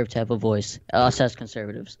don't deserve to have a voice, us as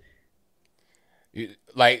conservatives?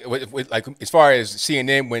 Like as far as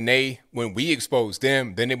CNN, when we expose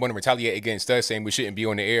them, then they want to retaliate against us, saying we shouldn't be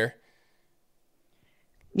on the air.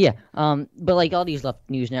 Yeah, but like all these left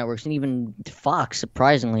news networks and even Fox,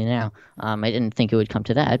 surprisingly now, I didn't think it would come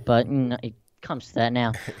to that, but it comes to that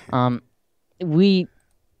now.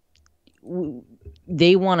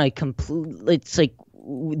 They want to complete. It's like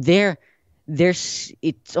they're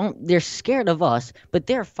scared of us, but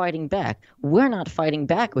they're fighting back. We're not fighting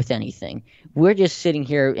back with anything. We're just sitting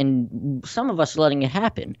here, and some of us are letting it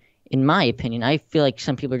happen. In my opinion, I feel like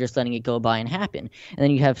some people are just letting it go by and happen. And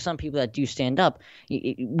then you have some people that do stand up.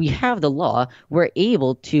 We have the law. We're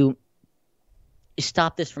able to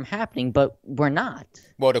stop this from happening, but we're not.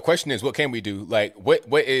 Well, the question is, what can we do? Like, what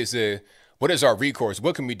is our recourse?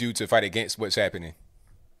 What can we do to fight against what's happening?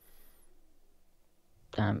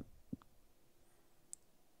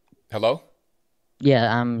 Hello?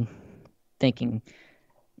 Yeah, I'm thinking.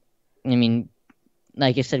 I mean,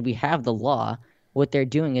 like I said, we have the law. What they're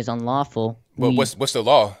doing is unlawful. Well, what's the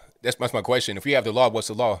law? That's my question. If we have the law, what's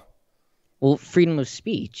the law? Well, freedom of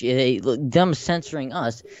speech. Them censoring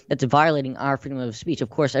us, that's violating our freedom of speech. Of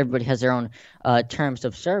course, everybody has their own terms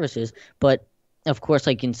of services, but of course,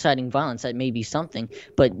 like inciting violence, that may be something.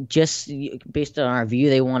 But just based on our view,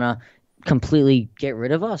 they want to completely get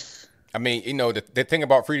rid of us. I mean, the thing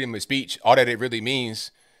about freedom of speech, all that it really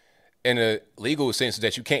means in a legal sense is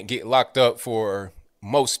that you can't get locked up for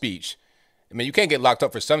most speech. I mean, you can't get locked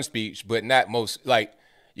up for some speech, but not most. Like,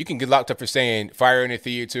 you can get locked up for saying fire in the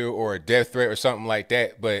theater or a death threat or something like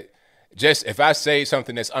that. But just if I say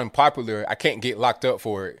something that's unpopular, I can't get locked up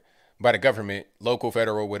for it by the government, local,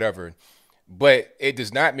 federal, whatever. But it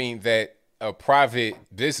does not mean that a private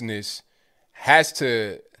business has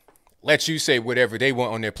to let you say whatever they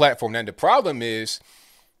want on their platform. Now, the problem is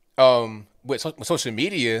with social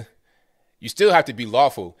media, you still have to be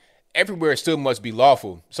lawful. Everywhere still must be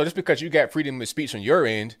lawful. So just because you got freedom of speech on your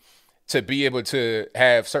end to be able to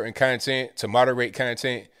have certain content, to moderate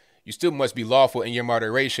content, you still must be lawful in your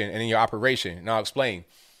moderation and in your operation. And I'll explain.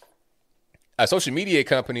 A social media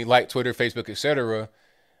company like Twitter, Facebook, etc.,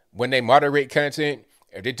 when they moderate content,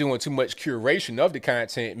 if they're doing too much curation of the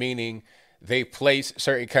content, meaning they place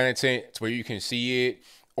certain content to where you can see it,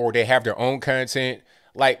 or they have their own content,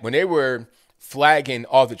 like when they were flagging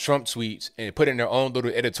all the Trump tweets and putting their own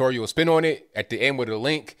little editorial spin on it at the end with a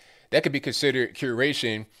link, that could be considered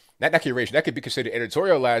curation. Not curation, that could be considered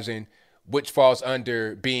editorializing, which falls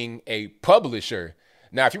under being a publisher.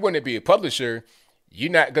 Now, if you want to be a publisher,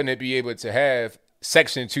 you're not going to be able to have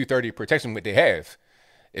Section 230 protection, what they have.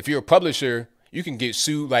 If you're a publisher, you can get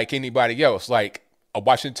sued like anybody else, like a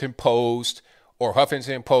Washington Post or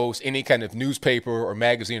Huffington Post, any kind of newspaper or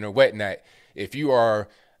magazine or whatnot. If you are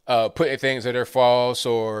putting things that are false,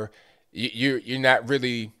 or you're not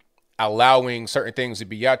really allowing certain things to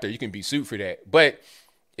be out there, you can be sued for that. But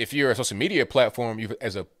if you're a social media platform,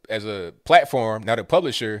 as a platform, not a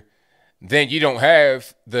publisher, then you don't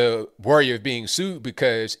have the worry of being sued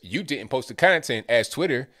because you didn't post the content as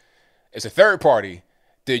Twitter. It's a third party.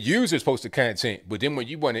 The users post the content, but then when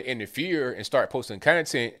you want to interfere and start posting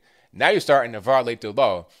content, now you're starting to violate the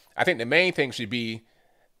law. I think the main thing should be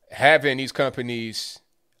having these companies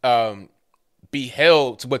be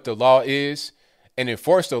held to what the law is and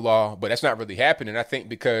enforce the law, but that's not really happening. I think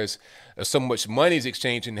because so much money is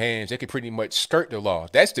exchanging hands, they could pretty much skirt the law.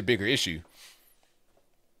 That's the bigger issue.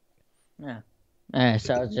 Yeah.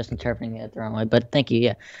 So I was just interpreting it the wrong way, but thank you.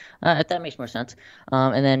 Yeah, that makes more sense.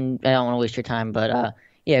 And then I don't want to waste your time, but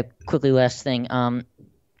yeah, quickly, last thing.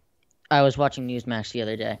 I was watching Newsmax the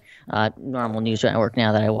other day, normal news network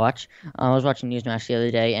now that I watch. I was watching Newsmax the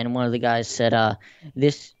other day, and one of the guys said,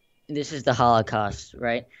 "This is the Holocaust,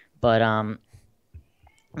 right?" But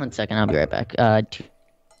 1 second, I'll be right back.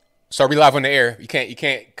 So we live on the air. You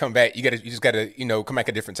can't come back. You just gotta come back at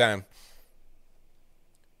a different time.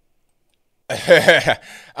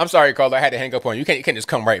 I'm sorry, Carl. I had to hang up on you. You can't just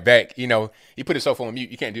come right back. You put his cell phone on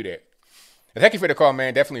mute. You can't do that. And thank you for the call,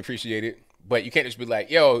 man. Definitely appreciate it. But you can't just be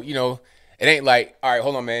like, yo, it ain't like, all right,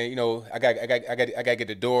 hold on, man. I got to get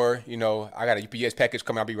the door. I got a UPS package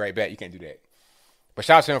coming. I'll be right back. You can't do that. But But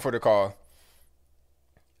shout out to him for the call.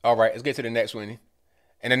 All right, let's get to the next one.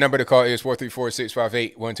 And the number to call is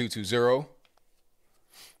 434-658-1220.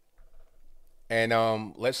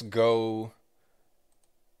 And let's go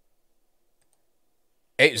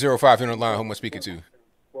 805 on the line. Who am I speaking to?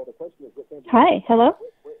 Hi, hello.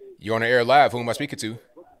 You're on the air live. Who am I speaking to?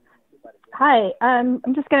 Hi, I'm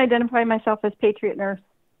just going to identify myself as Patriot Nurse.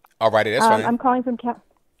 All righty, that's fine. I'm calling from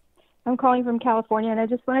California, and I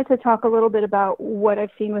just wanted to talk a little bit about what I've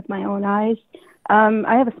seen with my own eyes.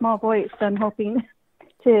 I have a small voice, so I'm hoping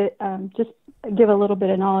to just give a little bit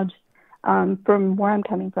of knowledge from where I'm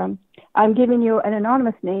coming from. I'm giving you an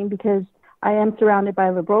anonymous name because I am surrounded by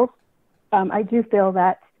liberals. I do feel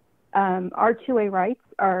that our two-way rights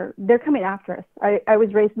they're coming after us. I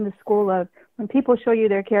was raised in the school of when people show you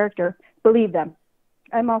their character, believe them.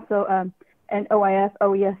 I'm also an OES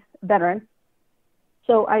veteran.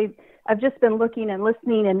 So I've just been looking and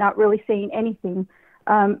listening and not really saying anything.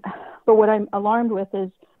 But what I'm alarmed with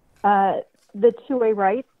is the two-way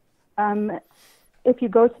rights. If you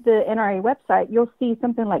go to the NRA website, you'll see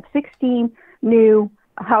something like 16 new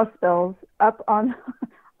House bills up on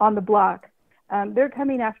the block. They're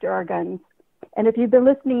coming after our guns. And if you've been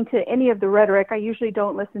listening to any of the rhetoric, I usually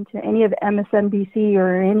don't listen to any of MSNBC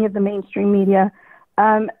or any of the mainstream media.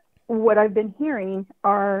 What I've been hearing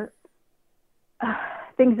are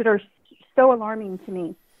things that are so alarming to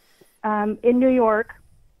me. In New York,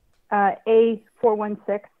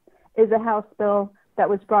 A416 is a House bill that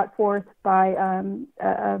was brought forth by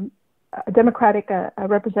a Democratic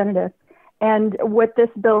representative. And what this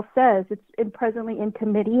bill says, it's presently in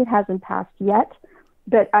committee. It hasn't passed yet.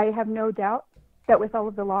 But I have no doubt that with all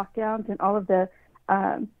of the lockdowns and all of the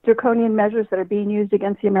draconian measures that are being used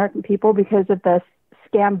against the American people because of the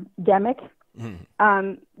scamdemic,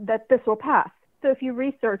 that this will pass. So if you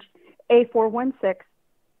research A416,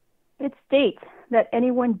 it states that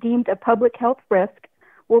anyone deemed a public health risk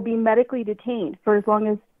will be medically detained for as long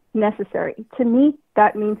as necessary. To me,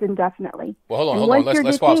 that means indefinitely. Well, hold on.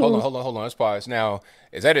 Let's pause. Hold on. Let's pause. Now,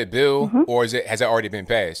 is that a bill or has it already been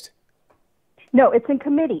passed? No, it's in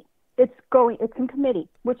committee. It's in committee,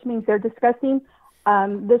 which means they're discussing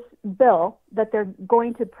this bill that they're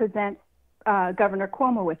going to present Governor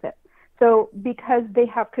Cuomo with it. So because they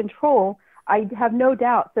have control, I have no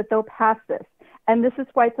doubt that they'll pass this. And this is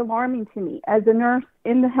why it's alarming to me. As a nurse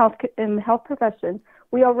in the health profession,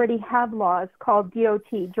 we already have laws called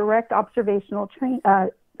DOT, direct observational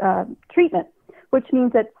treatment, which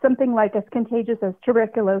means that something like as contagious as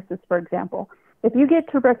tuberculosis, for example, if you get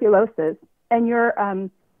tuberculosis and you're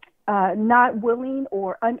not willing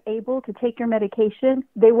or unable to take your medication,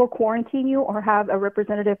 they will quarantine you or have a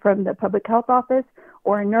representative from the public health office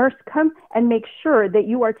or a nurse come and make sure that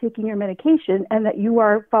you are taking your medication and that you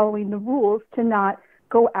are following the rules to not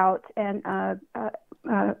go out and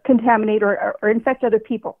contaminate or infect other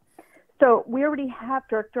people. So we already have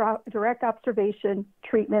direct observation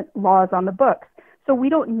treatment laws on the books. So we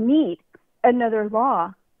don't need another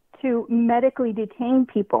law to medically detain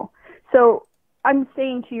people. So I'm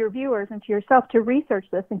saying to your viewers and to yourself to research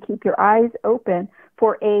this and keep your eyes open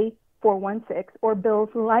for A416 or bills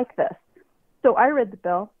like this. So I read the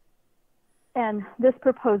bill, and this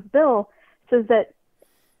proposed bill says that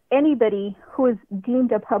anybody who is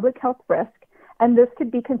deemed a public health risk, and this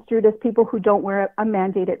could be construed as people who don't wear a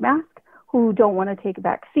mandated mask, who don't want to take a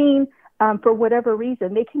vaccine, for whatever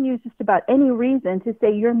reason, they can use just about any reason to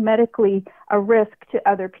say you're medically a risk to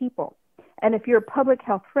other people. And if you're a public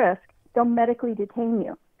health risk, they'll medically detain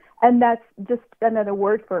you. And that's just another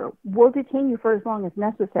word for we'll detain you for as long as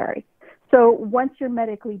necessary. So once you're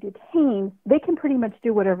medically detained, they can pretty much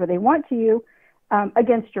do whatever they want to you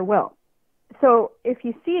against your will. So if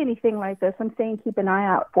you see anything like this, I'm saying keep an eye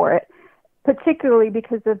out for it, particularly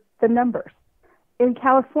because of the numbers. In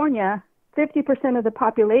California, 50% of the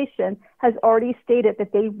population has already stated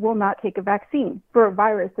that they will not take a vaccine for a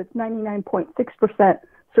virus that's 99.6%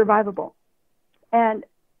 survivable. And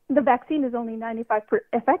the vaccine is only 95%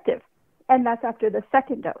 effective, and that's after the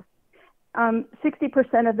second dose.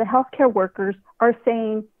 60% of the healthcare workers are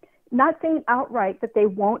saying, not saying outright that they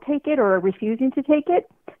won't take it or are refusing to take it.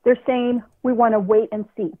 They're saying we want to wait and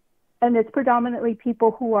see. And it's predominantly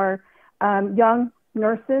people who are young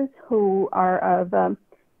nurses who are of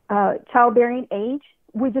childbearing age.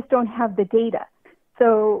 We just don't have the data.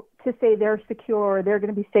 So to say they're secure or they're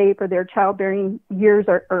going to be safe or their childbearing years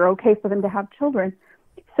are okay for them to have children.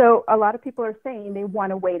 So a lot of people are saying they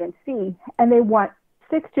want to wait and see, and they want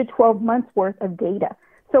 6 to 12 months worth of data.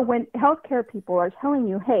 So when healthcare people are telling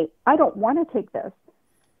you, hey, I don't want to take this,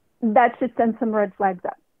 that should send some red flags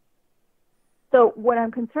up. So what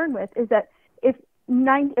I'm concerned with is that if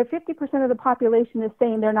 50% of the population is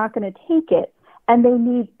saying they're not going to take it, and they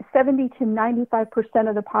need 70 to 95%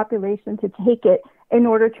 of the population to take it in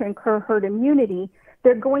order to incur herd immunity,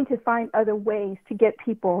 they're going to find other ways to get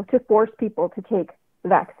people, to force people to take the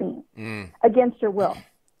vaccine against your will.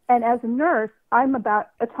 And as a nurse, I'm about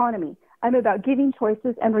autonomy. I'm about giving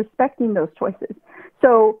choices and respecting those choices.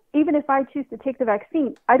 So even if I choose to take the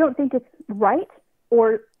vaccine, I don't think it's right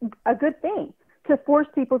or a good thing to force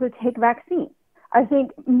people to take vaccines. I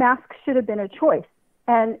think masks should have been a choice.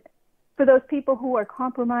 And for those people who are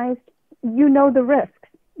compromised, you know the risks.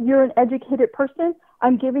 You're an educated person.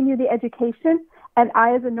 I'm giving you the education. And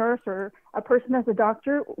I, as a nurse or a person as a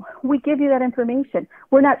doctor, we give you that information.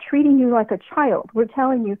 We're not treating you like a child. We're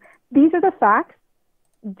telling you, these are the facts.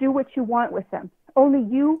 Do what you want with them. Only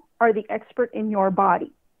you are the expert in your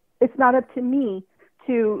body. It's not up to me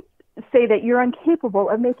to say that you're incapable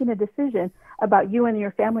of making a decision about you and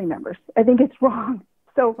your family members. I think it's wrong,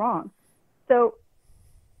 so wrong. So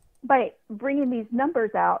by bringing these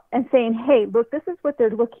numbers out and saying, hey, look, this is what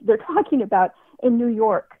they're talking about in New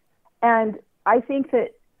York. And I think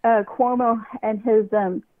that Cuomo and his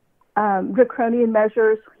draconian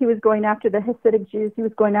measures, he was going after the Hasidic Jews, he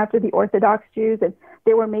was going after the Orthodox Jews, and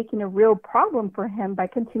they were making a real problem for him by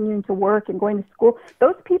continuing to work and going to school.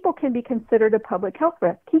 Those people can be considered a public health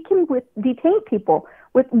risk. He can detain people.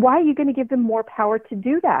 Why are you going to give them more power to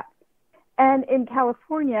do that? And in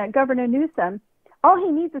California, Governor Newsom, all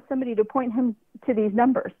he needs is somebody to point him to these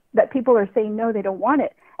numbers that people are saying, no, they don't want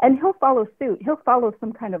it. And he'll follow suit. He'll follow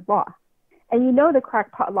some kind of law. And you know the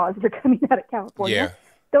crackpot laws that are coming out of California.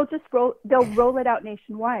 Yeah. They'll roll it out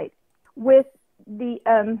nationwide. With the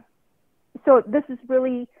so this is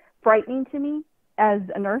really frightening to me as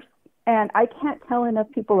a nurse, and I can't tell enough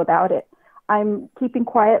people about it. I'm keeping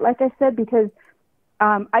quiet, like I said, because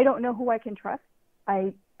I don't know who I can trust.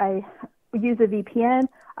 I use a VPN.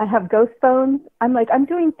 I have ghost phones. I'm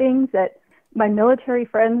doing things that my military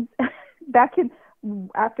friends back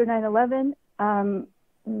after 9/11.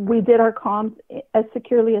 We did our comms as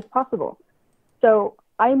securely as possible. So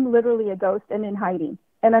I'm literally a ghost and in hiding.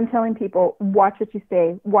 And I'm telling people, watch what you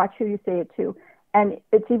say, watch who you say it to. And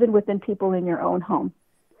it's even within people in your own home.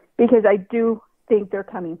 Because I do think they're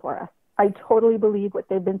coming for us. I totally believe what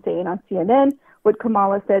they've been saying on CNN, what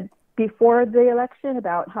Kamala said before the election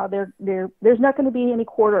about how there's not going to be any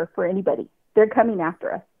quarter for anybody. They're coming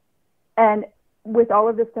after us. And with all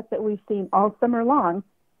of this stuff that we've seen all summer long,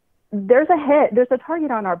 there's a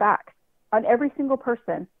target on our back, on every single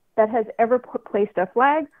person that has ever placed a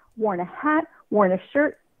flag, worn a hat, worn a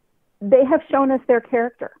shirt. They have shown us their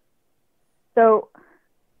character. So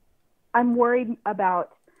I'm worried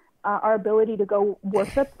about our ability to go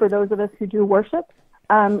worship for those of us who do worship.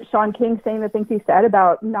 Sean King saying the things he said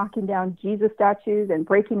about knocking down Jesus statues and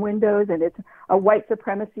breaking windows, and it's a white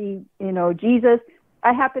supremacy, Jesus.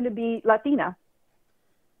 I happen to be Latina.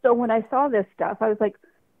 So when I saw this stuff, I was like,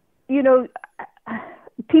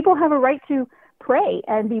 people have a right to pray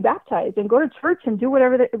and be baptized and go to church and do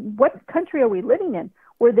whatever. What country are we living in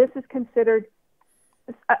where this is considered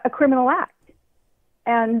a criminal act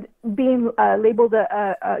and being labeled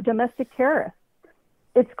a domestic terrorist?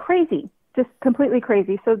 It's crazy, just completely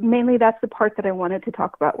crazy. So mainly that's the part that I wanted to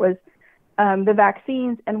talk about was the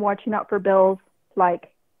vaccines and watching out for bills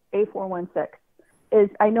like A416.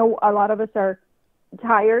 I know a lot of us are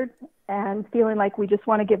tired and feeling like we just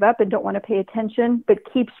want to give up and don't want to pay attention, but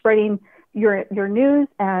keep spreading your news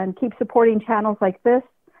and keep supporting channels like this.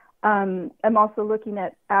 I'm also looking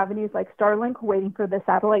at avenues like Starlink, waiting for the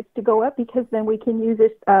satellites to go up, because then we can use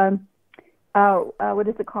this, what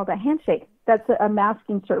is it called, a handshake. That's a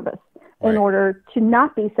masking service in order to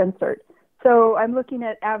not be censored. So I'm looking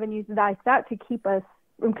at avenues like that to keep us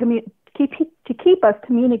keep us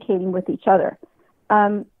communicating with each other.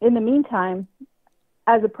 In the meantime,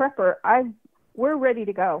 as a prepper, we're ready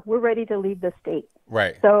to go. We're ready to leave the state.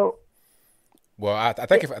 Right. So, well, I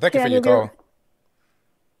thank you for your call.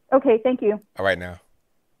 Okay, thank you. All right, now.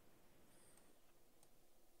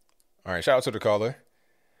 All right, shout out to the caller.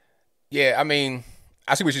 Yeah, I mean,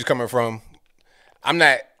 I see where she's coming from. I'm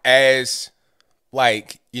not as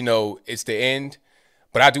it's the end,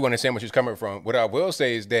 but I do understand where she's coming from. What I will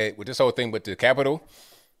say is that with this whole thing with the Capitol,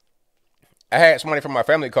 I had somebody from my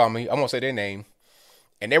family call me. I won't say their name.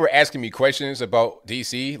 And they were asking me questions about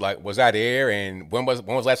DC, like, was I there? And when was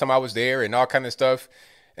the last time I was there? And all kind of stuff.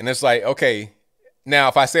 And it's like, okay, now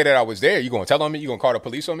if I say that I was there, you going to tell on me? You going to call the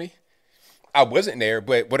police on me? I wasn't there,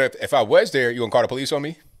 but what if I was there, you going to call the police on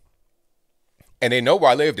me? And they know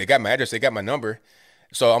where I live. They got my address. They got my number.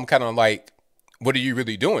 So I'm kind of like, what are you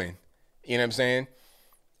really doing? You know what I'm saying?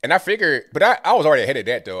 And I figured, but I was already ahead of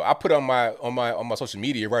that though. I put on my social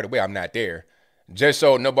media right away, I'm not there, just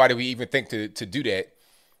so nobody would even think to do that.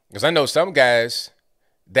 Because I know some guys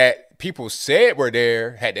that people said were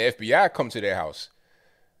there had the FBI come to their house.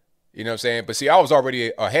 You know what I'm saying? But see, I was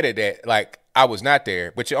already ahead of that. Like, I was not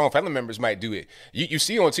there, but your own family members might do it. You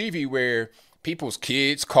see on TV where people's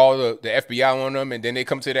kids call the FBI on them, and then they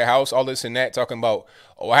come to their house, all this and that, talking about,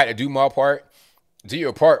 oh, I had to do my part. Do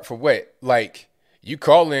your part for what? Like, you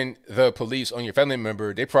calling the police on your family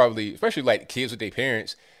member, they probably, especially like kids with their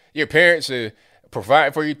parents, your parents are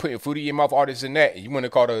providing for you, putting food in your mouth, all this and that, and you want to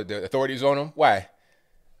call the authorities on them? Why?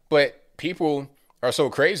 But people are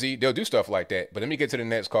so crazy, they'll do stuff like that. But let me get to the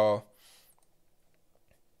next call.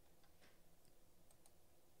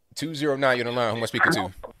 209, you're on the line. Who am I speaking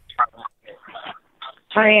to?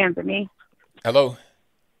 Hi, Anthony. Hello.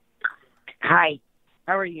 Hi.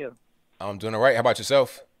 How are you? I'm doing all right. How about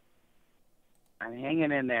yourself? I'm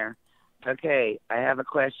hanging in there. Okay, I have a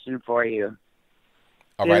question for you.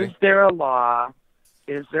 All right. Is there a law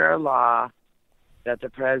that the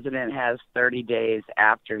president has 30 days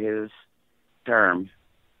after his term?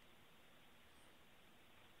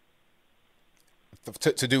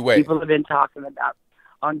 To do what? People have been talking about,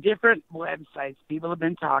 on different websites, people have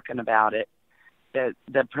been talking about it, that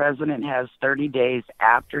the president has 30 days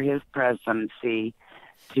after his presidency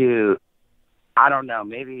to, I don't know,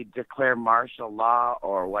 maybe declare martial law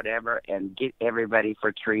or whatever and get everybody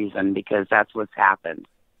for treason, because that's what's happened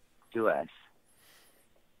to us.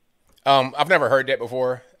 I've never heard that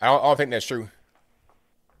before. I don't think that's true.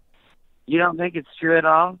 You don't think it's true at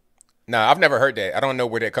all? No, I've never heard that. I don't know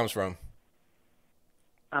where that comes from.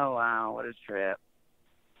 Oh, wow, what a trip.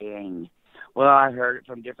 Dang. Well, I heard it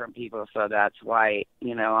from different people, so that's why,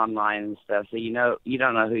 online and stuff. So, you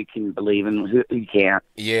don't know who you can believe and who you can't.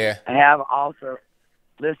 Yeah. I have also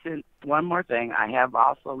listened, one more thing, I have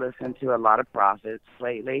also listened to a lot of prophets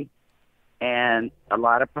lately, and a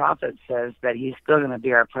lot of prophets says that he's still going to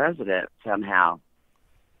be our president somehow.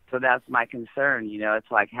 So that's my concern,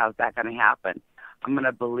 it's like, how's that going to happen? I'm going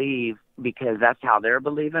to believe, because that's how they're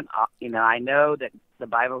believing. I know that the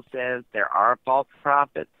Bible says there are false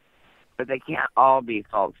prophets, but they can't all be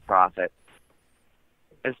false prophets,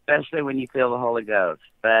 especially when you feel the Holy Ghost.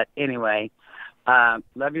 But anyway,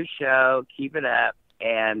 love your show. Keep it up.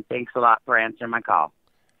 And thanks a lot for answering my call.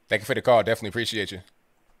 Thank you for the call. Definitely appreciate you.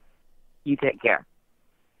 You take care.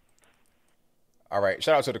 All right.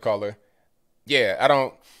 Shout out to the caller.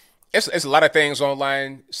 Yeah, it's a lot of things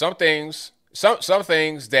online. Some things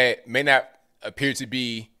that may not appear to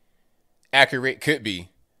be accurate could be,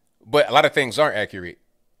 but a lot of things aren't accurate.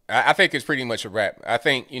 I think it's pretty much a wrap. I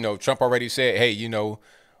think, Trump already said, hey,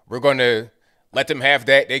 we're going to let them have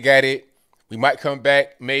that. They got it. We might come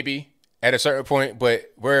back maybe at a certain point,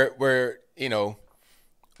 but we're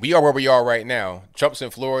we are where we are right now. Trump's in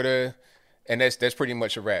Florida, and that's pretty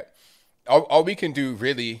much a wrap. All we can do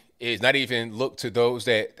really is not even look to those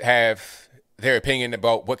that have their opinion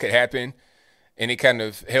about what could happen, any kind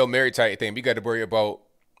of Hail Mary type thing. We got to worry about,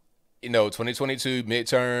 2022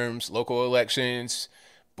 midterms, local elections,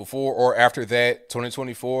 before or after that,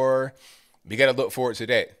 2024. We got to look forward to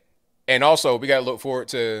that. And also, we got to look forward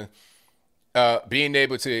to being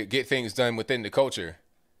able to get things done within the culture.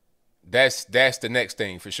 That's the next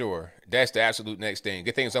thing for sure. That's the absolute next thing.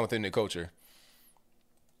 Get things done within the culture.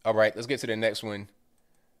 All right, let's get to the next one.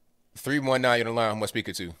 319, you're on the line. Who am I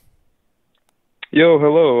speaking to? Yo,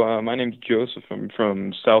 hello. My name's Joseph. I'm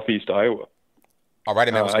from Southeast Iowa. All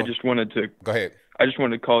right, man. I just wanted to go ahead. I just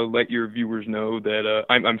wanted to call and let your viewers know that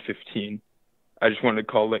I'm 15. I just wanted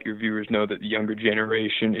to call and let your viewers know that the younger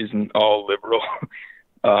generation isn't all liberal.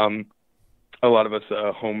 A lot of us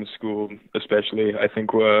homeschooled, especially. I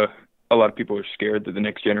think a lot of people are scared that the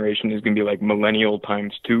next generation is going to be like millennial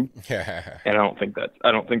times 2. And I don't think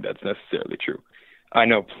that's necessarily true. I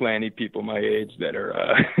know plenty of people my age that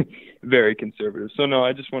are very conservative. So no,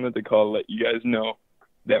 I just wanted to call and let you guys know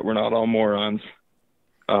that we're not all morons.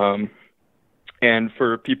 And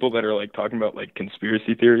for people that are like talking about like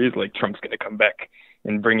conspiracy theories, like Trump's going to come back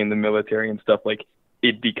and bring in the military and stuff, like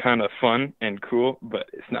it'd be kind of fun and cool, but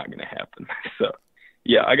it's not going to happen. So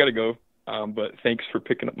yeah, I got to go. But thanks for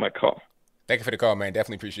picking up my call. Thank you for the call, man.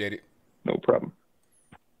 Definitely appreciate it. No problem.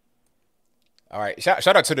 All right. Shout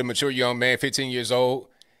out to the mature young man, 15 years old.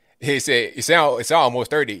 He said, it's almost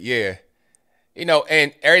 30. Yeah.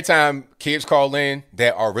 And every time kids call in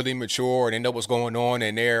that are really mature and they know what's going on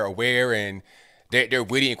and they're aware and they're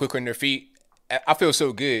witty and quick on their feet, I feel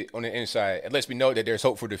so good on the inside. It lets me know that there's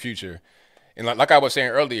hope for the future. And like I was saying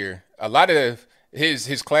earlier, a lot of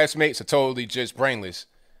his classmates are totally just brainless.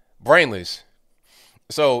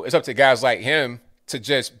 So it's up to guys like him to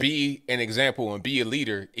just be an example and be a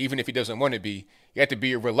leader, even if he doesn't want to be. You have to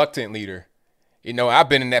be a reluctant leader. You know, I've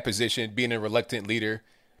been in that position, being a reluctant leader.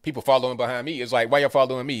 People following behind me. It's like, why y'all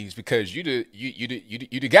following me? It's because you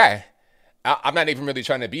the guy. I'm not even really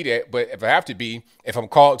trying to be that, but if I have to be, if I'm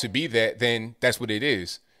called to be that, then that's what it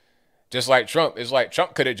is. Just like Trump. It's like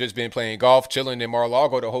Trump could have just been playing golf, chilling in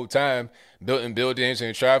Mar-a-Lago the whole time, building buildings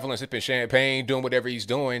and traveling, sipping champagne, doing whatever he's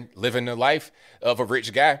doing, living the life of a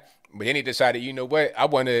rich guy. But then he decided, you know what? I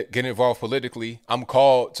want to get involved politically. I'm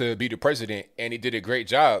called to be the president, and he did a great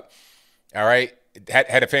job. All right?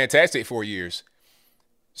 Had a fantastic 4 years.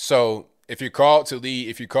 So if you're called to lead,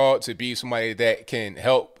 if you're called to be somebody that can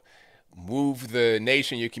help move the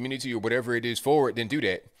nation, your community, or whatever it is forward, then do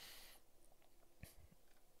that.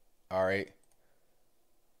 All right.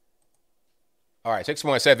 All right,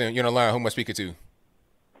 617, you're on the line. Who am I speaking to?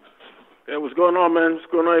 Hey, what's going on, man? What's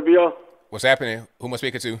going on, ABL? What's happening? Who am I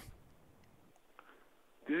speaking to?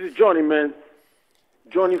 This is Johnny, man.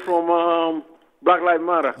 Johnny from Black Lives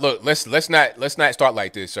Matter. Look, let's not start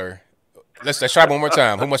like this, sir. Let's try one more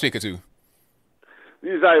time. Who am I speaking to?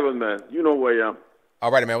 This is Ivan, man. You know where I am. All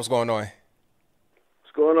right, man. What's going on?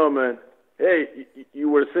 What's going on, man? Hey, you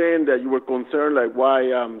were saying that you were concerned, like why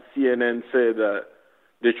CNN said that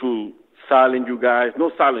they should silence you guys.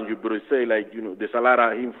 Not silence you, but they say, like, you know, there's a lot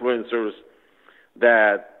of influencers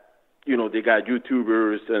that, you know, they got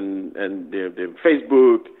YouTubers and they're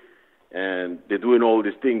Facebook and they're doing all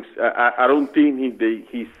these things. I don't think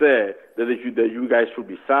he said that you guys should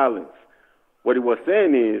be silenced. What he was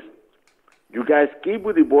saying is, you guys keep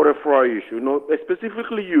with the border fraud issue, not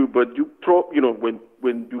specifically you, but you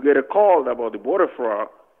when you get a call about the border fraud,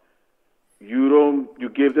 you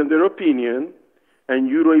give them their opinion, and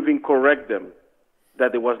you don't even correct them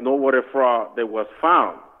that there was no border fraud that was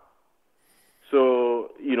found.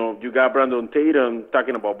 So, you know, you got Brandon Tatum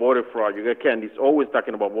talking about border fraud. You got Candice always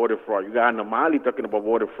talking about border fraud. You got Anna Mali talking about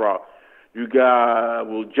border fraud. You got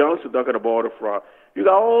Will Johnson talking about border fraud. You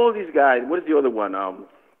got all these guys. What is the other one?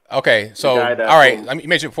 Okay, so, all right, you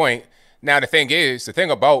made your point. Now, the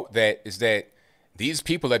thing about that is that these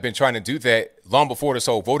people have been trying to do that long before this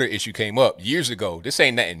whole voter issue came up years ago. This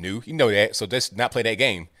ain't nothing new. You know that, so let's not play that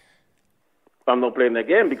game. I'm not playing that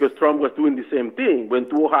game because Trump was doing the same thing. Went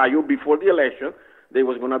to Ohio before the election. There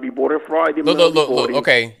was going to be voter fraud. Look.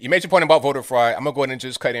 Okay, you made your point about voter fraud. I'm going to go ahead and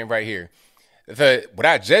just cut in right here. What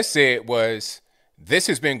I just said was this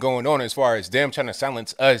has been going on as far as them trying to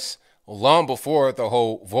silence us long before the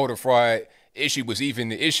whole voter fraud issue was even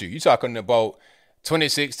the issue. You're talking about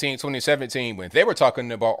 2016, 2017, when they were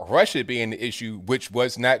talking about Russia being the issue, which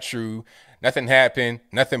was not true. Nothing happened.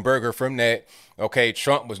 Nothing burger from that. Okay,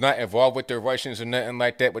 Trump was not involved with the Russians or nothing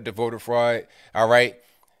like that with the voter fraud. All right.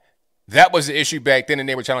 That was the issue back then, and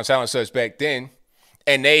they were trying to silence us back then.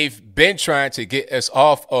 And they've been trying to get us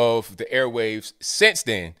off of the airwaves since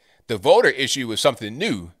then. The voter issue is something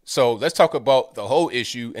new. So let's talk about the whole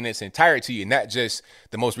issue in its entirety and not just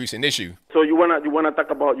the most recent issue. So you wanna talk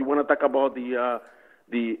about the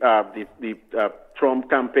Trump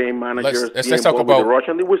campaign managers. Let's talk about the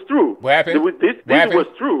Russian. It was true. What happened? This was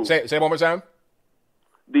true. Say it one more time.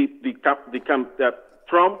 The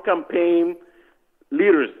Trump campaign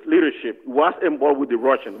leadership was involved with the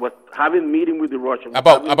Russians. Was having meeting with the Russians.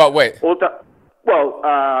 About what?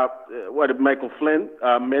 What Michael Flynn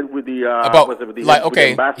met with the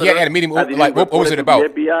he had a meeting. Like what was it about?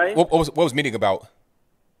 What was the meeting about?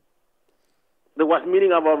 There was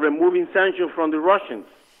meeting about removing sanctions from the Russians.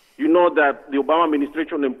 You know that the Obama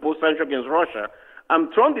administration imposed sanctions against Russia,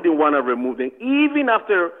 and Trump didn't want to remove them, even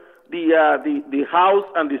after the House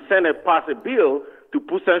and the Senate passed a bill to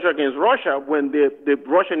put sanctions against Russia. When the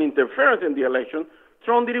Russian interference in the election,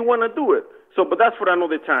 Trump didn't want to do it. So, but that's for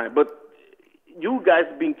another time. But you guys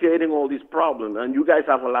have been creating all these problems, and you guys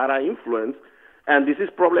have a lot of influence, and this is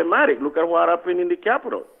problematic. Look at what happened in the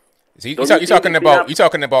Capitol. See, you're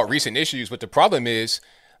talking about recent issues, but the problem is,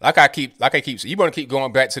 like I keep, you want to keep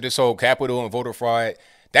going back to this whole Capitol and voter fraud.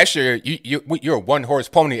 That's you're a one-horse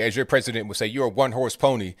pony, as your president would say. You're a one-horse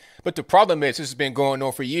pony. But the problem is, this has been going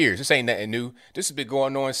on for years. This ain't nothing new. This has been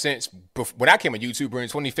going on since when I became a YouTuber in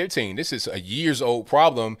 2015. This is a years-old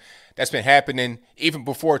problem that's been happening even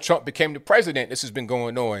before Trump became the president. This has been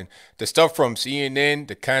going on. The stuff from CNN,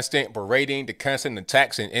 the constant berating, the constant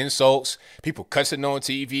attacks and insults, people cussing on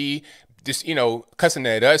TV, just, cussing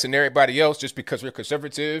at us and everybody else just because we're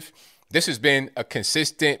conservative. This has been a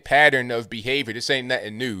consistent pattern of behavior. This ain't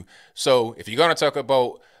nothing new. So if you're going to talk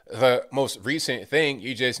about the most recent thing,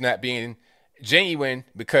 you're just not being genuine,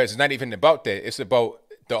 because it's not even about that. It's about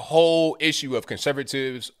the whole issue of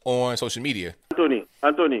conservatives on social media.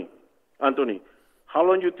 Anthony, How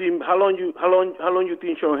long you think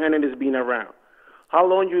Sean Hannity has been around? How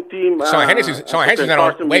long you think Sean Hannity's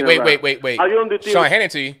not on. Wait. How long do you think Sean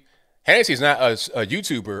Hannity's not a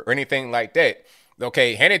YouTuber or anything like that.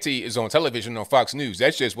 Okay, Hannity is on television on Fox News.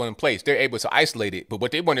 That's just one place. They're able to isolate it. But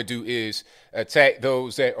what they want to do is attack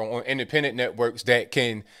those that are on independent networks that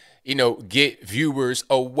can, get viewers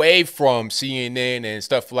away from CNN and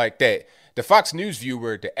stuff like that. The Fox News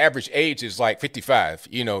viewer, the average age is like 55.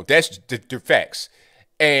 That's the facts.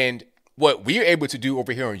 And what we're able to do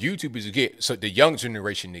over here on YouTube is to get the young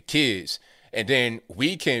generation, the kids, and then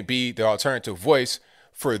we can be the alternative voice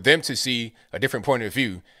for them to see a different point of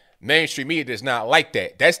view. Mainstream media does not like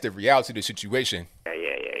that. That's the reality of the situation. Yeah.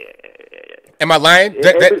 Am I lying?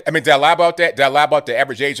 Did I lie about that? Did I lie about the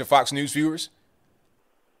average age of Fox News viewers?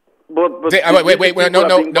 But wait.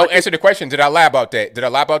 No. Answer the question. Did I lie about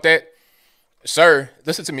that? Sir,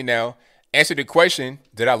 listen to me now. Answer the question.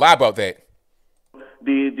 Did I lie about that?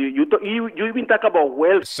 You even talk about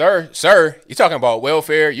welfare. Sir, you're talking about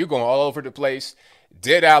welfare. You're going all over the place.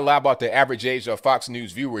 Did I lie about the average age of Fox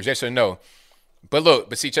News viewers? Yes or no?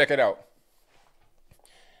 But see, check it out.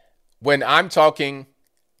 When I'm talking,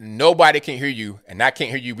 nobody can hear you, and I can't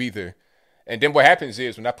hear you either. And then what happens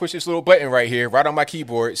is when I push this little button right here, right on my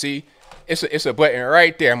keyboard, see, it's a button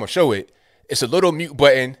right there. I'm gonna show it. It's a little mute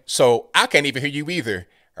button, so I can't even hear you either.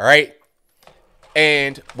 All right.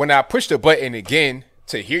 And when I push the button again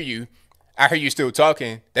to hear you, I hear you still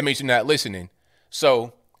talking. That means you're not listening.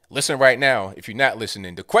 So listen right now. If you're not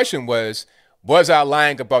listening, the question was I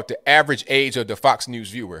lying about the average age of the Fox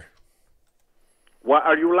News viewer? What,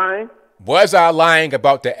 are you lying? Was I lying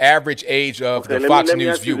about the average age of the Fox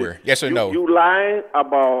News viewer? Yes or no? You lying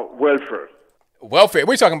about welfare. Welfare.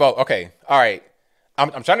 We're talking about, okay, all right.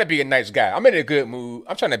 I'm trying to be a nice guy. I'm in a good mood.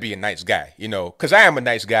 I'm trying to be a nice guy, because I am a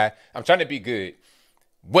nice guy. I'm trying to be good.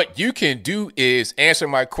 What you can do is answer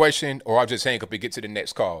my question, or I'll just hang up and get to the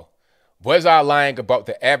next call. Was I lying about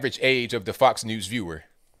the average age of the Fox News viewer?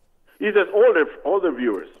 He says older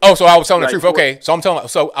viewers. Oh, so I was telling the truth. Okay, so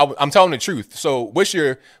I'm telling the truth. So what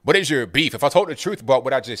is your beef? If I told the truth about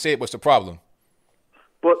what I just said, what's the problem?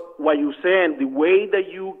 But what you're saying, the way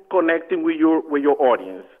that you connecting with your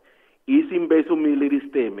audience is in based on military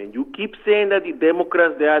statement. You keep saying that the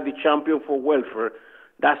Democrats, they are the champion for welfare.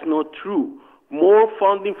 That's not true. More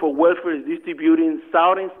funding for welfare is distributed in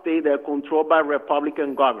southern states that are controlled by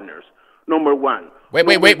Republican governors. Number one.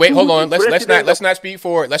 Wait. Hold on. Let's not speak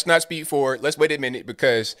for it. Let's wait a minute,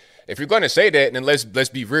 because if you're going to say that, then let's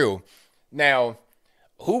be real. Now,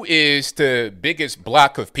 who is the biggest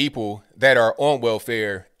block of people that are on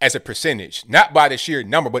welfare as a percentage? Not by the sheer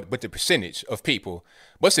number, but the percentage of people.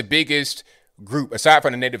 What's the biggest group aside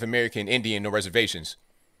from the Native American, Indian, or reservations?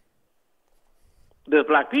 The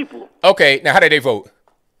black people. Okay, now how did they vote?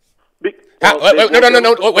 No.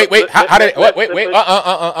 Wait. How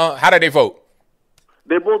did they vote?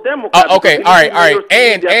 They vote Democrat. Okay, all right.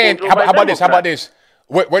 And how about this?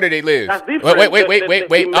 Where do they live? That's different.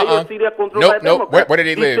 Wait. No. Where do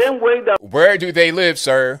they live? Where do they live,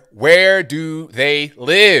 sir? Where do they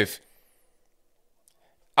live?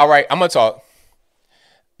 All right, I'm gonna talk.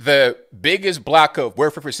 The biggest block of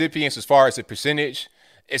welfare recipients, as far as the percentage,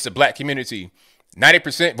 it's the black community.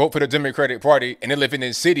 90% vote for the Democratic Party, and they're living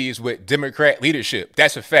in cities with Democrat leadership.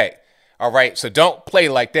 That's a fact. All right, so don't play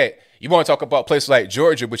like that. You want to talk about places like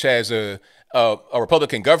Georgia, which has a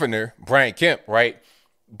Republican governor, Brian Kemp, right?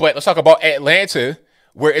 But let's talk about Atlanta,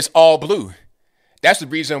 where it's all blue. That's the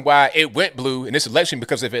reason why it went blue in this election,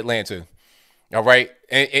 because of Atlanta. All right,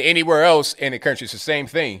 and anywhere else in the country, it's the same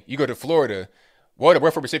thing. You go to Florida, where the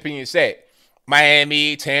welfare recipients at?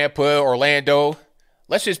 Miami, Tampa, Orlando.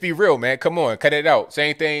 Let's just be real, man. Come on, cut it out.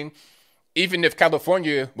 Same thing. Even if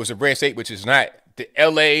California was a red state, which is not, the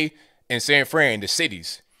LA and San Fran, the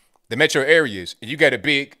cities, the metro areas, you got a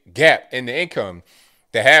big gap in the income,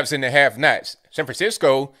 the haves and the have-nots. San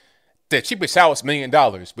Francisco, the cheapest house, $1 million,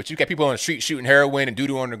 but you got people on the street shooting heroin and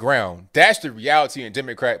doo-doo on the ground. That's the reality in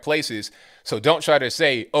Democrat places. So don't try to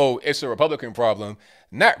say, oh, it's a Republican problem.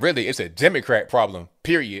 Not really. It's a Democrat problem,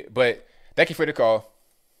 period. But thank you for the call.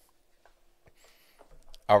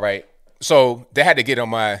 All right. So that had to get off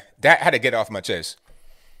my chest.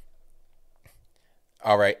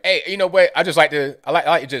 All right. Hey, you know what? I like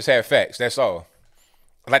to just have facts. That's all.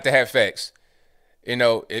 I like to have facts.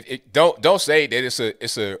 Don't say that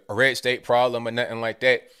it's a red state problem or nothing like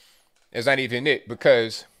that. It's not even it,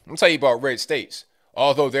 because I'm telling you about red states.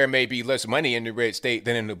 Although there may be less money in the red state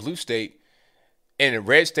than in the blue state, in the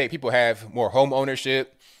red state, people have more home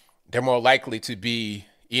ownership. They're more likely to be,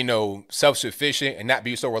 self-sufficient and not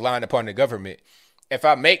be so reliant upon the government. if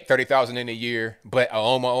I make 30,000 in a year, but I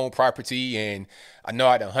own my own property and I know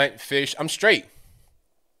how to hunt, fish, I'm straight.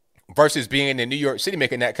 Versus being in New York City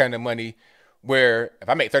making that kind of money, where if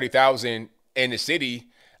I make 30,000 in the city,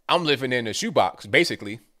 I'm living in a shoebox,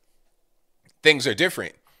 basically. Things are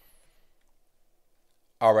different.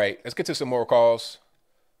 All right, let's get to some more calls.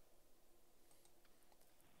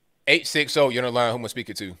 860, you're on the line. Who am I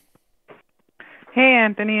speaking to? Hey,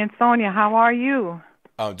 Anthony and Sonia, how are you?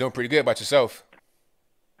 I'm doing pretty good. About yourself?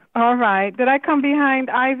 All right. Did I come behind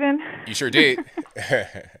Ivan? You sure did.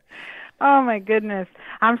 Oh, my goodness.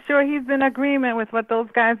 I'm sure he's in agreement with what those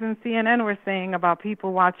guys in CNN were saying about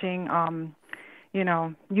people watching,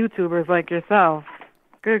 YouTubers like yourself.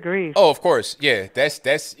 Good grief. Oh, of course. Yeah, that's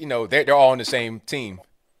they're all on the same team.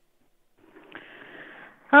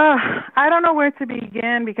 I don't know where to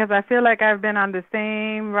begin because I feel like I've been on the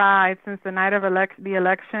same ride since the night of the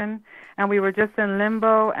election, and we were just in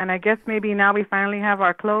limbo, and I guess maybe now we finally have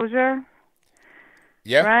our closure.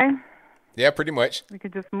 Yeah. Right? Yeah, pretty much. We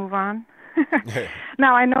could just move on.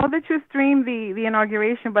 Now, I know that you streamed the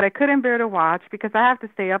inauguration, but I couldn't bear to watch because I have to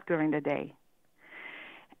stay up during the day.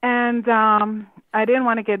 And I didn't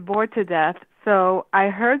want to get bored to death, so I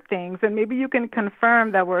heard things, and maybe you can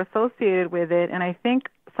confirm that were associated with it, and I think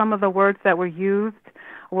some of the words that were used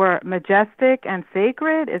were majestic and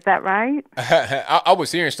sacred. Is that right? I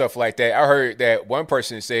was hearing stuff like that. I heard that one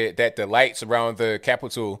person said that the lights around the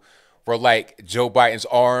Capitol were like Joe Biden's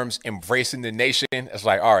arms embracing the nation. It's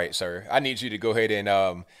like, all right, sir, I need you to go ahead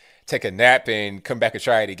and take a nap and come back and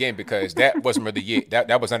try it again because that wasn't really it.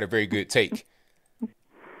 That was not a very good take.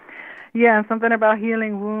 Yeah, something about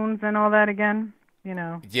healing wounds and all that again,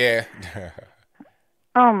 Yeah.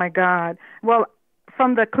 Oh, my God. Well,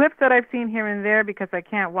 from the clips that I've seen here and there, because I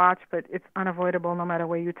can't watch, but it's unavoidable no matter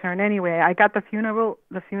where you turn anyway, I got the funeral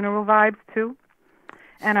vibes, too.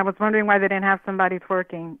 And I was wondering why they didn't have somebody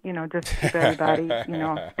twerking, just to keep everybody,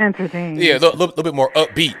 entertained. Yeah, a little bit more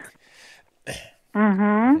upbeat.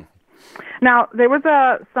 Mm-hmm. Now, there was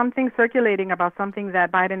something circulating about something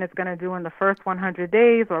that Biden is going to do in the first 100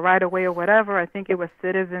 days or right away or whatever. I think it was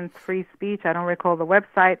Citizens Free Speech. I don't recall the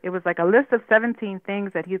website. It was like a list of 17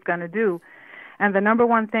 things that he's going to do. And the number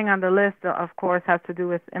one thing on the list, of course, has to do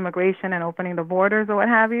with immigration and opening the borders or what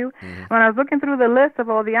have you. Mm-hmm. When I was looking through the list of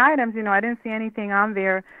all the items, I didn't see anything on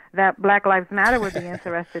there that Black Lives Matter would be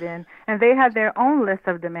interested in. And they had their own list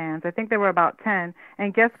of demands. I think there were about 10.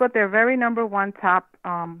 And guess what their very number one top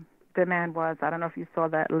demand was? I don't know if you saw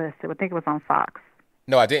that list. I think it was on Fox.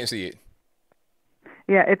 No, I didn't see it.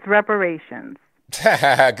 Yeah, it's reparations.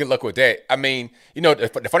 Good luck with that. I mean,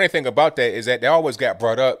 the funny thing about that is that they always got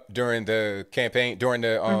brought up during the campaign, during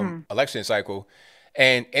the election cycle.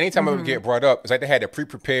 And anytime it would get brought up, it's like they had a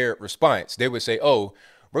pre-prepared response. They would say, oh,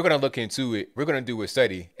 we're going to look into it. We're going to do a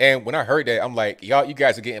study. And when I heard that, I'm like, you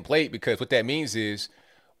guys are getting played because what that means is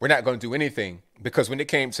we're not going to do anything. Because when it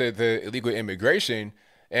came to the illegal immigration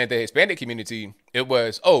and the Hispanic community, it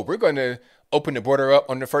was, oh, we're going to open the border up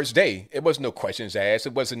on the first day. It wasn't no questions asked.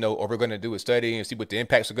 It wasn't we're going to do a study and see what the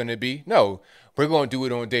impacts are going to be. No, we're going to do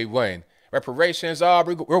it on day one. Reparations,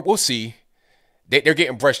 we'll see. They're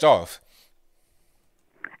getting brushed off.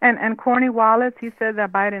 And Corny Wallace, he said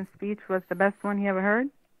that Biden's speech was the best one he ever heard.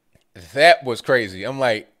 That was crazy. I'm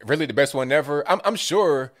like, really the best one ever? I'm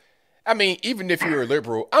sure. I mean, even if you're a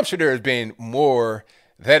liberal, I'm sure there's been more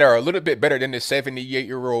that are a little bit better than the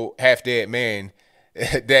 78-year-old half-dead man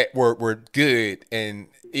that were good and,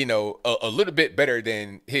 a little bit better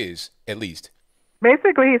than his, at least.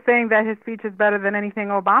 Basically, he's saying that his speech is better than anything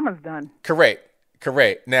Obama's done. Correct.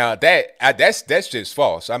 Now, that's just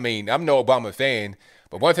false. I mean, I'm no Obama fan,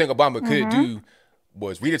 but one thing Obama could do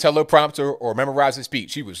was read a teleprompter or memorize a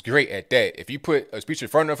speech. He was great at that. If you put a speech in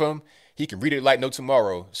front of him, he can read it like no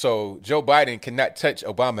tomorrow. So Joe Biden cannot touch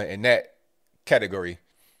Obama in that category.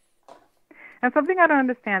 And something I don't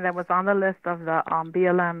understand that was on the list of the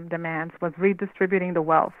BLM demands was redistributing the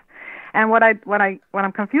wealth. And what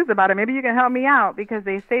I'm confused about, and maybe you can help me out, because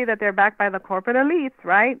they say that they're backed by the corporate elites,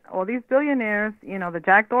 right? All these billionaires, the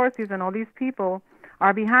Jack Dorseys and all these people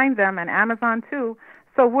are behind them, and Amazon too.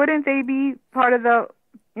 So wouldn't they be part of the,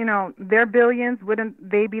 their billions? Wouldn't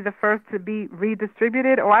they be the first to be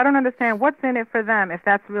redistributed? Or I don't understand what's in it for them if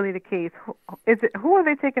that's really the case. Who are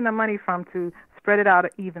they taking the money from to spread it out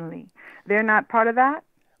evenly? They're not part of that?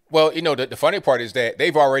 Well, the funny part is that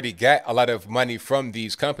they've already got a lot of money from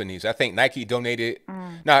these companies. I think Nike donated,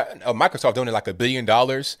 Microsoft donated like $1 billion.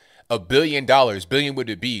 $1 billion, billion would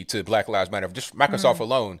it be to Black Lives Matter, just Microsoft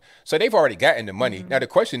alone. So they've already gotten the money. Now, the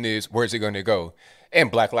question is, where's it going to go? In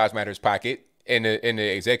Black Lives Matter's pocket, in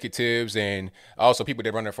the executives and also people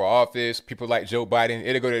that running for office, people like Joe Biden,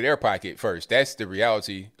 it'll go to their pocket first. That's the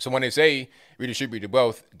reality. So when they say redistribute the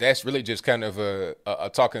wealth, that's really just kind of a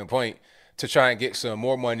talking point to try and get some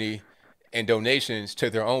more money and donations to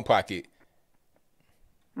their own pocket.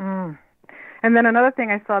 Mm. And then another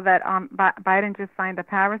thing, I saw that Biden just signed the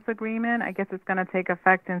Paris Agreement. I guess it's going to take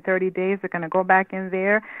effect in 30 days. They're going to go back in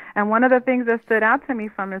there. And one of the things that stood out to me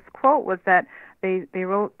from his quote was that they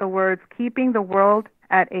wrote the words, keeping the world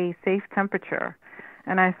at a safe temperature.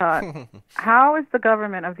 And I thought, how is the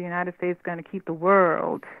government of the United States going to keep the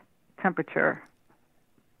world temperature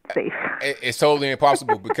safe? It's totally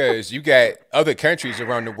impossible because you got other countries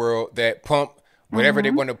around the world that pump whatever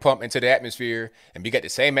they want to pump into the atmosphere, and we got the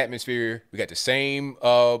same atmosphere, we got the same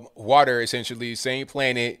water, essentially, same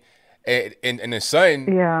planet, and the sun.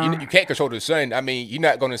 Yeah. You can't control the sun. I mean, you're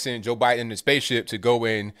not going to send Joe Biden in the spaceship to go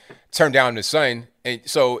and turn down the sun, and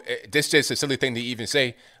so this is just a silly thing to even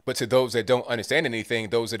say. But to those that don't understand anything,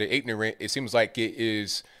 those that are ignorant, it seems like it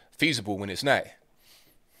is feasible when it's not.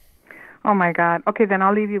 Oh, my God. Okay, then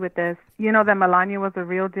I'll leave you with this. You know that Melania was a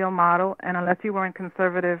real deal model, and unless you were in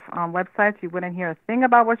conservative websites, you wouldn't hear a thing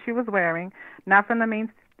about what she was wearing, not from the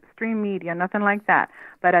mainstream media, nothing like that.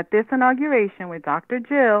 But at this inauguration with Dr.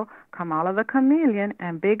 Jill, Kamala the Chameleon,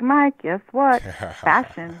 and Big Mike, guess what?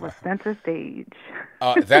 Fashion was center stage.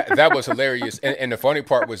 That was hilarious. And the funny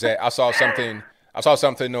part was that I saw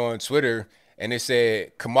something on Twitter, and it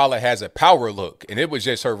said Kamala has a power look, and it was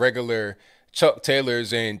just her regular Chuck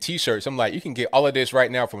Taylors and T-shirts. I'm like, you can get all of this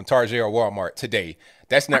right now from Target or Walmart today.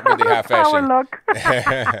 That's not really high fashion. Look.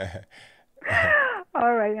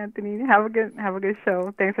 All right, Anthony. Have a good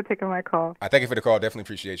show. Thanks for taking my call. I thank you for the call. Definitely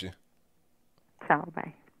appreciate you. Ciao.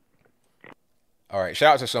 Bye. All right.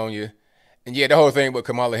 Shout out to Sonya. And yeah, the whole thing with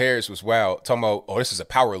Kamala Harris was wild. Talking about, oh, this is a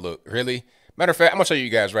power look. Really? Matter of fact, I'm gonna show you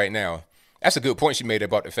guys right now. That's a good point she made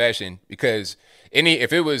about the fashion, because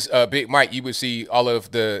if it was Big Mike, you would see all of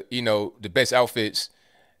the the best outfits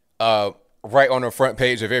right on the front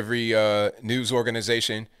page of every news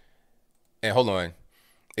organization. And hold on,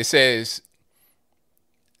 it says,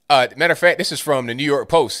 matter of fact, this is from the New York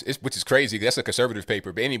Post, which is crazy. That's a conservative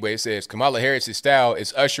paper. But anyway, it says Kamala Harris's style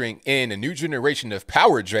is ushering in a new generation of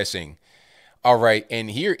power dressing. All right, and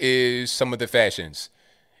here is some of the fashions.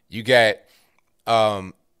 You got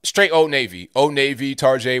straight Old Navy,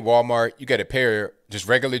 Target, Walmart. You got a pair of just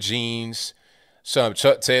regular jeans, some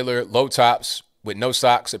Chuck Taylor low tops with no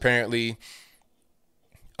socks apparently.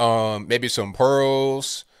 Maybe some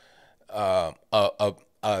pearls, a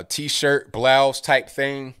t-shirt blouse type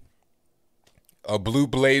thing, a blue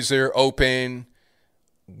blazer open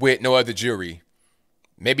with no other jewelry.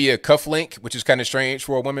 Maybe a cufflink, which is kind of strange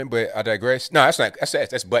for a woman, but I digress. No, that's not.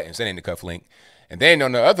 That's buttons. That ain't a cufflink. And then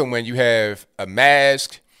on the other one, you have a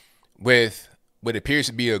mask with what appears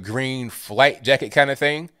to be a green flight jacket kind of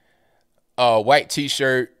thing, a white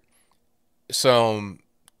t-shirt, some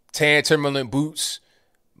tan Timberland boots,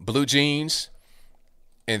 blue jeans,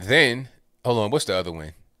 and then, hold on, what's the other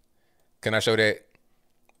one? Can I show that?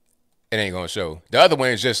 It ain't gonna show. The other one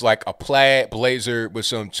is just like a plaid blazer with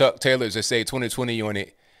some Chuck Taylors that say 2020 on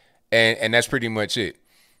it, and that's pretty much it.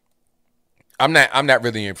 I'm not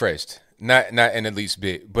really impressed. Not in the least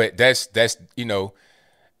bit, but that's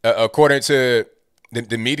according to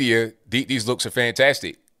the media, these looks are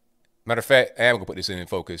fantastic. Matter of fact, I am gonna put this in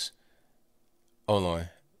focus. Hold on,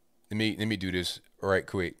 let me do this right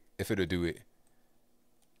quick. If it'll do it,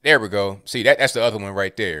 there we go. See that's the other one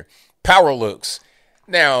right there. Power looks.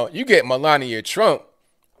 Now you get Melania Trump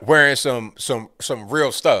wearing some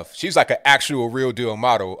real stuff. She's like an actual real deal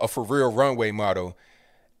model, a for real runway model.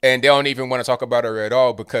 And they don't even want to talk about her at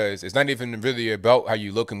all because it's not even really about how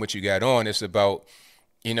you look and what you got on. It's about,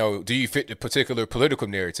 do you fit the particular political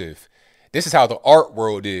narrative? This is how the art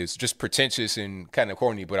world is, just pretentious and kind of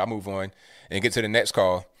corny, but I'll move on and get to the next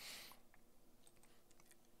call.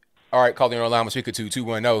 All right, calling on line with speaker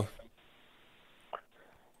 210.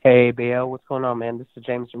 Hey, BL, what's going on, man? This is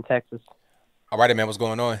James from Texas. All right, man, what's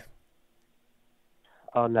going on?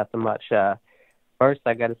 Oh, nothing much. First,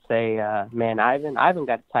 I got to say, man, Ivan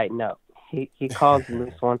got to tighten up. He calls at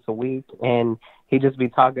least once a week, and he just be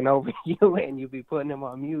talking over you, and you be putting him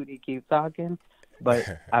on mute. He keeps talking. But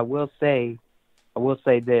I will say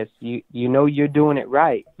this. You know you're doing it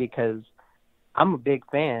right because I'm a big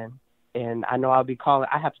fan, and I know I have to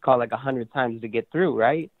call like 100 times to get through,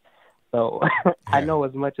 right? So I know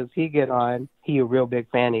as much as he get on, he a real big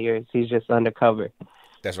fan of yours. He's just undercover.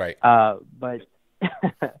 That's right. But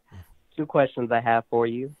two questions I have for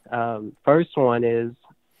you. First one is,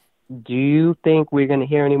 do you think we're going to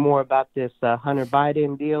hear any more about this Hunter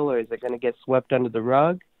Biden deal, or is it going to get swept under the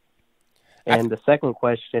rug? And the second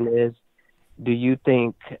question is, do you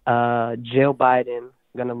think Jill Biden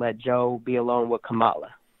gonna let Joe be alone with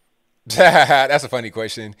Kamala? That's a funny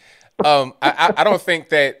question. I don't think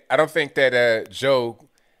that Joe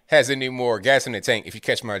has any more gas in the tank, if you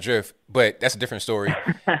catch my drift, but that's a different story.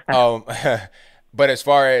 But as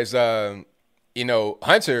far as Hunter,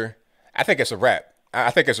 I think it's a wrap.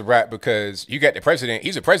 I think it's a wrap because you got the president.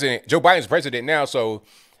 He's a president. Joe Biden's president now, so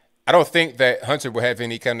I don't think that Hunter will have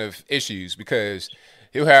any kind of issues because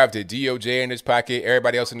he'll have the DOJ in his pocket,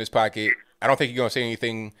 everybody else in his pocket. I don't think he's going to say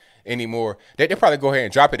anything anymore. They'll probably go ahead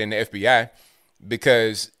and drop it in the FBI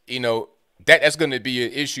because, that's going to be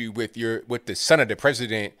an issue with the son of the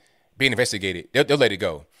president being investigated. They'll let it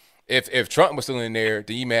go. If Trump was still in there,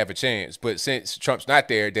 then you may have a chance. But since Trump's not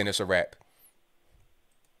there, then it's a wrap.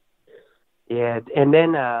 Yeah, and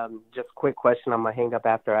then just a quick question. I'm going to hang up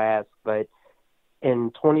after I ask, but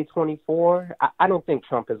in 2024, I don't think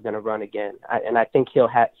Trump is going to run again. I think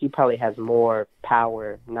he probably has more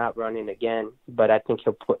power not running again, but I think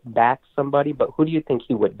he'll put back somebody. But who do you think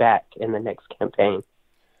he would back in the next campaign?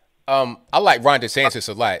 I like Ron DeSantis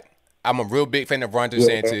a lot. I'm a real big fan of Ron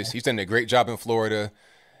DeSantis. Yeah. He's done a great job in Florida.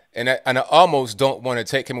 And I almost don't want to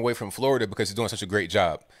take him away from Florida because he's doing such a great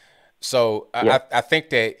job. So I think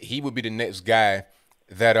that he would be the next guy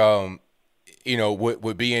that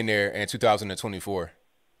would be in there in 2024.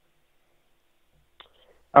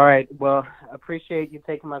 All right. Well, I appreciate you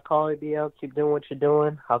taking my call, ABL. Keep doing what you're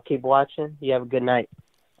doing. I'll keep watching. You have a good night.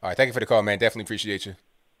 All right. Thank you for the call, man. Definitely appreciate you.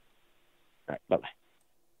 All right. Bye-bye.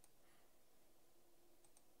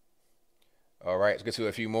 All right. Let's get to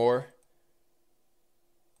a few more.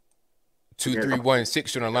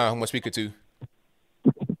 2316 on the line. Who am I speaking to?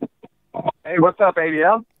 Hey, what's up,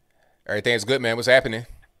 ABL? Everything's good, man. What's happening?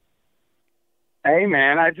 Hey,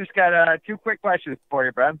 man, I just got two quick questions for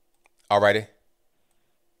you, bro. All righty.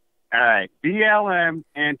 All right. BLM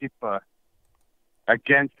Antifa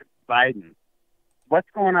against Biden. What's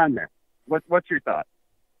going on there? What's your thought?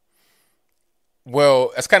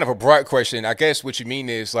 Well, that's kind of a broad question. I guess what you mean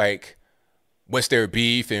is like, what's their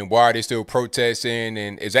beef and why are they still protesting?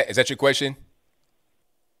 And is that your question?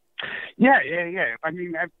 Yeah. I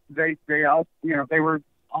mean, they all, they were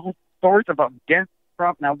all sorts of against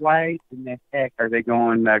Trump. Now, why in the heck are they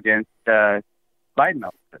going against Biden?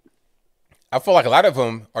 I feel like a lot of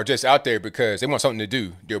them are just out there because they want something to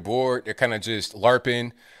do. They're bored. They're kind of just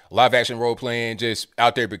LARPing, live action role playing, just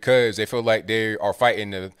out there because they feel like they are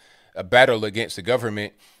fighting a battle against the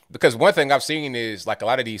government. Because one thing I've seen is like a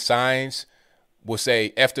lot of these signs will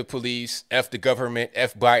say F the police, F the government,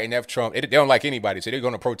 F Biden, F Trump. They don't like anybody, so they're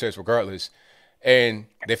going to protest regardless. And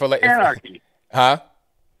they feel like anarchy.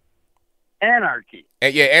 Anarchy.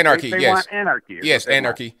 Yeah, anarchy. They yes. want anarchy. Yes,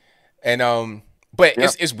 anarchy. And but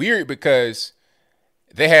it's weird because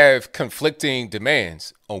they have conflicting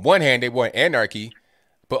demands. On one hand, they want anarchy,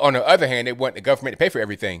 but on the other hand, they want the government to pay for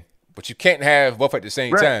everything. But you can't have both at the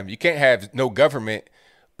same time. You can't have no government,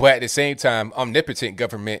 but at the same time, omnipotent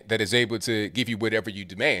government that is able to give you whatever you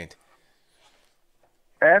demand.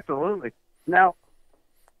 Absolutely. Now,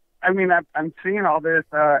 I mean, I'm seeing all this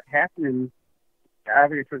happening.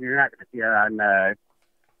 Obviously, you're not going to see it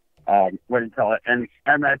on, what do you call it, and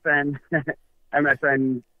MSN,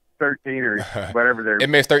 MSN 13 or whatever they're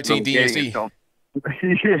MS-13 DNC.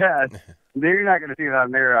 Yeah, they're not going to see it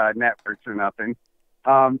on their networks or nothing.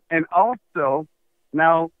 And also,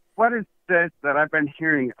 now, what is this that I've been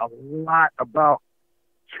hearing a lot about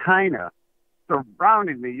China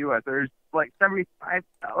surrounding the U.S.? There's like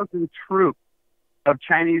 75,000 troops of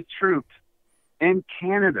Chinese troops in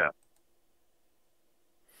Canada.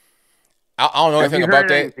 I don't know anything about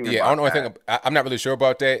that. Yeah, I don't know anything. I'm not really sure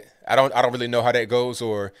about that. I don't really know how that goes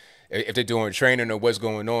or if they're doing training or what's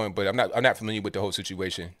going on. But I'm not familiar with the whole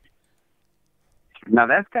situation. Now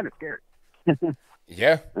that's kind of scary.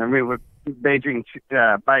 Yeah. I mean, with Beijing,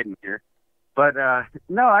 Biden here, but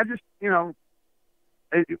no, I just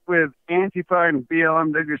with Antifa and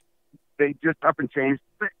BLM, they just up and changed.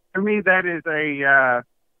 To me, that is that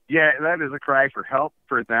is a cry for help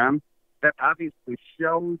for them. That obviously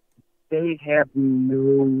shows they have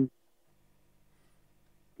no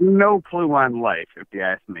clue on life, if you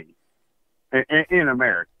ask me, in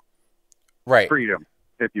America. Right. Freedom,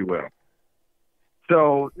 if you will.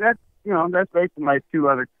 So that's basically my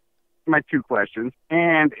two questions.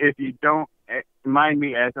 And if you don't mind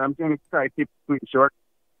me asking, I'm going to try to keep it sweet and short.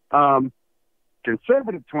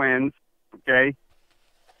 Conservative twins, okay,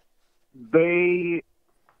 I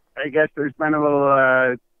guess there's been a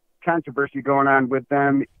little controversy going on with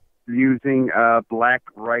them using Black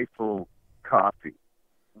Rifle coffee.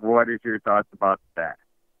 What is your thoughts about that?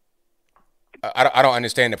 I don't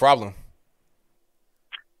understand the problem.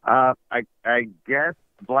 I guess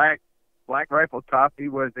Black Rifle Coffee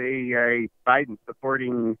was a Biden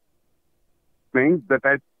supporting thing, but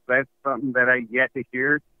that's something that I yet to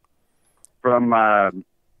hear from. I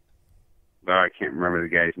can't remember the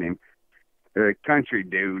guy's name. The country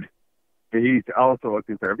dude. He's also a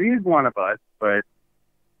conservative. He's one of us, but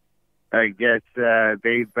I guess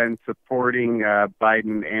they've been supporting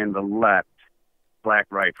Biden and the left, Black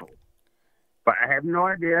Rifle. But I have no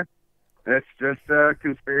idea. That's just a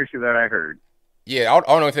conspiracy that I heard. Yeah, I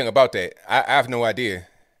don't know anything about that. I have no idea.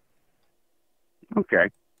 Okay.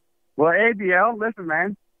 Well, ABL, listen,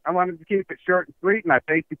 man. I wanted to keep it short and sweet, and I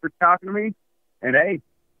thank you for talking to me. And, hey,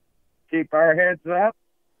 keep our heads up.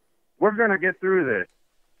 We're going to get through this.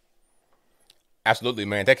 Absolutely,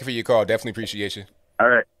 man. Thank you for your call. Definitely appreciate you. All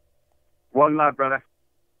right. One love, brother.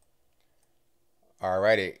 All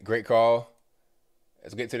righty. Great call.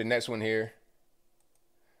 Let's get to the next one here.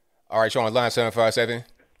 All right, you're on line 757.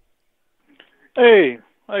 Hey,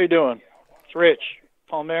 how you doing? It's Rich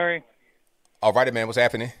Palmieri. All righty, man. What's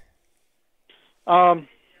happening?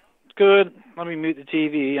 Good. Let me mute the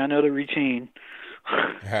TV. I know the routine.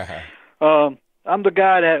 I'm the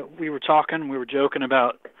guy that we were joking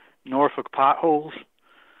about Norfolk potholes.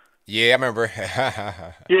 Yeah, I remember.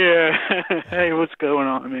 Yeah. Hey, what's going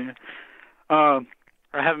on, man? I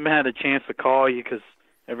haven't had a chance to call you because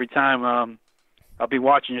every time I'll be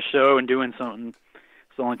watching your show and doing something.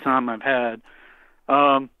 It's the only time I've had.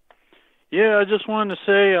 Yeah, I just wanted to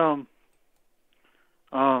say,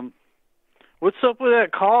 what's up with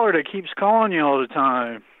that caller that keeps calling you all the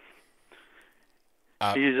time?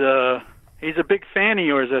 He's a big fan of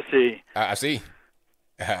yours, I see. I see.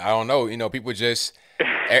 I don't know. You know, people just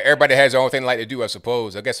everybody has their own thing they like to do, I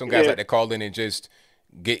suppose. I guess some guys like to call in and just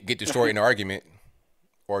get destroyed in an argument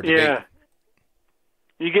or debate. Yeah.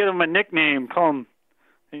 You get him a nickname. Call him.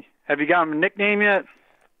 Have you got him a nickname yet?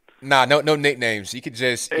 Nah, no nicknames. You could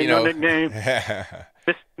just, you know. No nickname.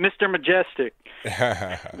 Mr. Majestic.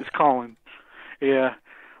 Just call him. Yeah.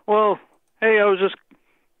 Well, hey, I was just,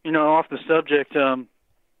 off the subject,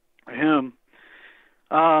 him.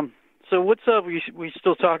 So what's up? We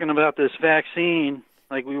still talking about this vaccine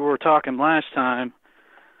like we were talking last time.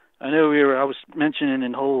 I know I was mentioning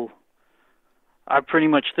I pretty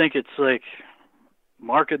much think it's like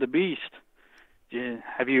Mark of the Beast.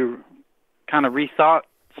 Have you kind of rethought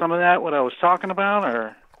some of that, what I was talking about,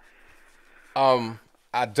 or?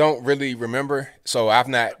 I don't really remember, so I've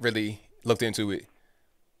not really looked into it.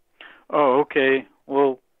 Oh, okay.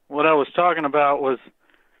 Well, what I was talking about was,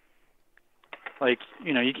 like,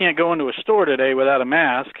 you can't go into a store today without a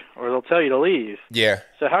mask, or they'll tell you to leave. Yeah.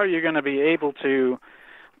 So how are you going to be able to,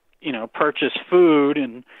 purchase food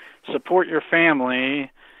and support your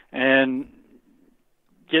family and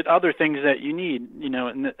get other things that you need,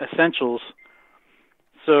 essentials?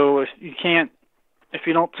 So if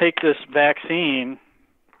you don't take this vaccine,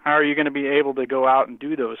 how are you going to be able to go out and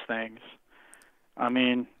do those things? I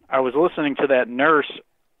mean, I was listening to that nurse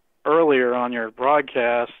earlier on your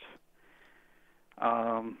broadcast.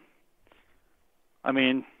 I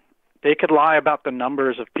mean, they could lie about the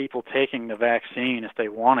numbers of people taking the vaccine if they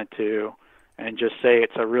wanted to and just say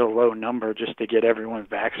it's a real low number just to get everyone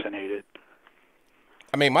vaccinated.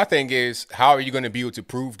 I mean, my thing is, how are you going to be able to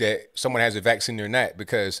prove that someone has a vaccine or not?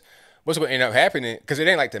 Because what's going to end up happening, because it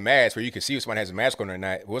ain't like the mask where you can see if someone has a mask on or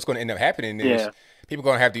not. What's going to end up happening is people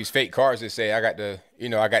going to have these fake cards that say, I got the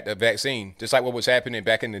vaccine. Just like what was happening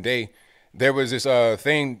back in the day. There was this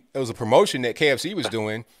thing, it was a promotion that KFC was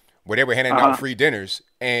doing where they were handing out free dinners.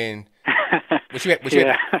 And what you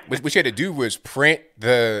had to do was print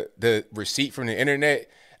the receipt from the internet.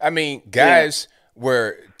 I mean, guys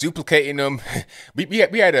were duplicating them. We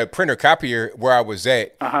had a printer copier where I was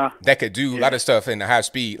at that could do a lot of stuff in a high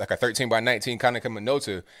speed, like a 13x19 Konica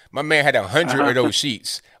Minolta. My man had 100 of those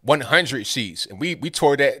sheets, 100 sheets, and we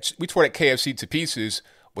tore that KFC to pieces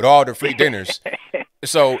with all the free dinners.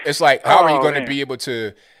 So it's like, how are you going to be able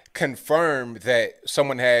to confirm that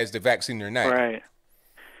someone has the vaccine or not? Right.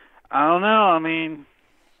 I don't know. I mean,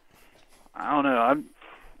 I don't know.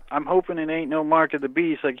 I'm hoping it ain't no Mark of the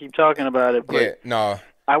Beast. I keep talking about it. But no.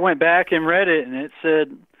 I went back and read it, and it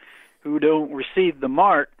said, who don't receive the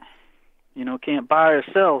mark, can't buy or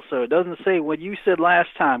sell. So it doesn't say what you said last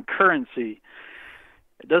time, currency.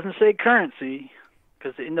 It doesn't say currency,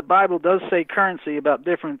 because in the Bible it does say currency about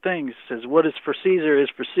different things. It says what is for Caesar is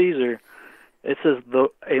for Caesar. It says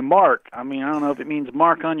a mark. I mean, I don't know if it means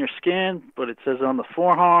mark on your skin, but it says on the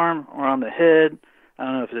forearm or on the head. I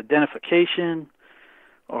don't know if it's identification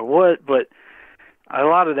or what, but a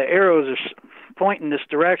lot of the arrows are pointing this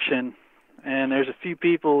direction, and there's a few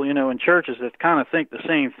people, in churches that kind of think the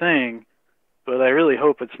same thing, but I really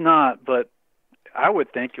hope it's not. But I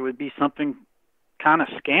would think it would be something kind of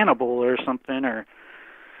scannable or something, or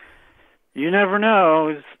you never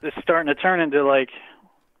know. It's starting to turn into like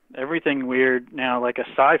everything weird now, like a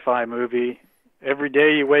sci-fi movie. Every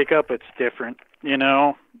day you wake up, it's different. You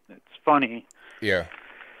know, it's funny. Yeah.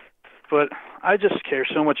 But I just care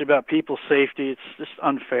so much about people's safety. It's just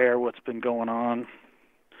unfair what's been going on.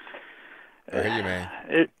 I hear you,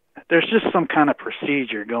 man. There's just some kind of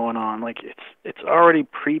procedure going on. Like it's already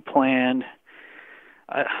pre-planned.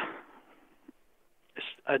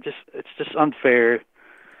 It's just unfair.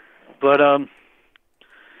 But I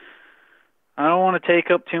don't want to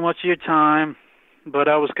take up too much of your time. But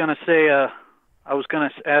I was gonna say I was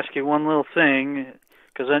gonna ask you one little thing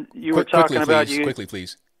because you were talking about you. Quickly,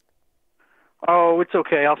 please. Oh, it's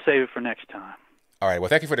okay. I'll save it for next time. All right. Well,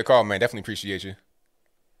 thank you for the call, man. Definitely appreciate you.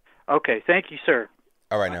 Okay. Thank you, sir.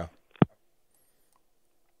 All right, now.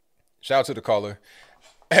 Shout out to the caller.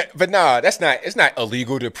 But nah, it's not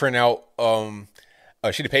illegal to print out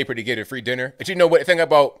a sheet of paper to get a free dinner. But you know what? The thing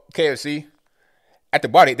about KFC, at the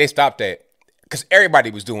body, they stopped that because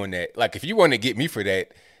everybody was doing that. Like, if you want to get me for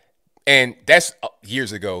that, and that's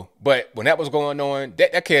years ago. But when that was going on,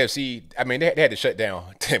 that KFC, I mean, they had to shut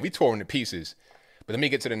down. We tore them to pieces. But let me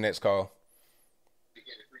get to the next call.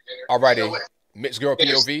 All righty. Mixed Girl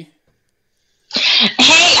POV. Hey,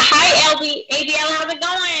 hi, ABL. How's it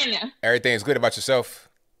going? Everything's good. About yourself?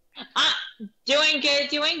 Doing good,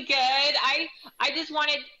 doing good. I just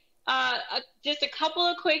wanted just a couple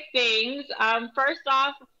of quick things. First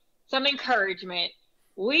off, some encouragement.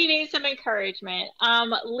 We need some encouragement.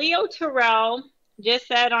 Leo Terrell just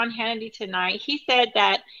said on Hannity tonight, he said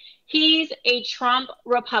that he's a Trump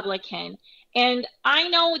Republican. And I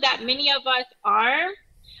know that many of us are.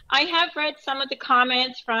 I have read some of the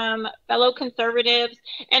comments from fellow conservatives,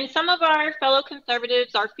 and some of our fellow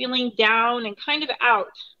conservatives are feeling down and kind of out.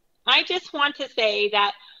 I just want to say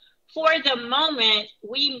that for the moment,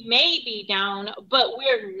 we may be down, but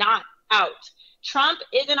we're not out. Trump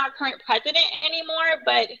isn't our current president anymore,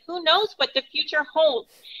 but who knows what the future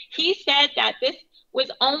holds. He said that this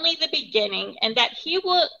was only the beginning and that he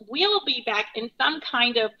will be back in some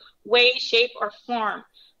kind of way, shape, or form.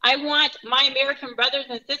 I want my American brothers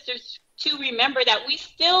and sisters to remember that we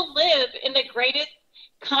still live in the greatest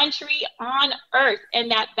country on earth and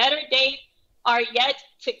that better days are yet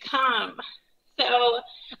to come. So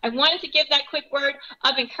I wanted to give that quick word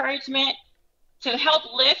of encouragement to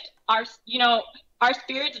help lift our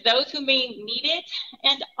spirits, those who may need it.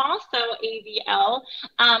 And also, AVL,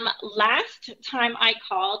 last time I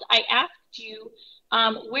called, I asked you,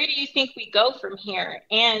 where do you think we go from here?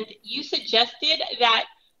 And you suggested that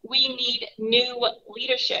we need new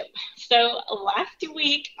leadership. So last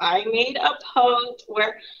week, I made a post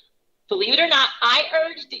where, believe it or not, I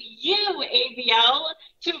urged you, AVL,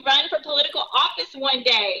 to run for political office one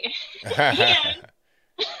day. And,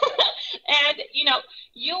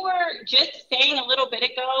 you were just saying a little bit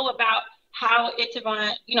ago about how it's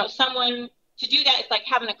about, someone to do that, it's like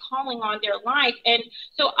having a calling on their life. And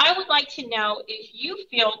so I would like to know if you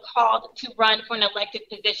feel called to run for an elected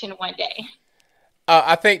position one day.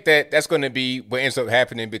 I think that's going to be what ends up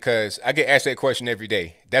happening because I get asked that question every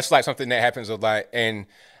day. That's like something that happens a lot. And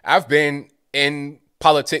I've been in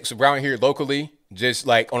politics around here locally, just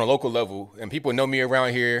like on a local level. And people know me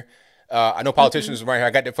around here. I know politicians around here.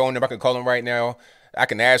 I got their phone number. I can call them right now. I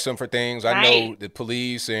can ask them for things. I know the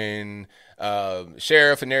police and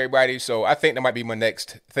sheriff and everybody. So I think that might be my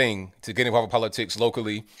next thing, to get involved in politics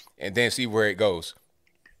locally and then see where it goes.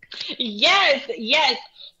 Yes.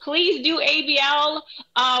 Please do, ABL.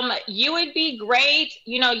 You would be great.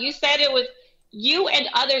 You said it was you and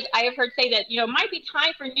others I have heard say that, it might be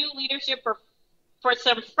time for new leadership for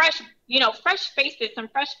some fresh, fresh faces, some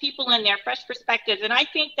fresh people in there, fresh perspectives. And I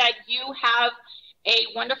think that you have a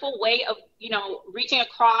wonderful way of, reaching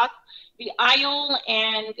across the aisle.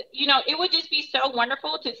 And, it would just be so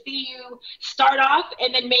wonderful to see you start off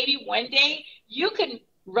and then maybe one day you can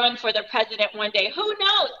run for the president one day. Who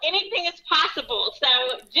knows? Anything is possible.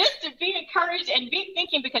 So just to be encouraged and be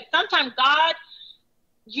thinking, because sometimes God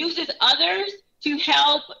uses others to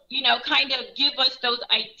help, kind of give us those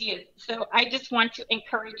ideas. So I just want to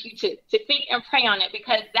encourage you to think and pray on it,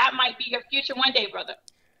 because that might be your future one day, brother.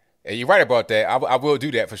 Hey, you're right about that. I will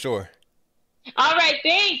do that for sure. All right,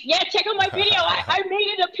 thanks. Yeah, check out my video. I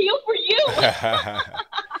made an appeal for you.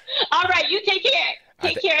 All right, you take care.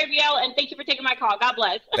 Take care, ABL, and thank you for taking my call. God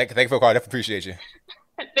bless. Thank you for the call. Definitely appreciate you.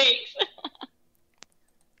 Thanks.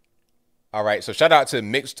 All right, so shout out to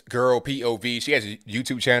Mixed Girl POV. She has a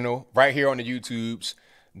YouTube channel right here on the YouTubes.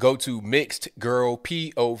 Go to Mixed Girl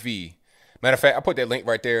POV. Matter of fact, I put that link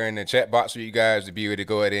right there in the chat box for you guys to be able to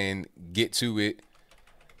go ahead and get to it.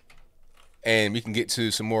 And we can get to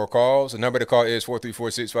some more calls. The number to call is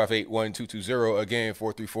 434-658-1220. Again,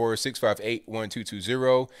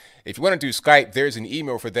 434-658-1220. If you want to do Skype, there's an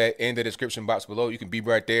email for that in the description box below. You can be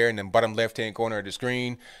right there in the bottom left-hand corner of the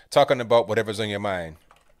screen talking about whatever's on your mind.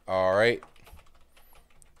 All right.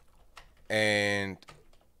 And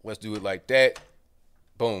let's do it like that.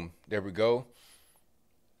 Boom. There we go.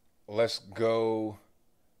 Let's go.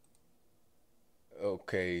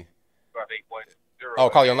 Okay.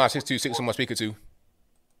 Oh, call you on line 626. Someone speaking to.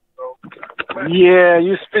 Yeah,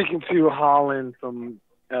 you're speaking to Holland from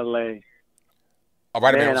L.A. All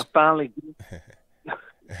right, man. I finally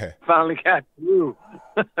got through.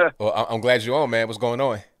 Well, I'm glad you're on, man. What's going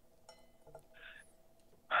on?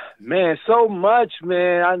 Man, so much,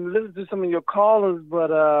 man. I listened to some of your callers,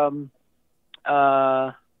 but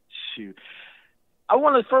shoot. I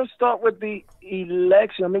want to first start with the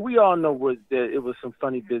election. I mean, we all know that it was some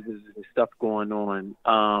funny business and stuff going on.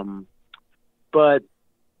 But,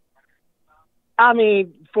 I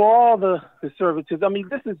mean, for all the conservatives, I mean,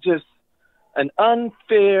 this is just an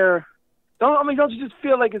unfair – don't you just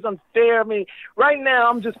feel like it's unfair? I mean, right now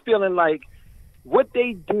I'm just feeling like what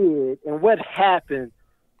they did and what happened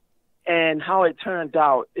and how it turned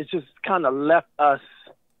out, it just kind of left us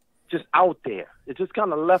just out there. It just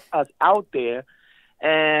kind of left us out there.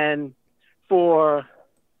 And it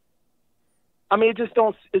just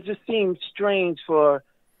seems strange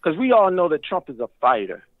because we all know that Trump is a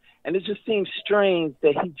fighter. And it just seems strange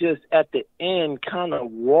that he just at the end kind of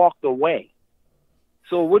walked away.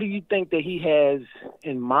 So what do you think that he has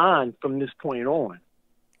in mind from this point on?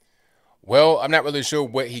 Well, I'm not really sure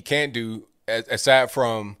what he can do aside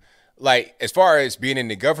from, like, as far as being in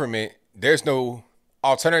the government, there's no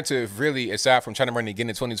alternative really aside from trying to run again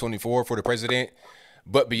in 2024 for the president.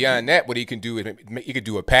 But beyond that, what he can do is he could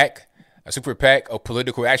do a PAC, a super PAC, a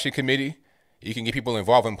political action committee. He can get people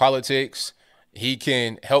involved in politics. He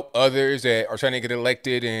can help others that are trying to get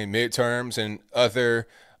elected in midterms and other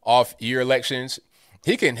off-year elections.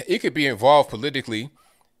 He could be involved politically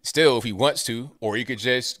still if he wants to, or he could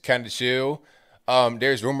just kind of chill.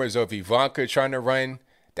 There's rumors of Ivanka trying to run.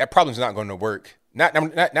 That problem's not going to work. Not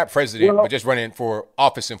president, but just running for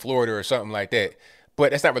office in Florida or something like that. But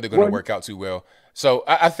that's not really going to work out too well. So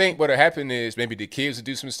I think what'll happen is maybe the kids will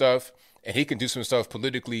do some stuff and he can do some stuff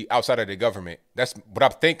politically outside of the government. That's what I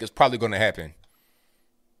think is probably going to happen.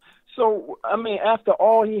 So, I mean, after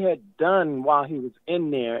all he had done while he was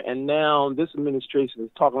in there, and now this administration is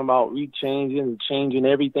talking about rechanging and changing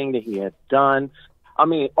everything that he had done. I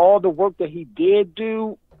mean, all the work that he did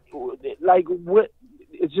do, like, what?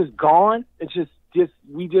 It's just gone. It's just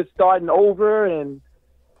we just starting over, and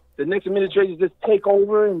the next administration just take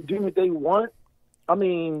over and do what they want. I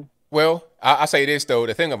mean, well, I say this though.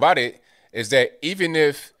 The thing about it is that even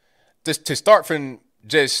if just to start from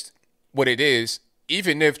just what it is,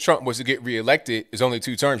 even if Trump was to get reelected, there's only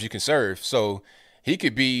 2 terms you can serve. So he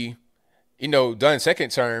could be, done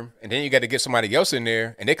second term, and then you got to get somebody else in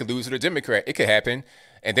there, and they could lose to the Democrat. It could happen.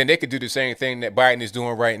 And then they could do the same thing that Biden is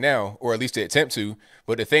doing right now, or at least they attempt to.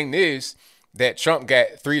 But the thing is that Trump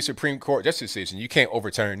got 3 Supreme Court justice decisions. You can't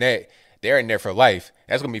overturn that. They're in there for life.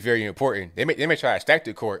 That's going to be very important. They may try to stack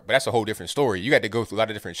the court, but that's a whole different story. You got to go through a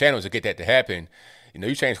lot of different channels to get that to happen.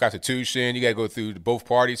 You change the Constitution. You got to go through the both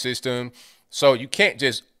party system. So you can't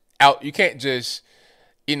just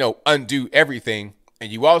undo everything.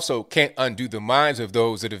 And you also can't undo the minds of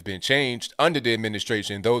those that have been changed under the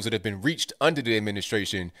administration, those that have been reached under the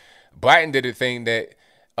administration. Biden did a thing that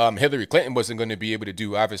Hillary Clinton wasn't going to be able to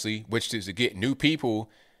do, obviously, which is to get new people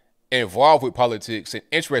involved with politics and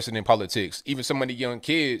interested in politics. Even some of the young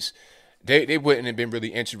kids, they wouldn't have been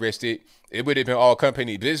really interested. It would have been all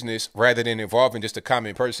company business rather than involving just a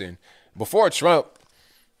common person. Before Trump,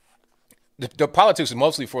 the politics was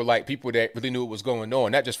mostly for like people that really knew what was going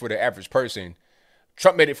on, not just for the average person.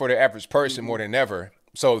 Trump made it for the average person more than ever.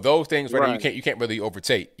 So those things right there, you can't really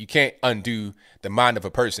overtake. You can't undo the mind of a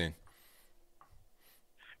person.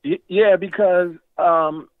 Yeah, because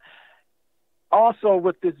also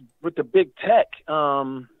with the big tech,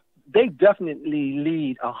 they definitely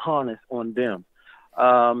lead a harness on them.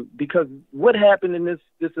 Because what happened in this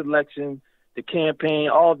election, the campaign,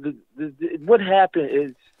 what happened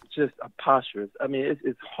is just preposterous. I mean,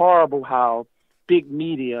 it's horrible how big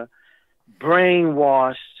media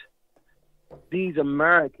brainwashed these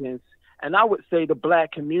Americans, and I would say the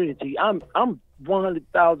black community. I'm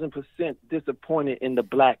 100,000% disappointed in the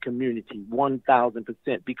black community,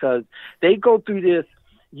 1,000%, because they go through this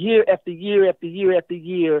year after year after year after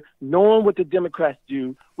year, knowing what the Democrats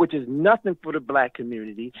do, which is nothing for the black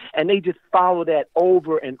community, and they just follow that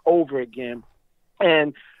over and over again.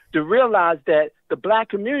 And to realize that the black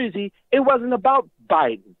community, it wasn't about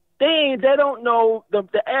Biden. They don't know,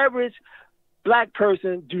 the average black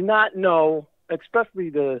person do not know, especially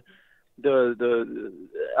the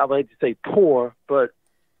I like to say poor, but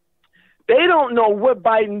they don't know what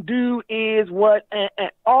Biden do is what,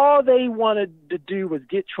 and all they wanted to do was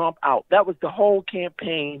get Trump out. That was the whole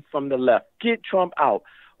campaign from the left. Get Trump out.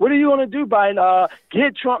 What are you going to do, Biden?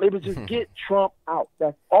 Get Trump. It was just get Trump out.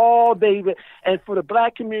 That's all they, and for the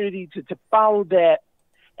black community to follow that.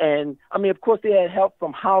 And I mean, of course, they had help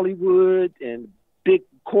from Hollywood and big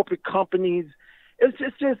corporate companies. It's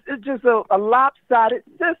just a lopsided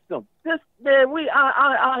system. This man,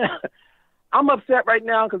 I'm upset right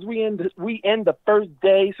now because we end the first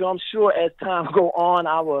day. So I'm sure as time go on,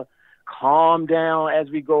 I will calm down as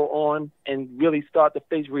we go on and really start to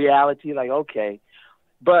face reality. Like, okay,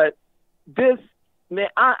 but this man,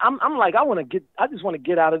 I'm like, I just want to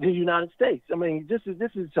get out of the United States. I mean, this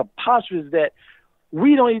is preposterous that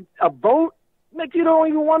we don't even vote. Like, you don't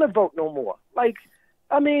even want to vote no more. Like,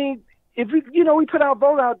 I mean, if we put our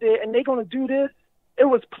vote out there and they're going to do this, it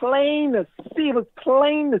was plain to see. It was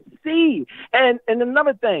plain to see. And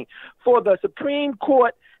another thing, for the Supreme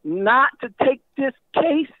Court not to take this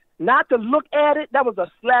case, not to look at it, that was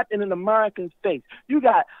a slap in an American's face. You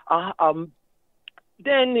got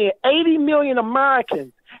then near 80 million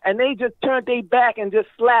Americans, and they just turned their back and just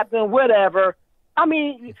slapped them, whatever. I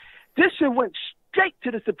mean, this shit went straight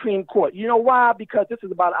to the Supreme Court. You know why? Because this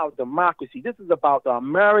is about our democracy. This is about the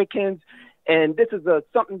Americans, and this is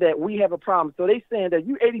something that we have a problem. So they saying that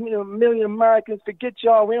you 80 million Americans, forget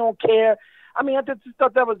y'all, we don't care. I mean, I just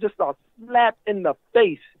thought that was just a slap in the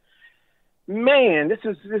face. Man,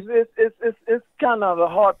 it's kind of a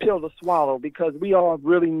hard pill to swallow because we all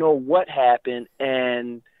really know what happened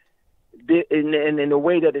and in the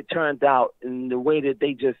way that it turned out and the way that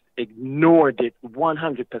they just ignored it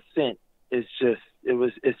 100%. It's just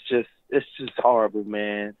horrible,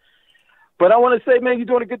 man. But I want to say, man, you're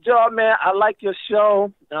doing a good job, man. I like your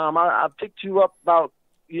show. I picked you up about,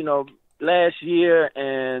 last year,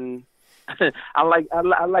 and I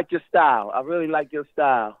like your style. I really like your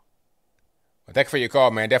style. Well, thank you for your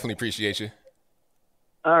call, man. Definitely appreciate you.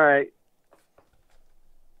 All right.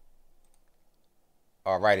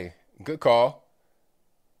 All righty. Good call.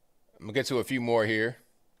 I'm going to get to a few more here.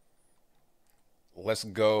 Let's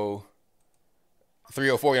go.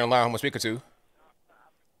 304, you're on line. Who am I speaking to?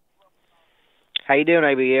 How you doing,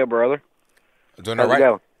 ABL, brother? Doing all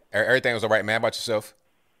right. Everything was all right, man. How about yourself?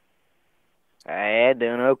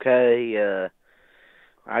 Doing okay.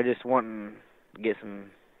 I just want to get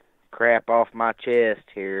some crap off my chest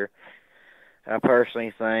here. I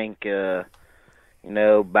personally think, Biden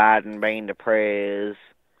being the prez,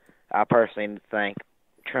 I personally think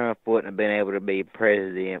Trump wouldn't have been able to be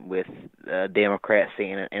president with a Democrat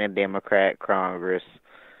Senate and a Democrat Congress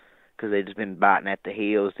because they've just been biting at the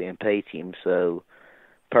heels to impeach him. So,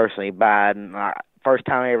 personally, Biden, first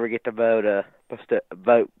time I ever get to vote, a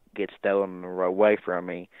vote gets stolen away from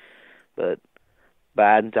me. But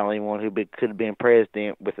Biden's the only one who could have been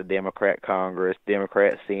president with a Democrat Congress,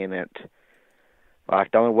 Democrat Senate.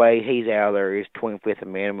 Like, the only way he's out of there is 25th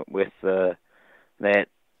Amendment with that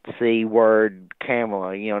C-word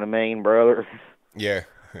Kamala, you know what I mean, brother? Yeah.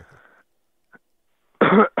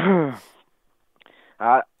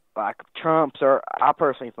 I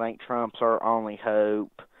personally think Trump's our only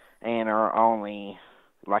hope and our only,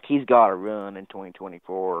 he's got to run in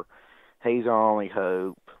 2024. He's our only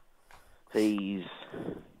hope. He's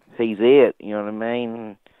it, you know what I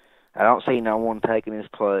mean? I don't see no one taking his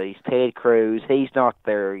place. Ted Cruz, he's not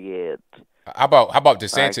there yet. How about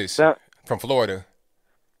DeSantis from Florida?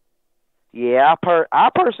 Yeah, I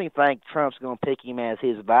personally think Trump's going to pick him as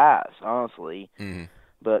his vice, honestly. Mm-hmm.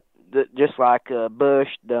 But just like Bush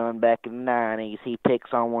done back in the 90s, he picks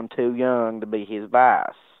someone too young to be his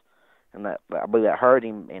vice. And I believe that hurt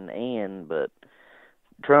him in the end, but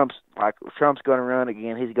Trump's going to run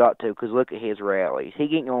again. He's got to, because look at his rallies. He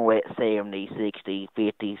ain't going to let 70, 60,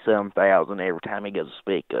 50, some thousand every time he goes to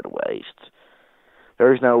speak go to waste.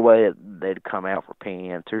 There's no way that they'd come out for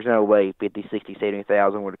Pence. There's no way 50, 60,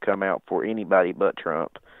 70,000 would have come out for anybody but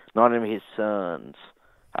Trump. Not even his sons,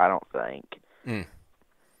 I don't think. Mm.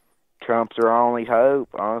 Trump's our only hope,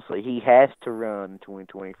 honestly. He has to run in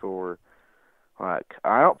 2024. I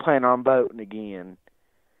don't plan on voting again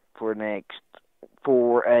for the next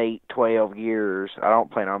 4, 8, 12 years. I don't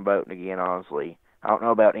plan on voting again, honestly. I don't know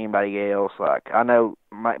about anybody else. I know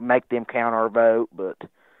make them count our vote, but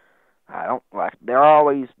I don't like. They're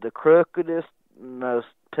always the crookedest, most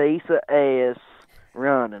piece of ass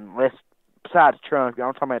running. Besides Trump,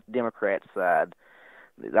 I'm talking about the Democrat side.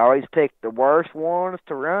 They always pick the worst ones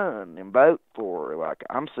to run and vote for. Like,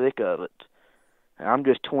 I'm sick of it. I'm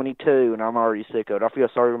just 22 and I'm already sick of it. I feel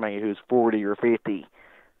sorry for me who's 40 or 50.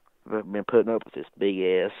 I've been putting up with this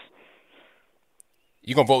BS.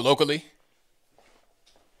 You gonna vote locally?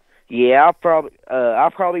 Yeah, I'll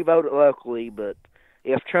probably vote it locally, but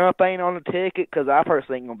if Trump ain't on the ticket, because I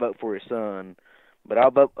personally ain't gonna vote for his son, but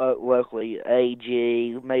I'll vote locally.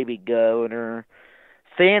 AG, maybe governor,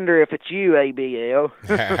 Fender if it's you, ABL.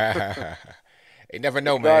 You never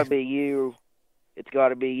know, it's man. Gotta be you. It's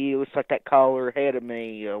gotta be you. It's like that caller ahead of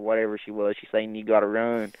me, or whatever she was. She's saying you gotta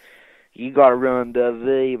run. You gotta run the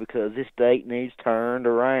V because this state needs turned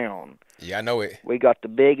around. Yeah, I know it. We got the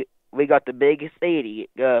biggest idiot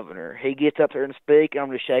governor. He gets up there and speak, and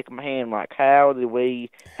I'm just shaking my hand like, how do we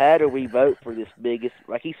vote for this biggest?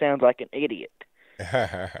 Like, he sounds like an idiot.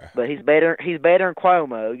 But he's better than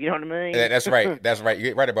Cuomo. You know what I mean? Yeah, that's right. That's right.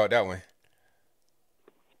 You're right about that one.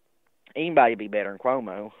 Anybody be better than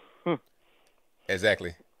Cuomo.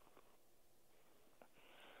 Exactly.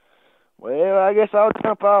 Well, I guess I'll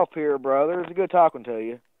jump off here, brother. It's good talking to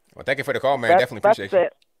you. Well, thank you for the call, man. Definitely appreciate you.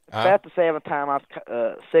 That's the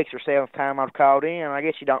sixth or seventh time I've called in. I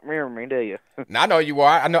guess you don't remember me, do you? No, I know you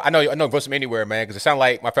are. I know Voice from Anywhere, man, because it sounds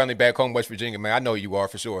like my family back home, West Virginia, man. I know you are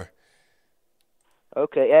for sure.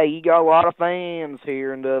 Okay, hey, you got a lot of fans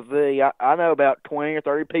here in the V. I know about 20 or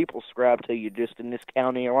 30 people subscribe to you just in this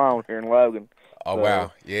county alone here in Logan. Oh, so,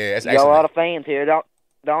 wow. Yeah, that's excellent. You got a lot of fans here.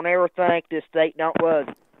 Don't ever think this state don't love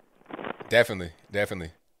you.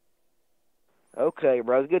 Definitely. Okay,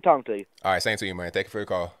 brother. Good talking to you. All right, same to you, man. Thank you for your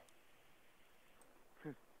call.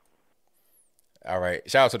 All right.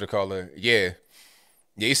 Shout out to the caller. Yeah,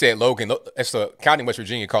 he said Logan. That's a county in West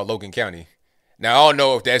Virginia called Logan County. Now, I don't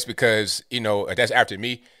know if that's because, if that's after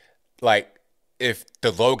me. Like, if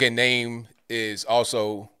the Logan name is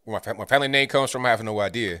also where my family name comes from, I have no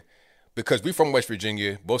idea. Because we from West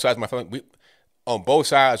Virginia. Both sides of my family, on both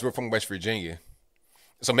sides, we're from West Virginia.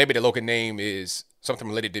 So maybe the Logan name is something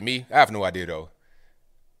related to me. I have no idea, though.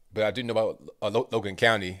 But I do know about Logan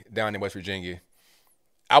County down in West Virginia.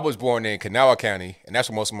 I was born in Kanawha County, and that's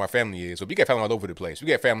where most of my family is. So we got family all over the place. We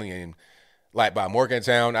got family in, like, by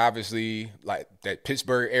Morgantown, obviously, like that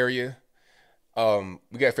Pittsburgh area.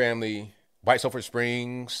 We got family, White Sulphur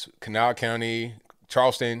Springs, Kanawha County,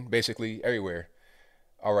 Charleston, basically everywhere.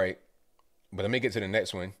 All right. But let me get to the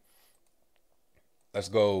next one. Let's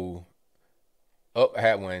go. Oh, I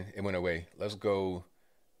had one. It went away. Let's go.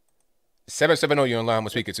 770, you're online. I'm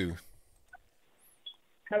speaking to.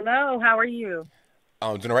 Hello, how are you?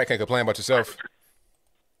 Doing all right. Can't complain about yourself.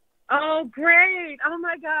 Oh, great. Oh,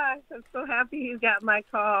 my gosh. I'm so happy you got my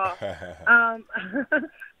call.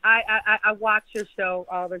 I watch your show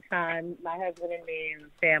all the time. My husband and me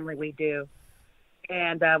and family, we do.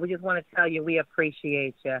 And we just want to tell you we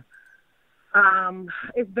appreciate you.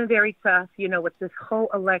 It's been very tough, with this whole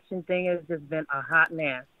election thing. It's just been a hot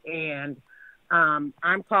mess. And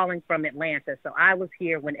I'm calling from Atlanta, so I was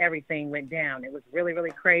here when everything went down. It was really, really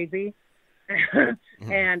crazy.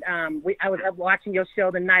 And I was up watching your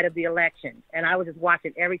show the night of the election, and I was just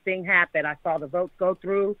watching everything happen. I saw the votes go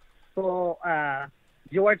through for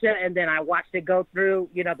Georgia, and then I watched it go through,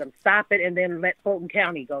 them stop it and then let Fulton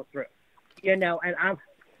County go through, and and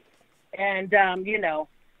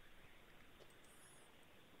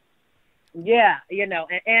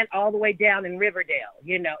all the way down in Riverdale,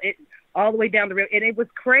 it all the way down the river, and it was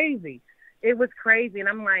crazy. It was crazy, and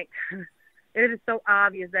I'm like, it is so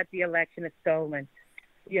obvious that the election is stolen,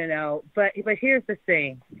 But here's the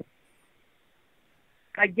thing.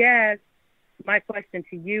 I guess my question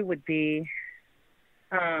to you would be,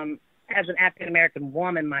 as an African American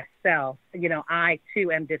woman myself, I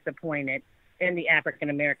too am disappointed in the African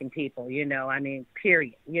American people.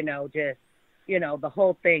 Period. The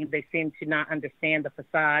whole thing. They seem to not understand the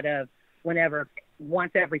facade of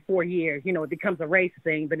once every 4 years, it becomes a race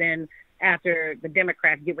thing. But then after the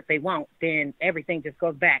Democrats get what they want, then everything just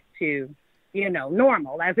goes back to,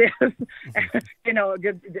 normal, as if,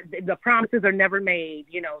 the promises are never made,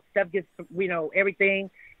 stuff gets,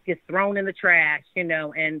 everything gets thrown in the trash, and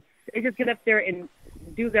they just get up there and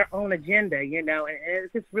do their own agenda, and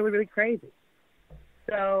it's just really, really crazy.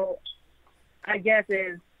 So I guess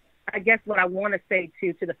what I want to say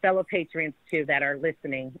to the fellow patriots too that are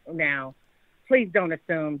listening now, please don't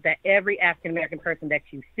assume that every African American person that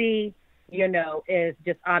you see, is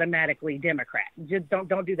just automatically Democrat. Just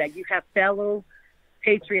don't do that. You have fellow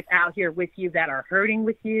patriots out here with you that are hurting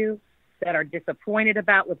with you, that are disappointed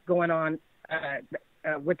about what's going on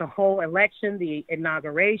with the whole election, the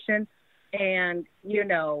inauguration, and, you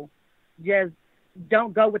know, just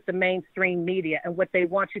don't go with the mainstream media and what they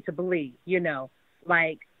want you to believe, you know,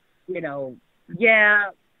 like, you know, yeah,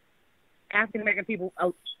 African American people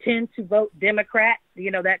tend to vote Democrat,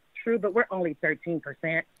 you know, that's true, but we're only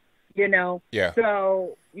 13%, you know? Yeah.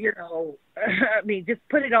 So, you know, I mean, just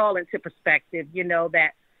put it all into perspective, you know,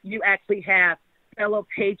 that you actually have fellow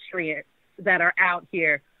patriots that are out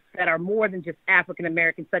here that are more than just African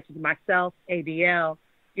Americans, such as myself, ABL,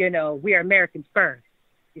 you know, we are Americans first.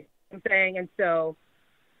 You know what I'm saying? And so,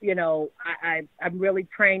 you know, I'm really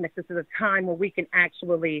praying that this is a time where we can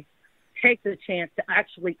actually take the chance to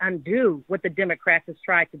actually undo what the Democrats has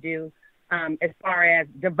tried to do, as far as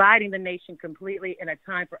dividing the nation completely, in a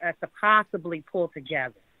time for us to possibly pull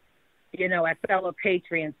together, you know, as fellow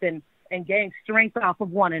patriots and gain strength off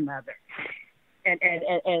of one another.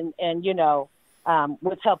 And you know,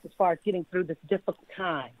 with help as far as getting through this difficult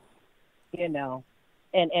time, you know,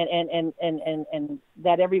 and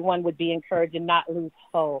that everyone would be encouraged and not lose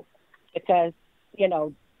hope, because, you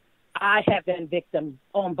know, I have been victim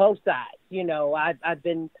on both sides. You know, I've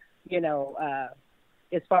been, you know,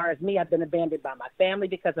 as far as me, I've been abandoned by my family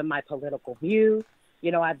because of my political views.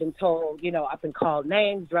 You know, I've been told, you know, I've been called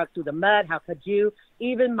names, dragged through the mud. How could you?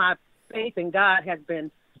 Even my faith in God has been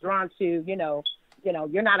drawn to, you know,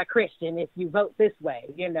 you're not a Christian if you vote this way,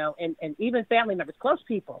 you know, and even family members, close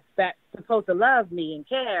people that supposed to love me and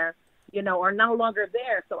care, you know, are no longer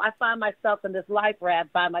there. So I find myself in this life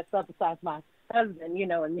raft by myself besides my husband, you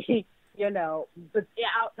know, and me, you know, but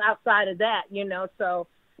outside of that, you know, so,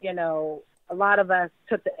 you know, a lot of us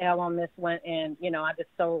took the L on this one, and, you know, I just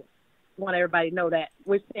so want everybody to know that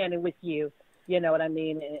we're standing with you, you know what I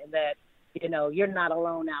mean, and that, you know, you're not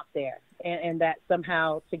alone out there, and that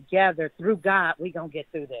somehow together through God, we're going to get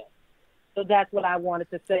through this. So that's what I wanted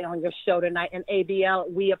to say on your show tonight. And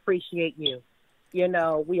ABL, we appreciate you. You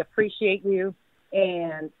know, we appreciate you.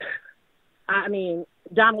 And I mean,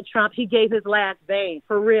 Donald Trump, he gave his last vein,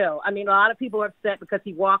 for real. I mean, a lot of people are upset because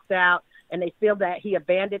he walked out and they feel that he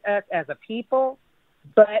abandoned us as a people.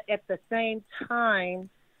 But at the same time,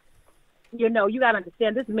 you know, you got to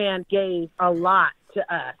understand, this man gave a lot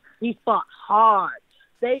to us. He fought hard.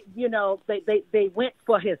 They, you know, they went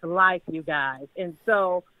for his life, you guys. And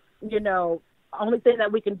so, you know, only thing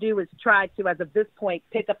that we can do is try to, as of this point,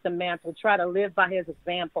 pick up the mantle, try to live by his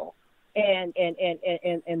example and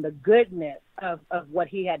the goodness of what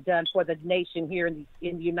he had done for the nation here in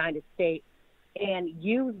the United States, and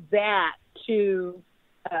use that to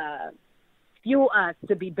fuel us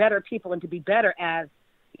to be better people and to be better as,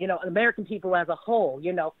 you know, American people as a whole,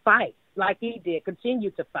 you know, fight like he did,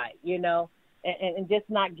 continue to fight, you know, and just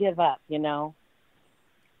not give up, you know.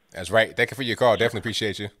 That's right. Thank you for your call. Definitely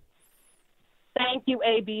appreciate you. Thank you,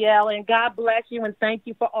 ABL, and God bless you, and thank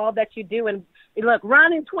you for all that you do. And look,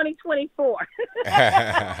 run in 2024.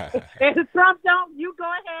 If Trump don't, you go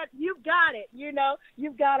ahead. You got it. You know,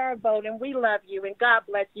 you've got our vote, and we love you, and God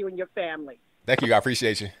bless you and your family. Thank you. I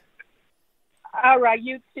appreciate you. All right.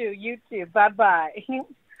 You too. You too. Bye-bye.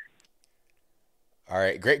 All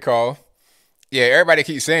right. Great call. Yeah, everybody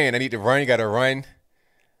keeps saying I need to run. You got to run.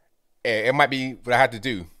 It might be what I have to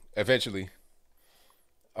do eventually.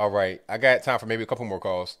 All right. I got time for maybe a couple more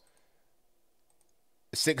calls.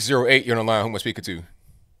 608, you're on the line. Who am I speaking to?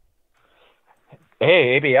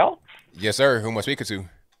 Hey, ABL? Yes, sir. Who am I speaking to?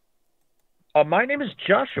 My name is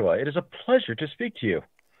Joshua. It is a pleasure to speak to you.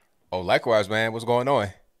 Oh, likewise, man. What's going on?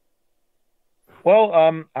 Well,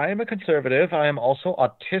 I am a conservative. I am also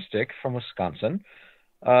autistic from Wisconsin.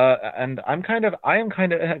 And I am kind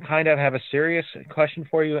of have a serious question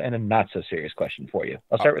for you and a not so serious question for you.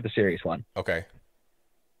 I'll start with the serious one. Okay.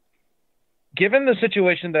 Given the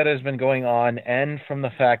situation that has been going on, and from the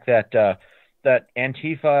fact that that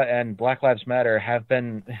Antifa and Black Lives Matter have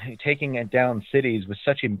been taking down cities with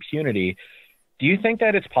such impunity, do you think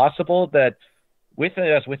that it's possible that with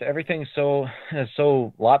everything so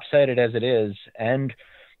lopsided as it is, and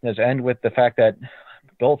with the fact that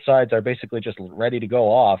both sides are basically just ready to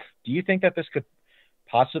go off, do you think that this could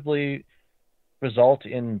possibly result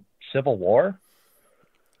in civil war?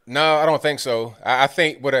 No, I don't think so. I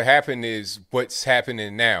think what happened is what's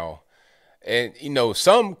happening now. And, you know,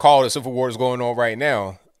 some call the civil war is going on right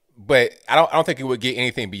now, but I don't think it would get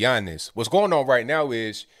anything beyond this. What's going on right now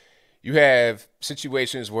is you have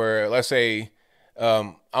situations where, let's say,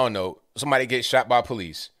 I don't know, somebody gets shot by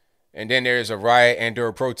police, and then there's a riot and or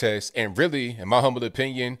a protest. And really, in my humble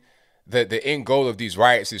opinion, the end goal of these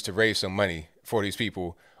riots is to raise some money for these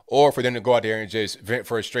people, or for them to go out there and just vent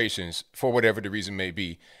frustrations for whatever the reason may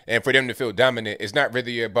be. And for them to feel dominant, it's not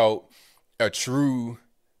really about a true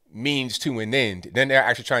means to an end than they're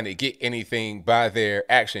actually trying to get anything by their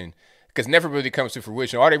action, because never really comes to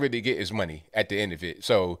fruition. All they really get is money at the end of it.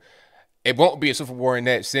 So it won't be a civil war in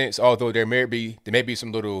that sense, although there may be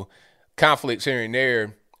some little conflicts here and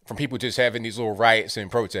there from people just having these little riots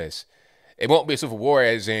and protests. It won't be a civil war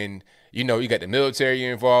as in, you know, you got the military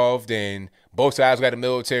involved and both sides got the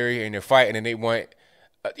military and they're fighting and they want,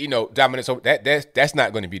 you know, dominance. So that's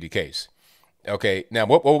not going to be the case. Okay. Now,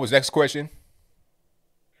 what was the next question?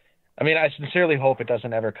 I mean, I sincerely hope it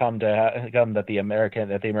doesn't ever come that the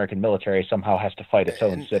American military somehow has to fight its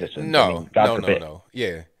own citizens. No, I mean, God forbid. no.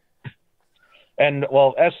 Yeah. And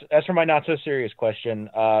well, as for my not so serious question,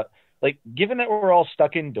 like, given that we're all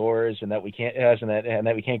stuck indoors and that we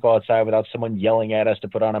can't go outside without someone yelling at us to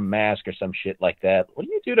put on a mask or some shit like that, what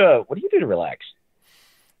do you do to relax?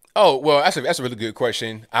 Oh, well, that's a really good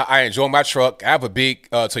question. I enjoy my truck. I have a big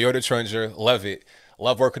Toyota Tundra. Love it.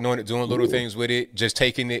 Love working on it, doing little things with it, just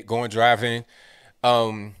taking it, going driving.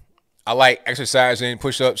 I like exercising,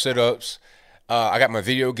 push-ups, sit-ups. I got my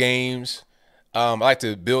video games. I like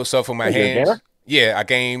to build stuff with my hands. Yeah, I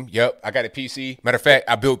game. Yep, I got a PC. Matter of fact,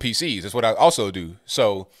 I build PCs. That's what I also do.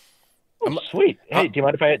 So, sweet. Hey, do you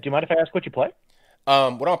mind if I ask what you play?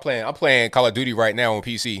 What I'm playing Call of Duty right now on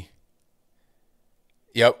PC.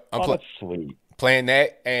 Yep, that's sweet. Playing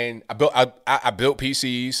that, and I built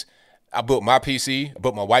PCs. I built my PC. I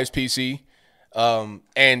built my wife's PC,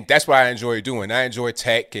 and that's what I enjoy doing. I enjoy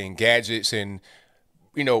tech and gadgets, and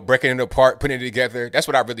you know, breaking it apart, putting it together. That's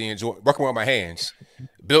what I really enjoy. Working with my hands,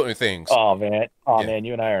 building things. Oh man,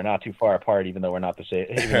 you and I are not too far apart, even though we're not the same.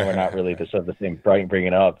 Even though we're not really the same. Bringing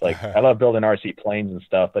it up, like I love building RC planes and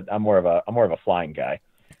stuff, but I'm more of a flying guy.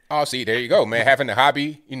 Oh, see, there you go, man. Having a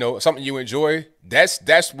hobby, you know, something you enjoy.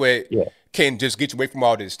 That's what can just get you away from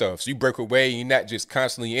all this stuff. So you break away, you're not just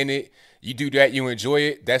constantly in it. You do that, you enjoy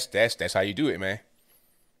it. That's how you do it, man.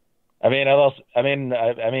 I mean, I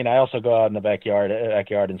also go out in the backyard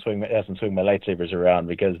and swing my lightsabers around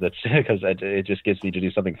because it just gets me to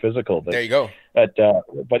do something physical. But there you go. But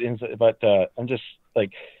I'm just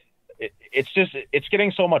like, it's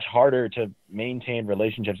getting so much harder to maintain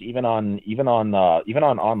relationships, even on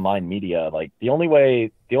online media. Like the only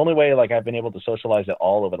way like I've been able to socialize at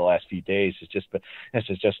all over the last few days has just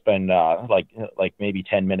been like maybe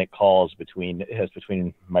 10-minute calls between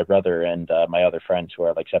my brother and my other friends who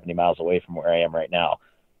are like 70 miles away from where I am right now.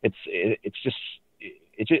 It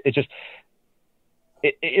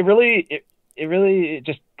really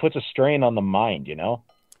just puts a strain on the mind, you know.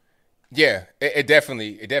 Yeah, it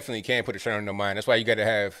definitely can put a strain on the mind. That's why you got to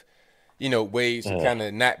have, you know, ways to kind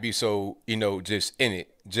of not be so, you know, just in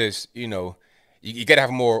it. Just, you know, you got to have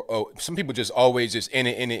more. Some people just always just in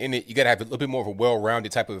it. You got to have a little bit more of a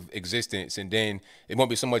well-rounded type of existence, and then it won't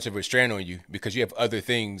be so much of a strain on you because you have other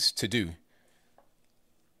things to do.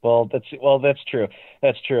 Well, that's true.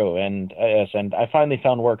 That's true. And and I finally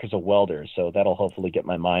found work as a welder, so that'll hopefully get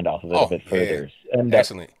my mind off of it a bit further. Yeah. And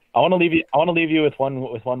excellent. I want to leave you with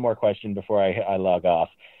one more question before I log off.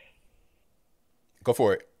 Go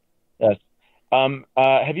for it. Yes.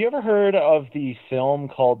 Have you ever heard of the film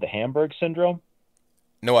called The Hamburg Syndrome?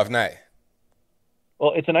 No, I've not.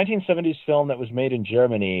 Well, it's a 1970s film that was made in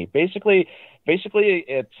Germany. Basically,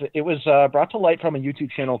 it was brought to light from a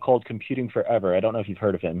YouTube channel called Computing Forever. I don't know if you've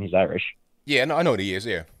heard of him. He's Irish. Yeah, no, I know what he is.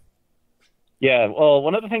 Yeah. Yeah, well,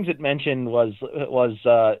 one of the things it mentioned was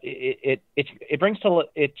it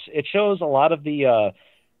shows a lot of the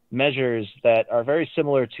measures that are very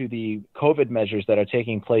similar to the COVID measures that are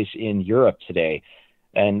taking place in Europe today,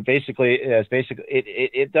 and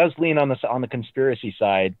it does lean on the conspiracy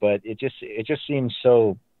side, but it just seems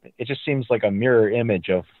like a mirror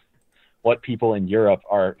image of what people in Europe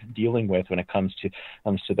are dealing with when it comes to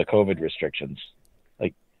the COVID restrictions.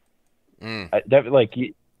 Like, I'd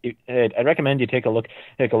recommend you take a look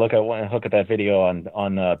at that video on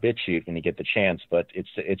BitChute when you get the chance. But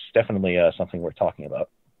it's definitely something worth talking about.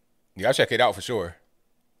 Yeah, I'll check it out for sure.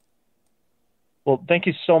 Well, thank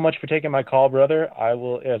you so much for taking my call, brother.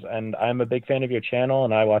 And I'm a big fan of your channel,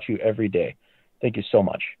 and I watch you every day. Thank you so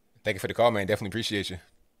much. Thank you for the call, man. Definitely appreciate you.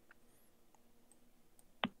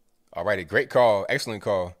 All righty, great call, excellent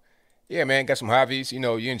call. Yeah, man, got some hobbies. You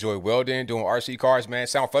know, you enjoy welding, doing RC cars, man.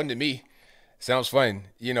 Sound fun to me. Sounds fun.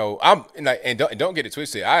 You know, don't get it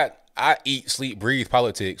twisted. I eat, sleep, breathe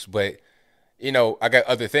politics, but you know, I got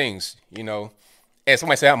other things, you know. And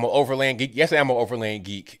somebody say I'm an overland geek. Yes, I'm an overland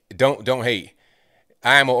geek. Don't hate.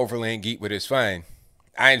 I'm an overland geek, but it's fine.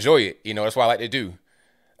 I enjoy it. You know, that's what I like to do.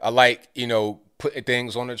 I like, you know, putting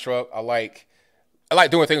things on the truck. I like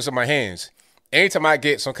doing things with my hands. Anytime I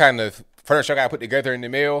get some kind of furniture I got to put together in the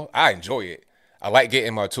mail, I enjoy it. I like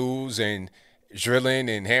getting my tools and drilling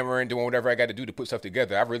and hammering, doing whatever I got to do to put stuff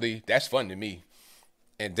together. That's fun to me.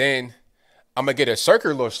 And then I'm gonna get a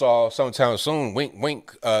circular saw sometime soon. Wink,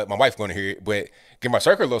 wink. My wife's gonna hear it, but get my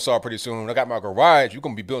circular saw pretty soon. I got my garage. You're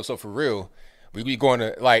gonna be building stuff for real. We be going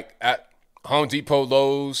to like at Home Depot,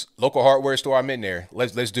 Lowe's, local hardware store. I'm in there.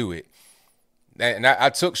 Let's do it. And I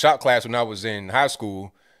took shop class when I was in high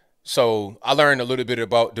school, so I learned a little bit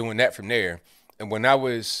about doing that from there. And when I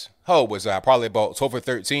was probably about 12 or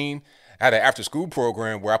 13, I had an after school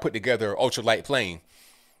program where I put together an ultralight plane.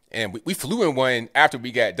 And we flew in one after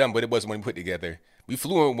we got done, but it wasn't when we put together. We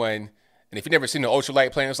flew in one, and if you've never seen an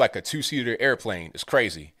ultralight plane, it's like a 2-seater airplane. It's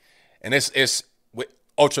crazy. And it's with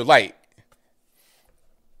ultralight.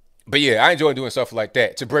 But yeah, I enjoy doing stuff like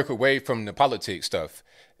that to break away from the politics stuff.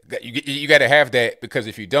 You got to have that, because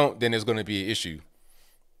if you don't, then there's going to be an issue.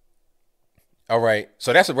 All right,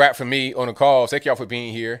 so that's a wrap for me on the call. Thank y'all for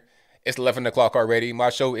being here. It's 11 o'clock already. My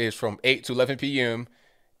show is from 8 to 11 p.m.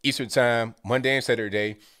 Eastern Time, Monday and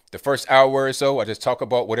Saturday. The first hour or so, I just talk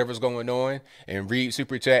about whatever's going on and read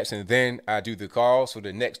super chats, and then I do the calls for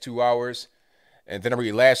the next 2 hours, and then I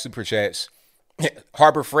read last super chats.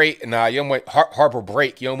 Harbor Freight, nah, you don't want Harbor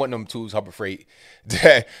Break. You don't want them tools, Harbor Freight.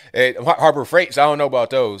 Harbor Freights, I don't know about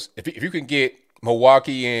those. If you can get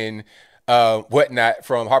Milwaukee and whatnot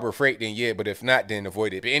from Harbor Freight, then yeah. But if not, then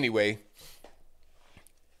avoid it. But anyway,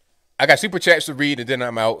 I got super chats to read, and then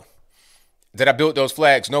I'm out. Did I build those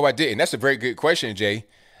flags? No, I didn't. That's a very good question, Jay.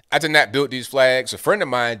 I did not build these flags. A friend of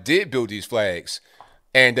mine did build these flags,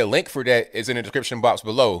 and the link for that is in the description box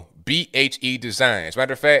below. BHE Designs.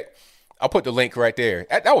 Matter of fact, I'll put the link right there.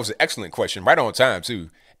 That was an excellent question, right on time too,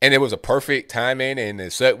 and it was a perfect timing, and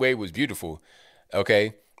the subway was beautiful.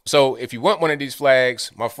 Okay, so if you want one of these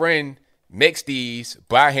flags, my friend makes these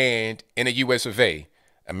by hand in the U.S. of A.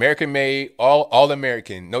 American made, all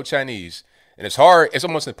American, no Chinese. And it's hard. It's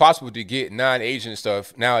almost impossible to get non-Asian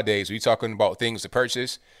stuff nowadays. We're talking about things to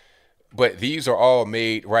purchase. But these are all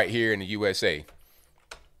made right here in the USA.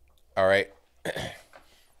 All right.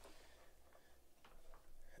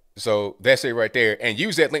 So that's it right there. And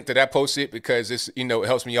use that link that I posted, because it's, it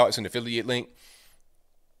helps me out. It's an affiliate link.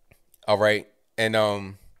 All right. And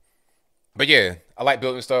but yeah, I like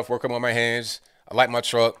building stuff, working on my hands. I like my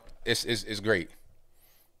truck. It's great.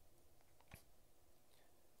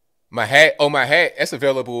 My hat, that's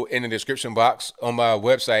available in the description box on my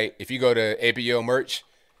website. If you go to ABO merch,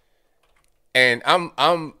 and I'm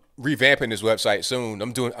revamping this website soon.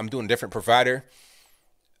 I'm doing a different provider,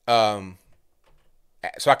 so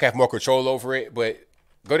I can have more control over it. But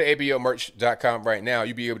go to abomerch.com right now.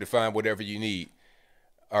 You'll be able to find whatever you need.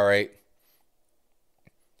 All right.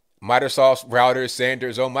 Microsoft routers,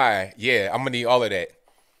 Sanders, oh my, yeah, I'm gonna need all of that.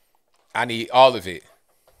 I need all of it.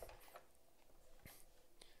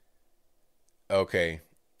 Okay,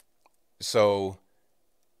 so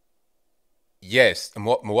yes,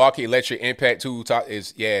 Milwaukee Electric Impact Tool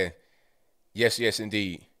is yes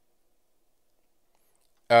indeed.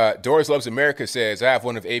 Doris Loves America says, I have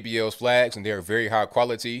one of ABL's flags and they are very high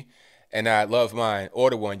quality, and I love mine.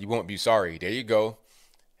 Order one, you won't be sorry. There you go,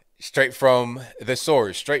 straight from the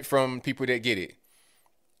source, straight from people that get it.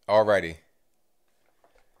 Alrighty.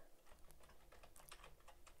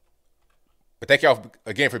 But thank y'all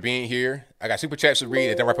again for being here. I got super chats to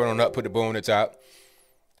read, and then wrap it on up, put the bow on the top.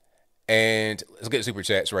 And let's get super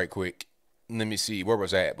chats right quick. Let me see, where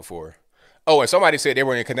was I at before? Oh, and somebody said they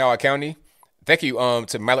were in Kanawha County. Thank you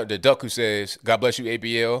to Mallard the Duck, who says, God bless you,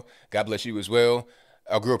 ABL. God bless you as well.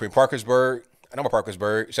 I grew up in Parkersburg. I know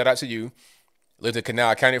Parkersburg. Shout out to you. Lived in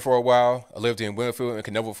Kanawha County for a while. I lived in Winfield and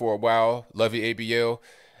Canover for a while. Love you, ABL.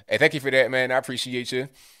 Hey, thank you for that, man. I appreciate you.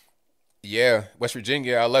 Yeah, West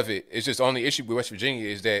Virginia, I love it. It's just the only issue with West Virginia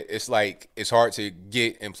is that it's hard to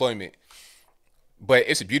get employment. But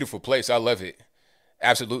it's a beautiful place. I love it.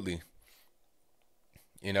 Absolutely.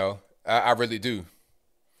 I really do.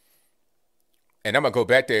 And I'm going to go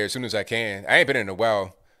back there as soon as I can. I ain't been in a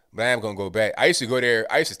while, but I am going to go back. I used to go there.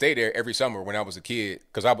 I used to stay there every summer when I was a kid,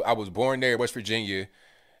 because I was born there in West Virginia,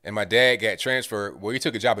 and my dad got transferred. Well, he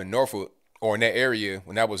took a job in Norfolk, or in that area,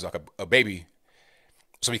 when I was like a baby.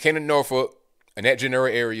 So we came to Norfolk, in that general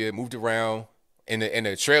area, moved around in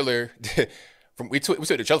a trailer. We took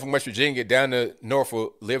the trailer from West Virginia down to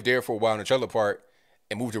Norfolk, lived there for a while in the trailer park,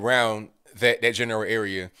 and moved around that general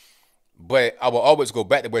area. But I will always go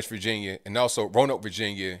back to West Virginia and also Roanoke,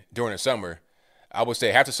 Virginia during the summer. I would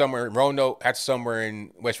say half the summer in Roanoke, half the summer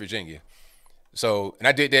in West Virginia. So, and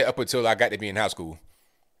I did that up until I got to be in high school.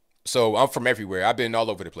 So I'm from everywhere. I've been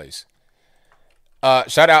all over the place.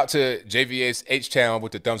 Shout out to JVS H-Town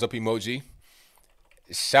with the thumbs up emoji.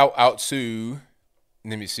 Shout out to,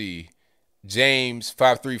 let me see,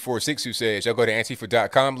 James5346, who says, y'all go to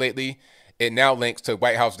Antifa.com lately. It now links to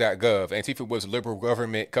whitehouse.gov. Antifa was a liberal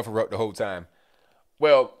government cover-up the whole time.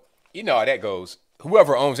 Well, you know how that goes.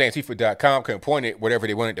 Whoever owns Antifa.com can point it whatever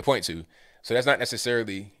they wanted to point to. So that's not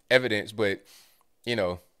necessarily evidence, but, you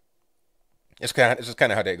know, it's just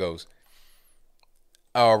kind of how that goes.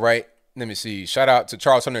 All right. Let me see. Shout out to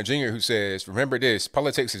Charles Hunter Jr., who says, remember this,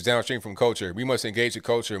 politics is downstream from culture. We must engage the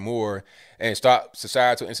culture more and stop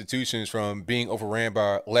societal institutions from being overran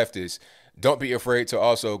by leftists. Don't be afraid to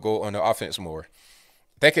also go on the offense more.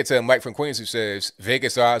 Thank you to Mike from Queens, who says,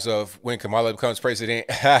 Vegas odds of when Kamala becomes president.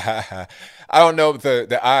 I don't know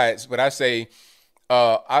the odds, but I say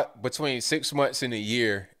between 6 months and a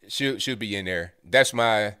year, she'll be in there. That's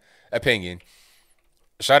my opinion.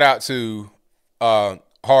 Shout out to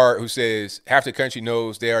Hard, who says, half the country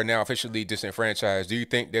knows they are now officially disenfranchised. Do you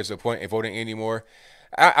think there's a point in voting anymore?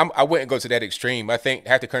 I wouldn't go to that extreme. I think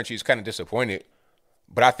half the country is kind of disappointed,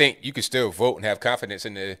 but I think you can still vote and have confidence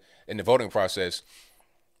in the voting process.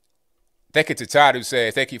 Thank you to Todd, who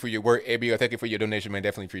says, thank you for your work, ABL. Thank you for your donation, man.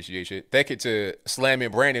 Definitely appreciate it. Thank you to Slam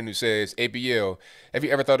and Brandon, who says, ABL, have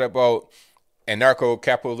you ever thought about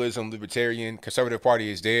anarcho-capitalism, libertarian, conservative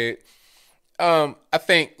party is dead? I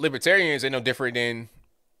think libertarians ain't no different than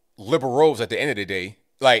liberals at the end of the day.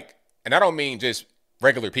 Like, and I don't mean just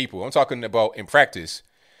regular people. I'm talking about in practice,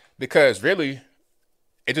 because really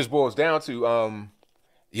it just boils down to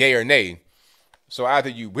yay or nay. So either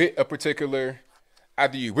you with a particular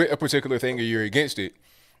thing or you're against it.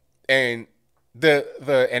 And the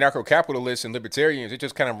anarcho-capitalists and libertarians, they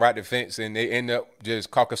just kind of ride the fence and they end up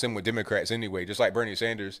just caucusing with Democrats anyway, just like Bernie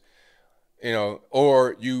Sanders, you know,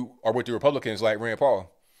 or you are with the Republicans like Rand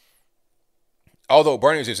Paul. Although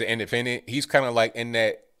Bernie's just an independent, he's kind of like in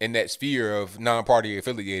that sphere of non-party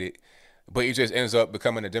affiliated, but he just ends up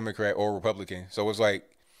becoming a Democrat or Republican. So it's like,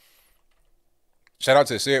 shout out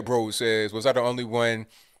to Sid Bro, who says, was I the only one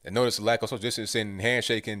that noticed the lack of social distancing and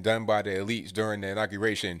handshaking done by the elites during the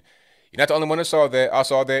inauguration? You're not the only one that saw that. I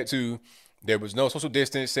saw that too. There was no social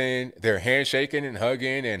distancing. They're handshaking and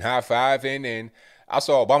hugging and high-fiving. And I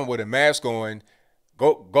saw Obama with a mask on,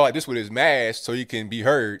 go like this with his mask so he can be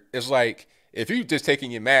heard. It's like, if you just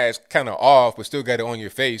taking your mask kind of off but still got it on your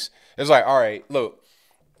face, it's like, all right, look,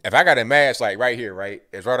 if I got a mask like right here, right,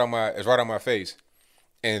 it's right on my face,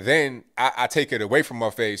 and then I take it away from my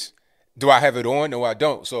face, do I have it on? No, I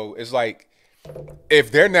don't. So it's like,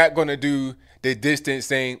 if they're not going to do the distance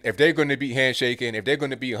thing, if they're going to be handshaking, if they're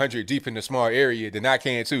going to be 100 deep in the small area, then I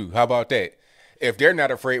can too. How about that? If they're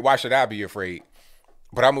not afraid, why should I be afraid?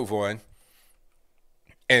 But I'll move on.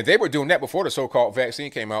 And they were doing that before the so-called vaccine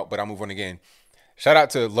came out, but I'll move on again. Shout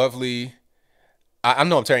out to Lovely. I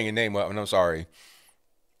know I'm tearing your name up, and I'm sorry.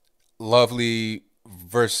 Lovely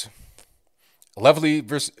Versiverse.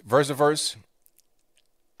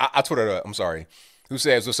 I tweeted it up. I'm sorry. Who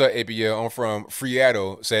says, what's up, ABL? I'm from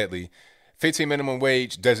Freato, sadly. 15 minimum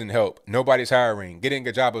wage doesn't help. Nobody's hiring. Getting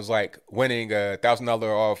a job is like winning a $1,000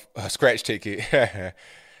 off a scratch ticket.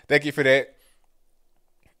 Thank you for that.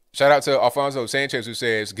 Shout out to Alfonso Sanchez, who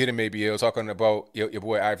says, get him, ABL, talking about your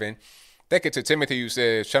boy Ivan. Thank you to Timothy, who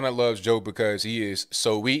says, China loves Joe because he is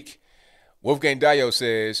so weak. Wolfgang Dio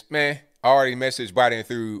says, man, I already messaged Biden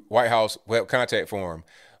through White House web contact form.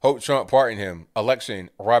 Hope Trump pardon him. Election,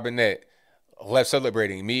 Robinette. Left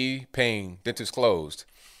celebrating. Me, pain, dentist closed.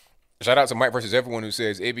 Shout out to Mike versus everyone, who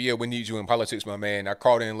says, ABL, we need you in politics, my man. I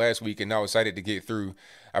called in last week and I was excited to get through.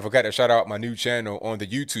 I forgot to shout out my new channel on the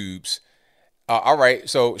YouTubes. All right,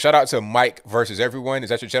 so shout out to Mike versus everyone. Is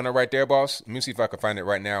that your channel right there, boss? Let me see if I can find it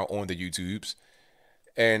right now on the YouTubes.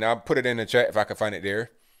 And I'll put it in the chat if I can find it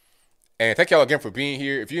there. And thank y'all again for being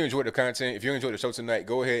here. If you enjoyed the content, if you enjoyed the show tonight,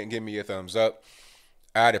 go ahead and give me a thumbs up.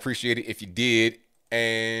 I'd appreciate it if you did.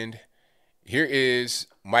 And here is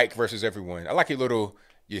Mike versus everyone. I like your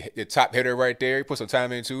top hitter right there. You put some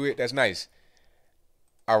time into it. That's nice.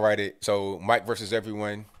 All right, so Mike versus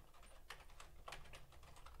everyone.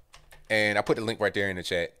 And I put the link right there in the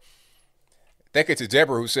chat. Thank you to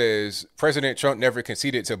Deborah, who says, President Trump never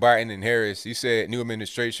conceded to Biden and Harris. He said, new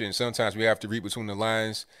administration, sometimes we have to read between the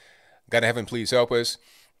lines. God heaven, please help us.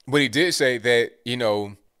 But he did say that, you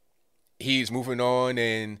know, he's moving on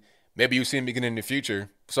and maybe you see him again in the future.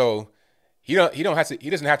 So he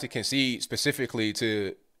doesn't have to concede specifically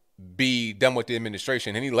to be done with the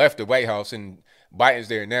administration. And he left the White House and Biden's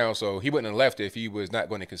there now. So he wouldn't have left if he was not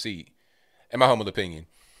going to concede, in my humble opinion.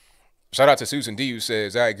 Shout out to Susan D, who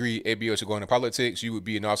says, I agree, ABL should go into politics. You would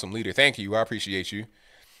be an awesome leader. Thank you. I appreciate you.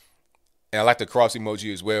 And I like the cross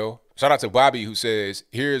emoji as well. Shout out to Bobby, who says,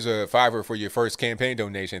 here's a $5 for your first campaign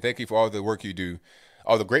donation. Thank you for all the work you do.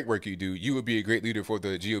 all the great work you do. You would be a great leader for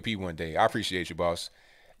the GOP one day. I appreciate you, boss.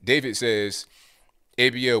 David says,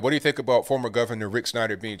 ABL, what do you think about former Governor Rick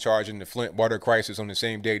Snyder being charged in the Flint water crisis on the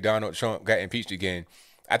same day Donald Trump got impeached again?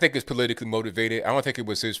 I think it's politically motivated. I don't think it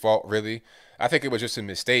was his fault, really. I think it was just a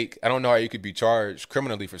mistake. I don't know how you could be charged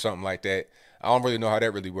criminally for something like that. I don't really know how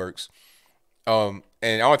that really works. And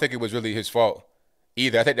I don't think it was really his fault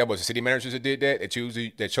either. I think that was the city managers that did that,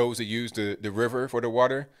 that chose to use the river for the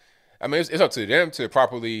water. I mean, it's up to them to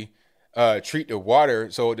properly treat the water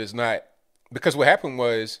so it does not, because what happened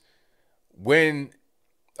was let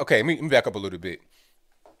me back up a little bit.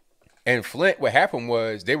 In Flint, what happened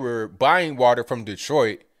was they were buying water from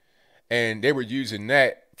Detroit and they were using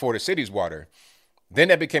that for the city's water. Then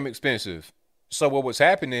that became expensive. So what was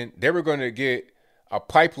happening, they were going to get a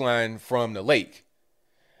pipeline from the lake.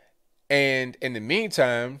 And in the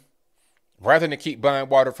meantime, rather than keep buying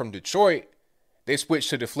water from Detroit, they switched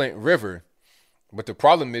to the Flint River. But the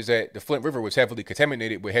problem is that the Flint River was heavily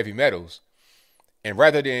contaminated with heavy metals. And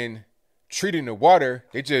rather than treating the water,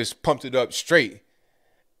 they just pumped it up straight.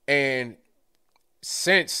 And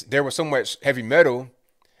since there was so much heavy metal,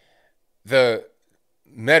 the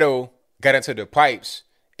metal got into the pipes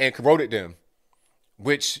and corroded them,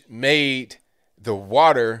 which made the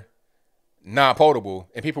water non-potable,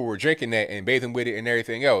 and people were drinking that and bathing with it and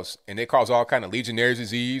everything else, and it caused all kind of Legionnaire's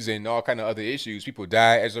disease and all kind of other issues. People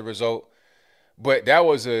died as a result, but that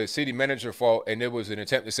was a city manager fault, and it was an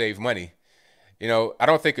attempt to save money. You know, I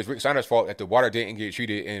don't think it's Rick Snyder's fault that the water didn't get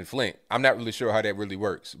treated in Flint. I'm not really sure how that really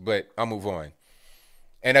works, but I'll move on.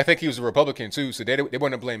 And I think he was a Republican too, so they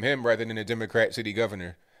want to blame him rather than the Democrat city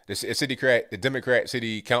governor, the Democrat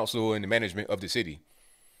city council and the management of the city.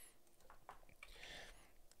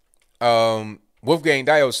 Wolfgang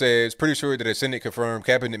Dio says, pretty sure that a Senate confirmed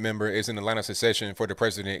cabinet member is in the line of succession for the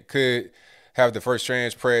president. Could have the first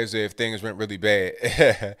trans pres if things went really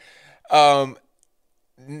bad.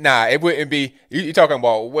 Nah, it wouldn't be. You're talking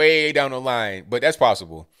about way down the line, but that's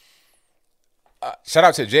possible. Shout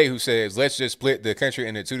out to Jay who says, let's just split the country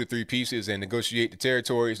into 2 to 3 pieces and negotiate the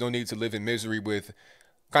territories. No need to live in misery with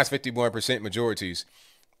constant 51% majorities.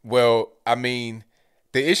 Well, I mean,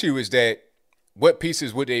 the issue is that what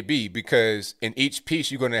pieces would they be? Because in each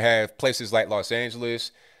piece, you're going to have places like Los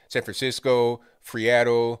Angeles, San Francisco,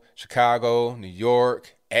 Seattle, Chicago, New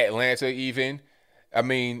York, Atlanta even. I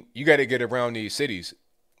mean, you got to get around these cities.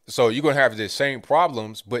 So you're going to have the same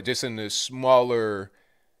problems, but just in a smaller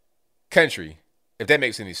country, if that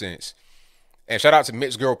makes any sense. And shout out to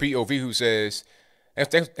Mixed Girl POV who says, if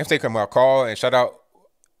they come our call, and shout out,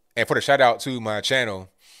 and for the shout out to my channel,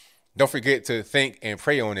 don't forget to think and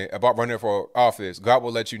pray on it about running for office. God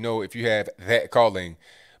will let you know if you have that calling.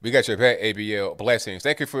 We got your back, ABL. Blessings.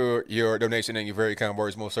 Thank you for your donation and your very kind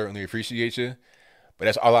words. Most certainly appreciate you. But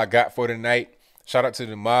that's all I got for tonight. Shout out to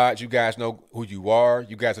the mods. You guys know who you are.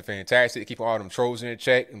 You guys are fantastic. Keep all them trolls in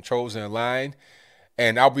check, them trolls in line.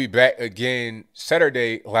 And I'll be back again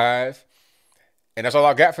Saturday live. And that's all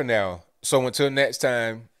I got for now. So until next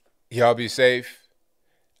time, y'all be safe.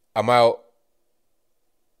 I'm out.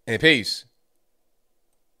 And peace.